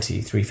 320,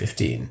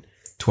 315,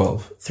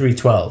 12.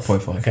 312.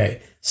 0.5.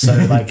 Okay, so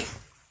like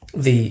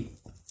the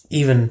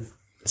even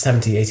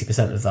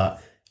 70-80% of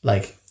that,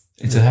 like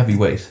It's a heavy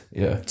weight,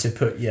 yeah. to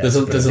put There's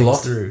a things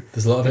lot. through.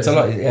 There's a lot of it. It's a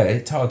lot, yeah,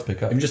 it's hard to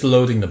pick up. I'm just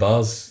loading the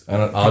bars. And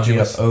picking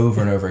Arduous. up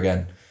over and over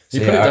again. So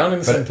You put it yeah, down in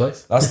the but same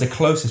place. That's the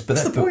closest. But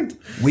That's the point.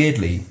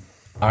 Weirdly,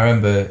 I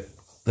remember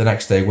the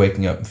next day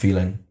waking up and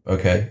feeling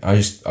okay. I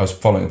was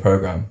following a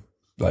program.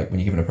 Like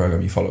when you're given a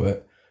program, you follow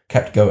it.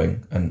 Kept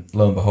going, and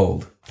lo and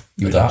behold,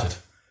 you Adapted.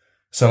 adapt.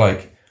 So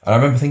like, and I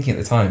remember thinking at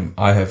the time,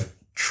 I have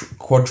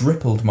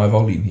quadrupled my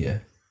volume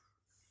here,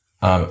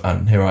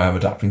 and here I am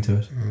adapting to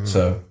it.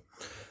 So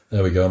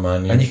There we go,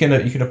 man. and you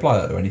can apply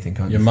that to anything,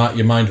 can't you?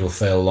 Your mind will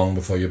fail long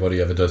before your body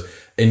ever does.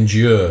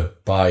 Endure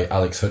by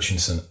Alex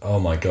Hutchinson. Oh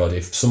my God.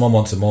 If someone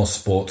wants a more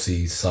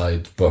sportsy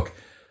side book,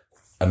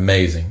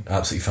 amazing.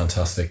 Absolutely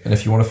fantastic. And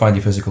if you want to find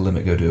your physical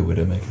limit, go do a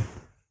Widowmaker.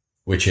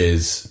 Which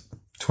is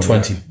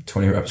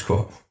 20 rep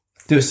squat.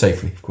 Do it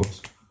safely, of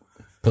course.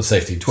 put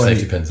safety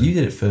 20, pins in. You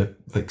did it for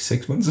like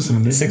 6 months or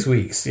something, didn't 6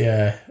 weeks,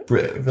 yeah. you?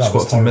 That Squats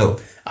was and horrible.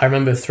 milk. I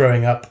remember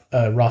throwing up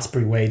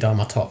raspberry whey down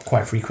my top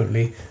quite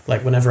frequently.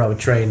 Like whenever I would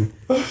train.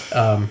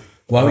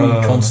 Why were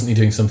you constantly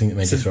doing something that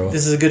made you throw up?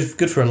 This is a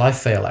good for a life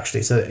fail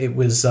actually. So it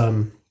was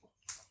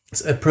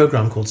it's a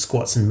program called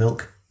Squats and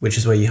Milk, which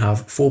is where you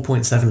have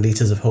 4.7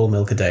 liters of whole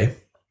milk a day.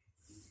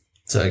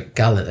 So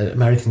an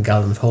American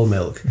gallon of whole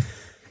milk,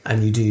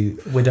 and you do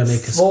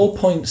Widowmaker.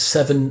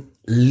 4.7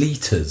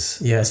 litres.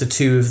 Yeah, so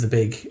 2 of the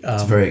big.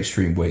 It's a very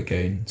extreme weight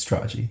gain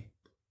strategy.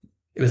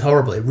 It was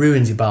horrible. It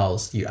ruins your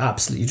bowels. You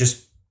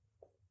just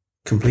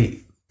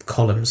complete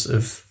columns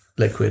of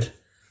liquid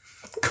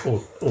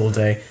all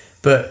day.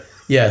 But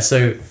yeah,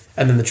 so,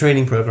 and then the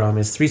training program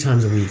is 3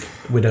 times a week,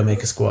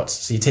 Widowmaker squats.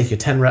 So you take your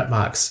 10 rep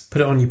max,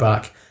 put it on your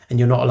back, and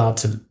you're not allowed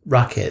to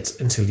rack it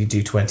until you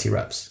do 20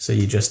 reps. So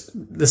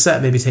the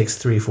set maybe takes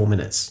 3 or 4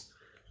 minutes.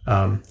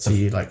 So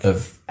you like.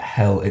 Of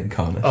hell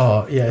incarnate.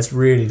 Oh, yeah, it's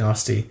really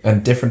nasty.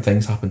 And different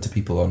things happen to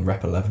people on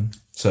rep 11.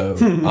 So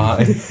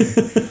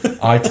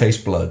I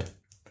taste blood.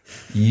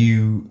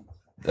 You,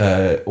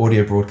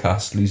 audio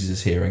broadcast loses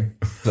his hearing.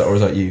 Or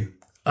is that you?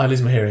 I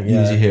lose my hearing, You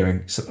yeah. lose your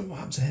hearing. So what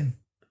happens to him?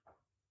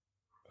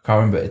 I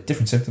can't remember.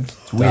 Different symptoms.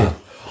 It's weird.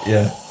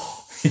 Yeah.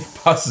 He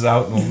passes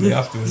out normally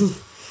afterwards.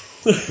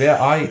 But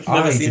yeah, I've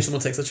never seen just,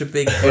 someone take such a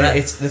big breath.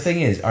 it's the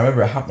thing is, I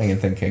remember it happening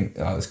and thinking,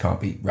 oh, this can't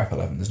be rep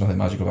 11. There's nothing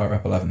magical about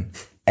rep 11.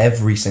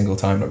 Every single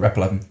time at rep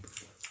 11,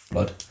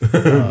 blood.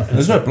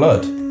 There's no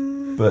blood,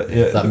 but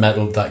yeah,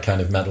 That kind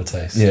of metal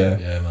taste. Yeah.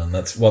 Yeah, man.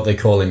 That's what they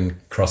call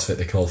in CrossFit,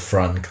 they call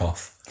Fran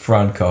cough.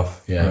 Fran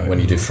cough. Yeah, Right. when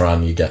you do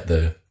Fran, you get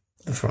the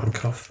The front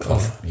cough.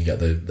 cough. You get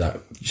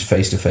that. Just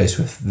face to face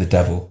with the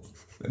devil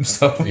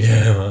himself.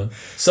 Yeah, man.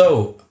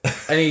 So,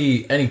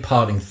 any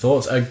parting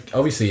thoughts?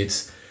 Obviously,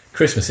 it's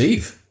Christmas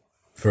Eve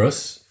for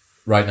us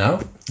right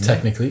now.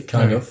 Technically,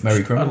 kind of.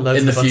 Merry Christmas. And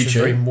loads In of the bunch future.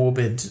 of very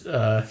morbid.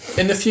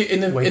 In the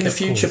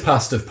future calls.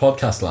 past of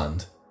podcast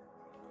land,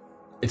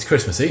 it's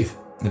Christmas Eve.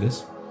 It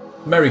is.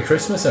 Merry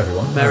Christmas,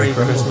 everyone. Merry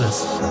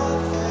Christmas.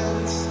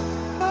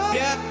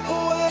 Yeah,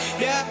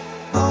 yeah.